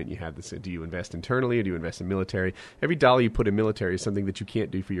government, you have this, do you invest internally or do you invest in military? Every dollar you put in military is something that you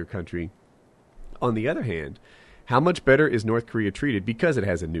can't do for your country. On the other hand, how much better is North Korea treated because it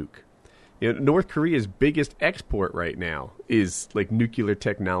has a nuke? North Korea's biggest export right now is like nuclear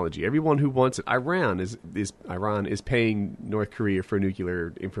technology. Everyone who wants it, Iran is paying North Korea for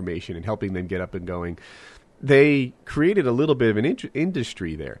nuclear information and helping them get up and going. They created a little bit of an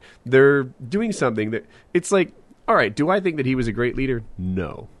industry there. They're doing something that it's like, all right, do I think that he was a great leader?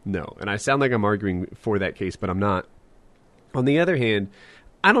 No. And I sound like I'm arguing for that case, but I'm not. On the other hand,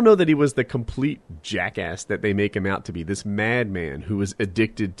 I don't know that he was the complete jackass that they make him out to be, this madman who was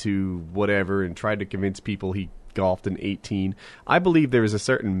addicted to whatever and tried to convince people he golfed in 18. I believe there is a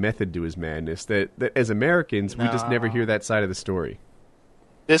certain method to his madness that as Americans, we just never hear that side of the story.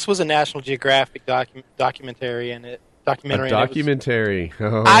 This was a National Geographic documentary, and it documentary. A documentary.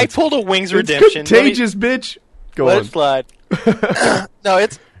 I pulled a Wings Redemption. It's contagious, bitch. Go on. Let it slide. No,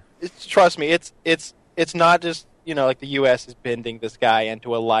 it's trust me, it's not just like the U.S. is bending this guy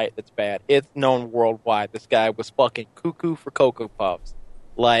into a light that's bad. It's known worldwide. This guy was fucking cuckoo for Cocoa Puffs.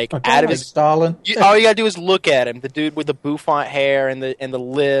 Like out of his Stalin. All you gotta do is look at him. The dude with the bouffant hair and the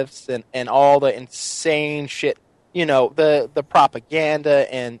lifts and all the insane shit. The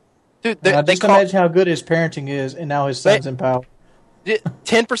propaganda and dude. Just imagine how good his parenting is, and now his son's in power.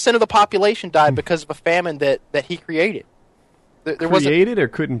 10% of the population died because of a famine that he created. Created or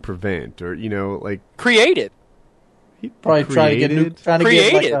couldn't prevent, or created. He probably trying to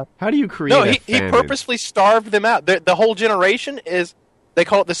get how do you create? No, he purposefully starved them out. The whole generation is. They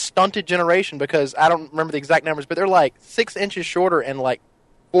call it the stunted generation because I don't remember the exact numbers, but they're like 6 inches shorter and like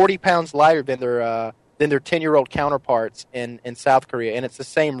 40 pounds lighter than their 10-year-old counterparts in South Korea, and it's the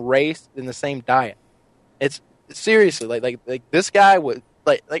same race and the same diet. It's seriously like this guy was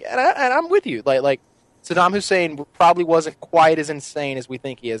and I'm with you. Like Saddam Hussein probably wasn't quite as insane as we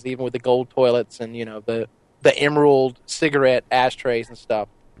think he is, even with the gold toilets and the emerald cigarette ashtrays and stuff.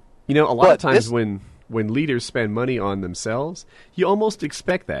 A lot of times when leaders spend money on themselves, you almost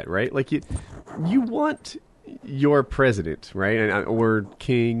expect that, right? Like you want your president, right, or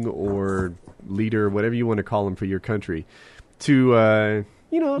king or leader, whatever you want to call him for your country, to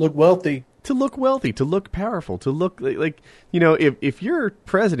look wealthy, to look powerful, to look like if your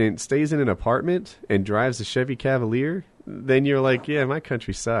president stays in an apartment and drives a Chevy Cavalier, then you're like, yeah, my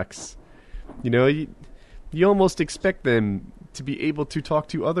country sucks. You almost expect them to be able to talk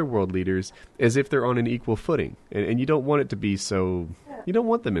to other world leaders as if they're on an equal footing. And you don't want it to be so... You don't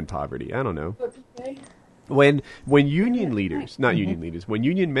want them in poverty. I don't know. When union leaders, not union leaders, when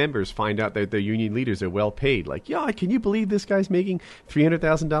union members find out that their union leaders are well paid, like, yeah, can you believe this guy's making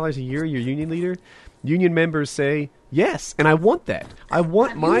 $300,000 a year, your union leader? Union members say, yes, and I want that. I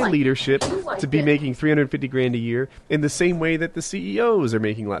want my leadership to be making $350,000 a year in the same way that the CEOs are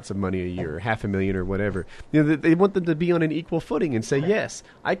making lots of money a year, or $500,000 or whatever. You know, they want them to be on an equal footing and say, yes,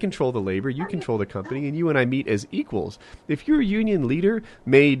 I control the labor, you control the company, and you and I meet as equals. If your union leader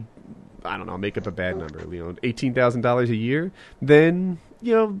made, I don't know, make up a bad number, you know, $18,000 a year, then,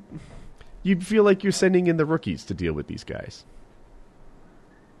 you know, you'd feel like you're sending in the rookies to deal with these guys.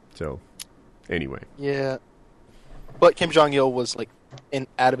 So, anyway. Yeah. But Kim Jong-il was, like,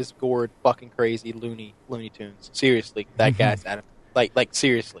 out of his gourd, fucking crazy, Looney Tunes. Seriously, that guy's out of, like,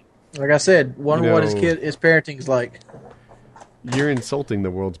 seriously. Like I said, wonder what his parenting is like. You're insulting the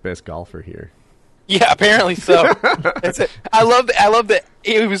world's best golfer here. Yeah, apparently so. That's it. I love that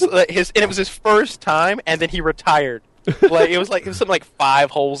it was it was his first time, and then he retired. Like it was something like 5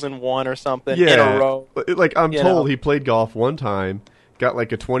 holes in one or something in a row. Like I'm told he played golf one time, got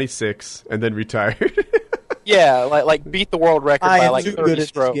like a 26, and then retired. Yeah, like beat the world record by like 30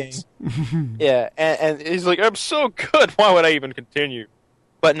 strokes. Game. Yeah, and he's like, I'm so good. Why would I even continue?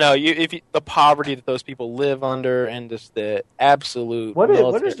 But no, the poverty that those people live under, and just the absolute. What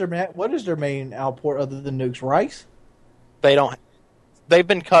is their main output other than nukes? Rice? They've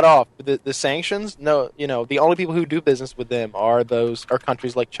been cut off. The sanctions. No, you know, the only people who do business with them are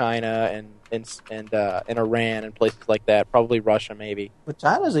countries like China and Iran and places like that. Probably Russia, maybe. But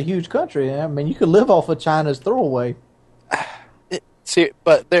China's a huge country. I mean, you could live off of China's throwaway.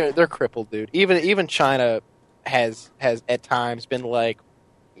 But they're crippled, dude. Even China has at times been like,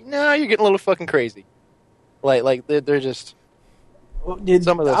 no, you're getting a little fucking crazy. Like they're just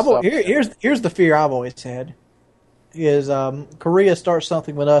some of those stuff. Here's the fear I've always had is Korea starts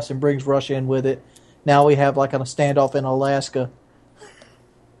something with us and brings Russia in with it. Now we have like a standoff in Alaska.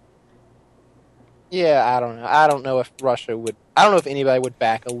 Yeah, I don't know. I don't know if Russia would. I don't know if anybody would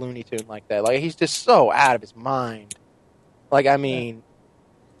back a Looney Tune like that. Like he's just so out of his mind. Like I mean,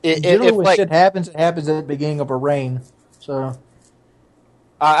 generally when shit happens, it happens at the beginning of a reign. So.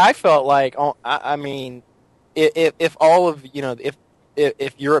 I felt like, I mean, if all of, you know,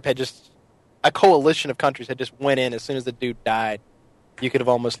 if Europe had just, a coalition of countries had just went in as soon as the dude died, you could have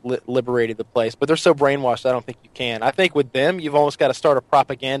almost liberated the place. But they're so brainwashed, I don't think you can. I think with them, you've almost got to start a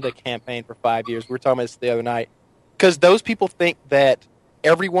propaganda campaign for 5 years. We were talking about this the other night. Because those people think that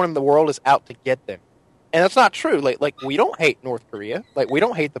everyone in the world is out to get them. And that's not true. Like we don't hate North Korea. Like, we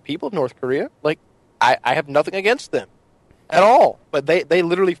don't hate the people of North Korea. Like, I have nothing against them. At all, but they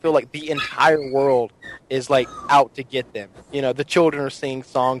literally feel like the entire world is like out to get them. You know, the children are singing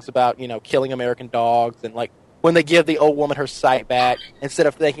songs about, you know, killing American dogs, and like when they give the old woman her sight back, instead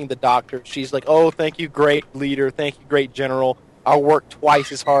of thanking the doctor, she's like, "Oh, thank you, great leader, thank you, great general. I'll work twice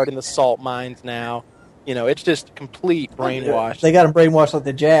as hard in the salt mines now." You know, it's just complete brainwash. They got them brainwashed like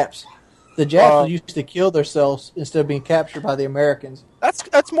the Japs. The Japs used to kill themselves instead of being captured by the Americans.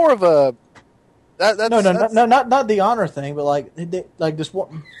 That's more of a. Not the honor thing, but like this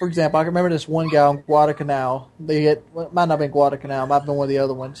one. For example, I can remember this one guy on Guadalcanal. It might not have been Guadalcanal, it might have been one of the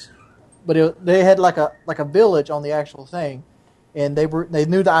other ones, but they had like a village on the actual thing, and they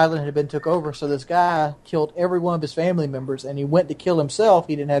knew the island had been took over. So this guy killed every one of his family members, and he went to kill himself.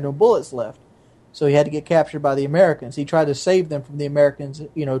 He didn't have no bullets left, so he had to get captured by the Americans. He tried to save them from the Americans,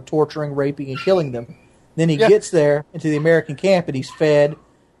 you know, torturing, raping, and killing them. Then he gets there into the American camp, and he's fed.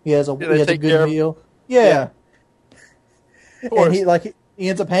 He has a good meal. Yeah. And he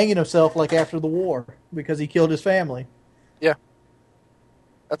ends up hanging himself like after the war because he killed his family. Yeah.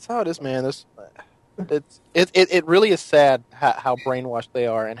 That's how it is, man. It really is sad how brainwashed they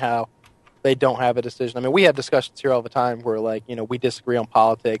are and how they don't have a decision. I mean, we have discussions here all the time where, like, you know, we disagree on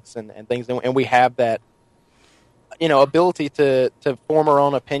politics and things, and we have that, you know, ability to form our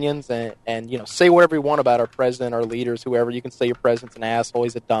own opinions and you know, say whatever you want about our president, our leaders, whoever. You can say your president's an asshole,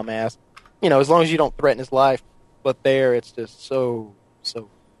 he's a dumbass, you know, as long as you don't threaten his life. But there, it's just so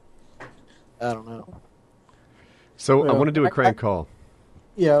I don't know. So I want to do a crank call.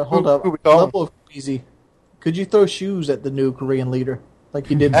 Yeah, hold up. Level of crazy. Could you throw shoes at the new Korean leader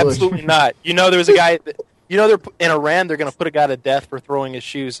like you did Bush? Absolutely not. You know, there's a guy. You know, they're in Iran. They're going to put a guy to death for throwing his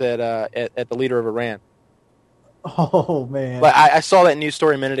shoes at the leader of Iran. Oh, man. But I saw that news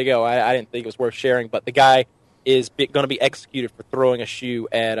story a minute ago. I didn't think it was worth sharing, but the guy is going to be executed for throwing a shoe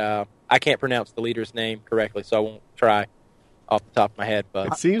at, I can't pronounce the leader's name correctly, so I won't try off the top of my head. But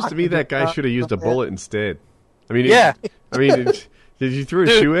it seems to me that guy should have used a bullet instead. I mean, Yeah. Did you throw a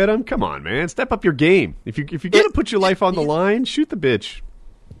shoe at him? Come on, man. Step up your game. If you're going to put your life on the line, shoot the bitch.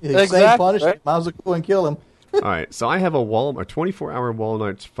 Same punishment. Might as well go and kill him. All right, so I have a 24-hour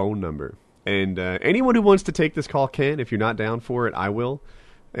Walmart's phone number. And anyone who wants to take this call can. If you're not down for it, I will.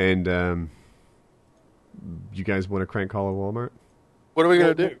 And you guys want to crank call a Walmart? What are we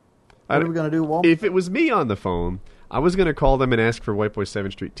going to do? What are we going to do, Walmart? If it was me on the phone, I was going to call them and ask for White Boy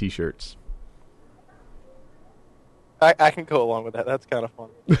 7th Street t-shirts. I can go along with that. That's kind of fun.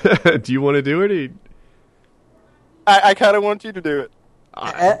 Do you want to do it? I kind of want you to do it.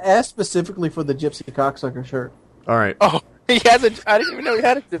 Ask specifically for the Gypsy Cocksucker shirt. All right. Oh, he has a... I didn't even know he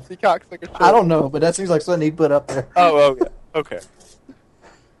had a Gypsy Cocksucker shirt. I don't know, but that seems like something he'd put up there. Oh, okay.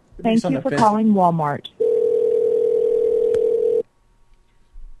 Thank you for calling Walmart.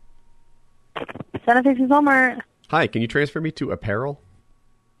 Santa Fe Walmart. Hi, can you transfer me to apparel?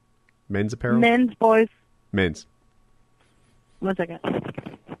 Men's apparel? Men's, boys. Men's. 1 second.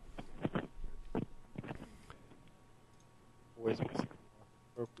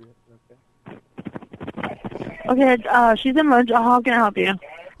 Okay, she's in lunch. How can I help you?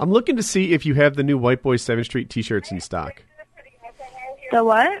 I'm looking to see if you have the new White Boy 7th Street t-shirts in stock. The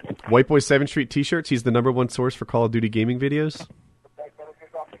what? White Boy 7th Street t-shirts. He's the #1 source for Call of Duty gaming videos.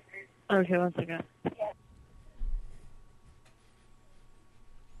 Okay, 1 second.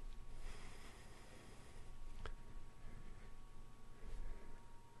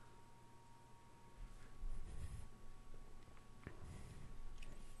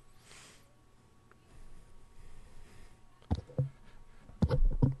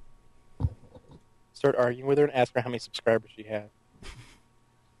 Start arguing with her and ask her how many subscribers she has.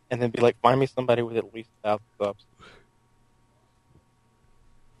 And then be like, find me somebody with at least 1,000 subs.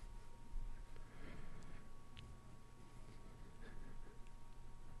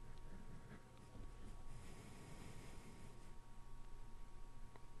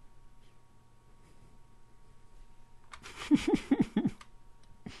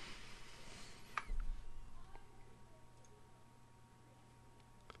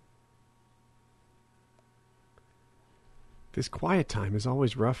 This quiet time is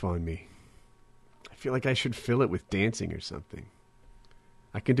always rough on me. I feel like I should fill it with dancing or something.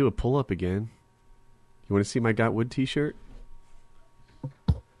 I can do a pull-up again. You want to see my Got Wood t-shirt?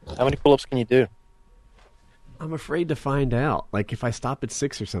 How many pull-ups can you do? I'm afraid to find out. Like, if I stop at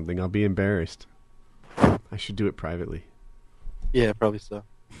 6 or something, I'll be embarrassed. I should do it privately. Yeah, probably so.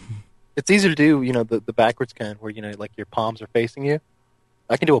 It's easier to do, the backwards kind where, like your palms are facing you.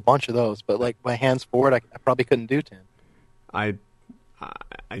 I can do a bunch of those, but like my hands forward, I probably couldn't do 10. I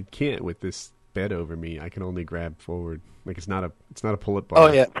can't with this bed over me. I can only grab forward. Like it's not a pull-up bar.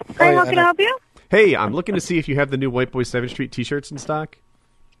 Oh yeah. Hey, how can I help you? Hey, I'm looking to see if you have the new White Boy 7th Street t-shirts in stock.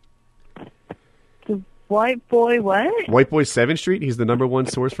 The White Boy what? White Boy 7th Street. He's the #1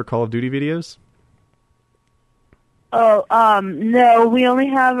 source for Call of Duty videos. Oh, no, we only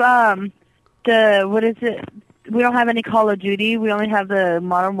have what is it? We don't have any Call of Duty. We only have the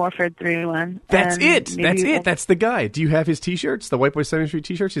Modern Warfare 3 one. That's it. That's the guy. Do you have his t-shirts? The White Boy 7th Street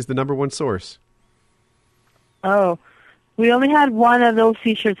t-shirts? He's the #1 source. Oh, we only had one of those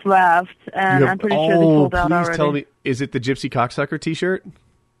t-shirts left, and I'm pretty sure they sold out already. Please tell me, is it the Gypsy Cocksucker t-shirt?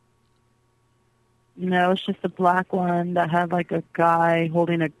 No, it's just the black one that had like a guy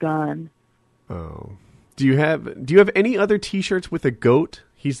holding a gun. Oh. Do you have any other t-shirts with a goat?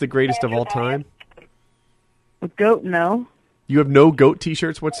 He's the greatest of all time. A goat? No. You have no goat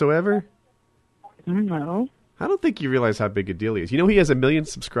t-shirts whatsoever? No. I don't think you realize how big a deal he is. You know he has 1 million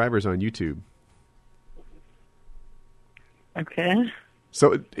subscribers on YouTube. Okay.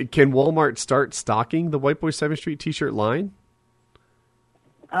 So can Walmart start stocking the White Boy 7th Street t-shirt line?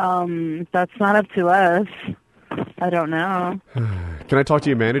 That's not up to us. I don't know. Can I talk to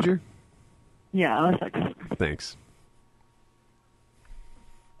your manager? Yeah, 1 second. Thanks.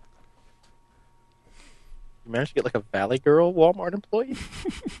 You managed to get like a Valley Girl Walmart employee?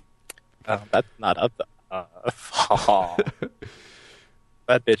 That's not up to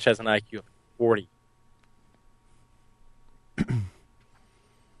That bitch has an IQ of 40.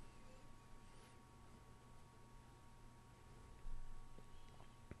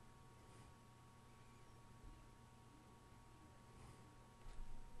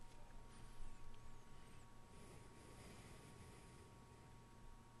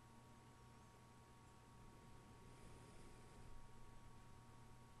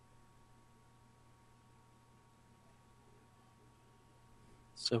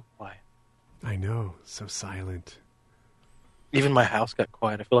 So quiet. I know, so silent. Even my house got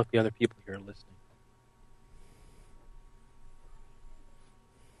quiet. I feel like the other people here are listening.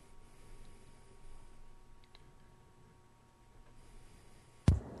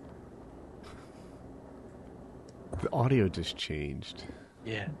 The audio just changed.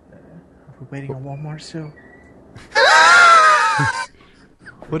 Yeah. Are we waiting on Walmart still?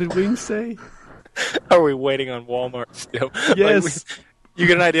 What did Wings say? Are we waiting on Walmart still? Yes. You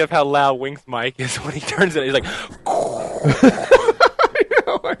get an idea of how loud Wings' mic is when he turns it. He's like, I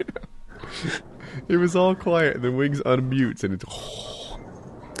know. It was all quiet, and then Wings unmutes, and it's...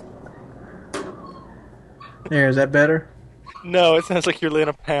 There, is that better? no, it sounds like you're laying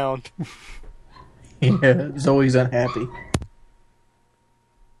a pound. Yeah, Zoe's unhappy.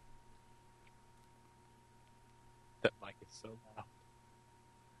 That mic is so loud.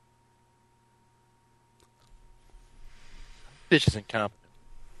 Bitch is incompetent.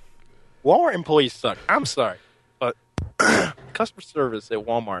 Walmart employees suck. I'm sorry, but customer service at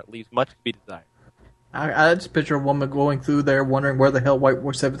Walmart leaves much to be desired. I just picture a woman going through there wondering where the hell White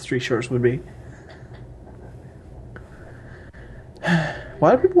Boy 7th Street shirts would be.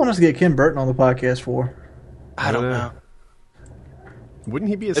 Why do people want us to get Kim Burton on the podcast for? I don't know. Wouldn't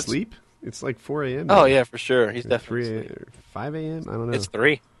he be asleep? It's like 4 a.m. Oh, yeah, for sure. He's definitely 3 asleep. 5 a.m.? I don't know. It's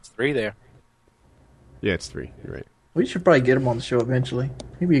 3. It's 3 there. Yeah, it's 3. You're right. We should probably get him on the show eventually.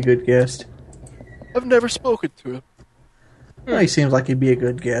 He'd be a good guest. I've never spoken to him. Well, he seems like he'd be a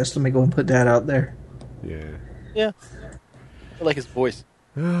good guest. Let me go and put that out there. Yeah. Yeah. I like his voice.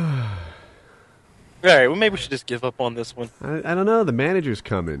 All right, well, maybe we should just give up on this one. I don't know. The manager's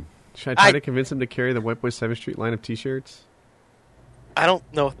coming. Should I try to convince him to carry the White Boy 7th Street line of T-shirts? I don't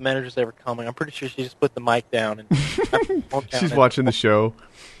know if the manager's ever coming. I'm pretty sure she just put the mic down. And She's watching the show.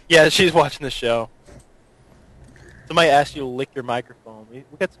 Yeah, she's watching the show. Somebody asked you to lick your microphone. We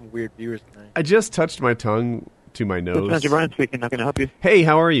got some weird viewers tonight. I just touched my tongue to my nose. Manager Brian speaking. How can I help you? Hey,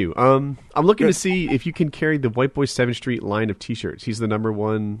 how are you? I'm looking to see if you can carry the White Boy 7th Street line of T-shirts. He's the number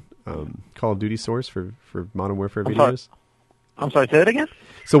one Call of Duty source for Modern Warfare videos. I'm sorry, say that again?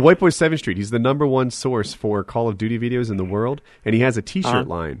 So White Boy 7th Street, he's the number one source for Call of Duty videos in the world, and he has a T-shirt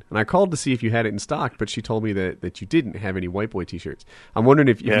line. And I called to see if you had it in stock, but she told me that you didn't have any White Boy T-shirts. I'm wondering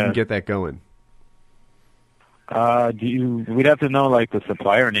if you can get that going. We'd have to know like the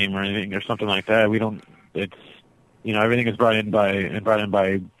supplier name or anything or something like that. We don't. It's everything is brought in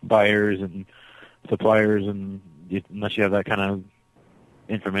by buyers and suppliers, and unless you have that kind of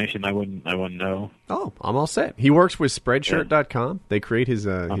information, I wouldn't know. Oh, I'm all set. He works with Spreadshirt.com. They create his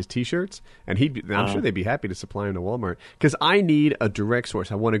T-shirts, and I'm sure they'd be happy to supply them to Walmart because I need a direct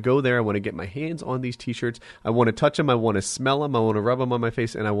source. I want to go there. I want to get my hands on these T-shirts. I want to touch them. I want to smell them. I want to rub them on my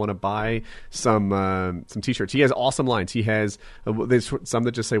face, and I want to buy some T-shirts. He has awesome lines. He has there's some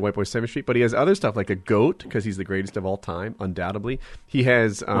that just say White Boy 7th Street, but he has other stuff like a goat because he's the greatest of all time, undoubtedly. He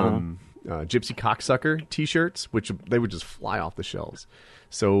has Gypsy Cocksucker T-shirts, which they would just fly off the shelves.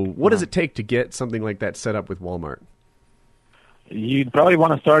 So what does it take to get something like that set up with Walmart? You'd probably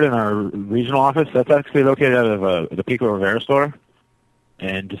want to start in our regional office. That's actually located out of the Pico Rivera store.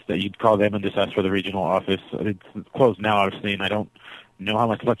 And just you'd call them and just ask for the regional office. It's closed now, obviously, and I don't know how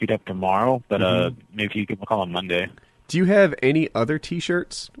much luck you'd have tomorrow, but maybe you can call on Monday. Do you have any other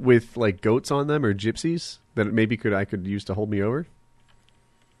T-shirts with like goats on them or gypsies that maybe I could use to hold me over?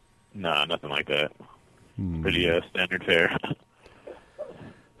 No, nothing like that. Pretty standard fare.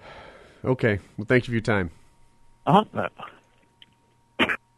 Okay. Well, thank you for your time. Uh-huh.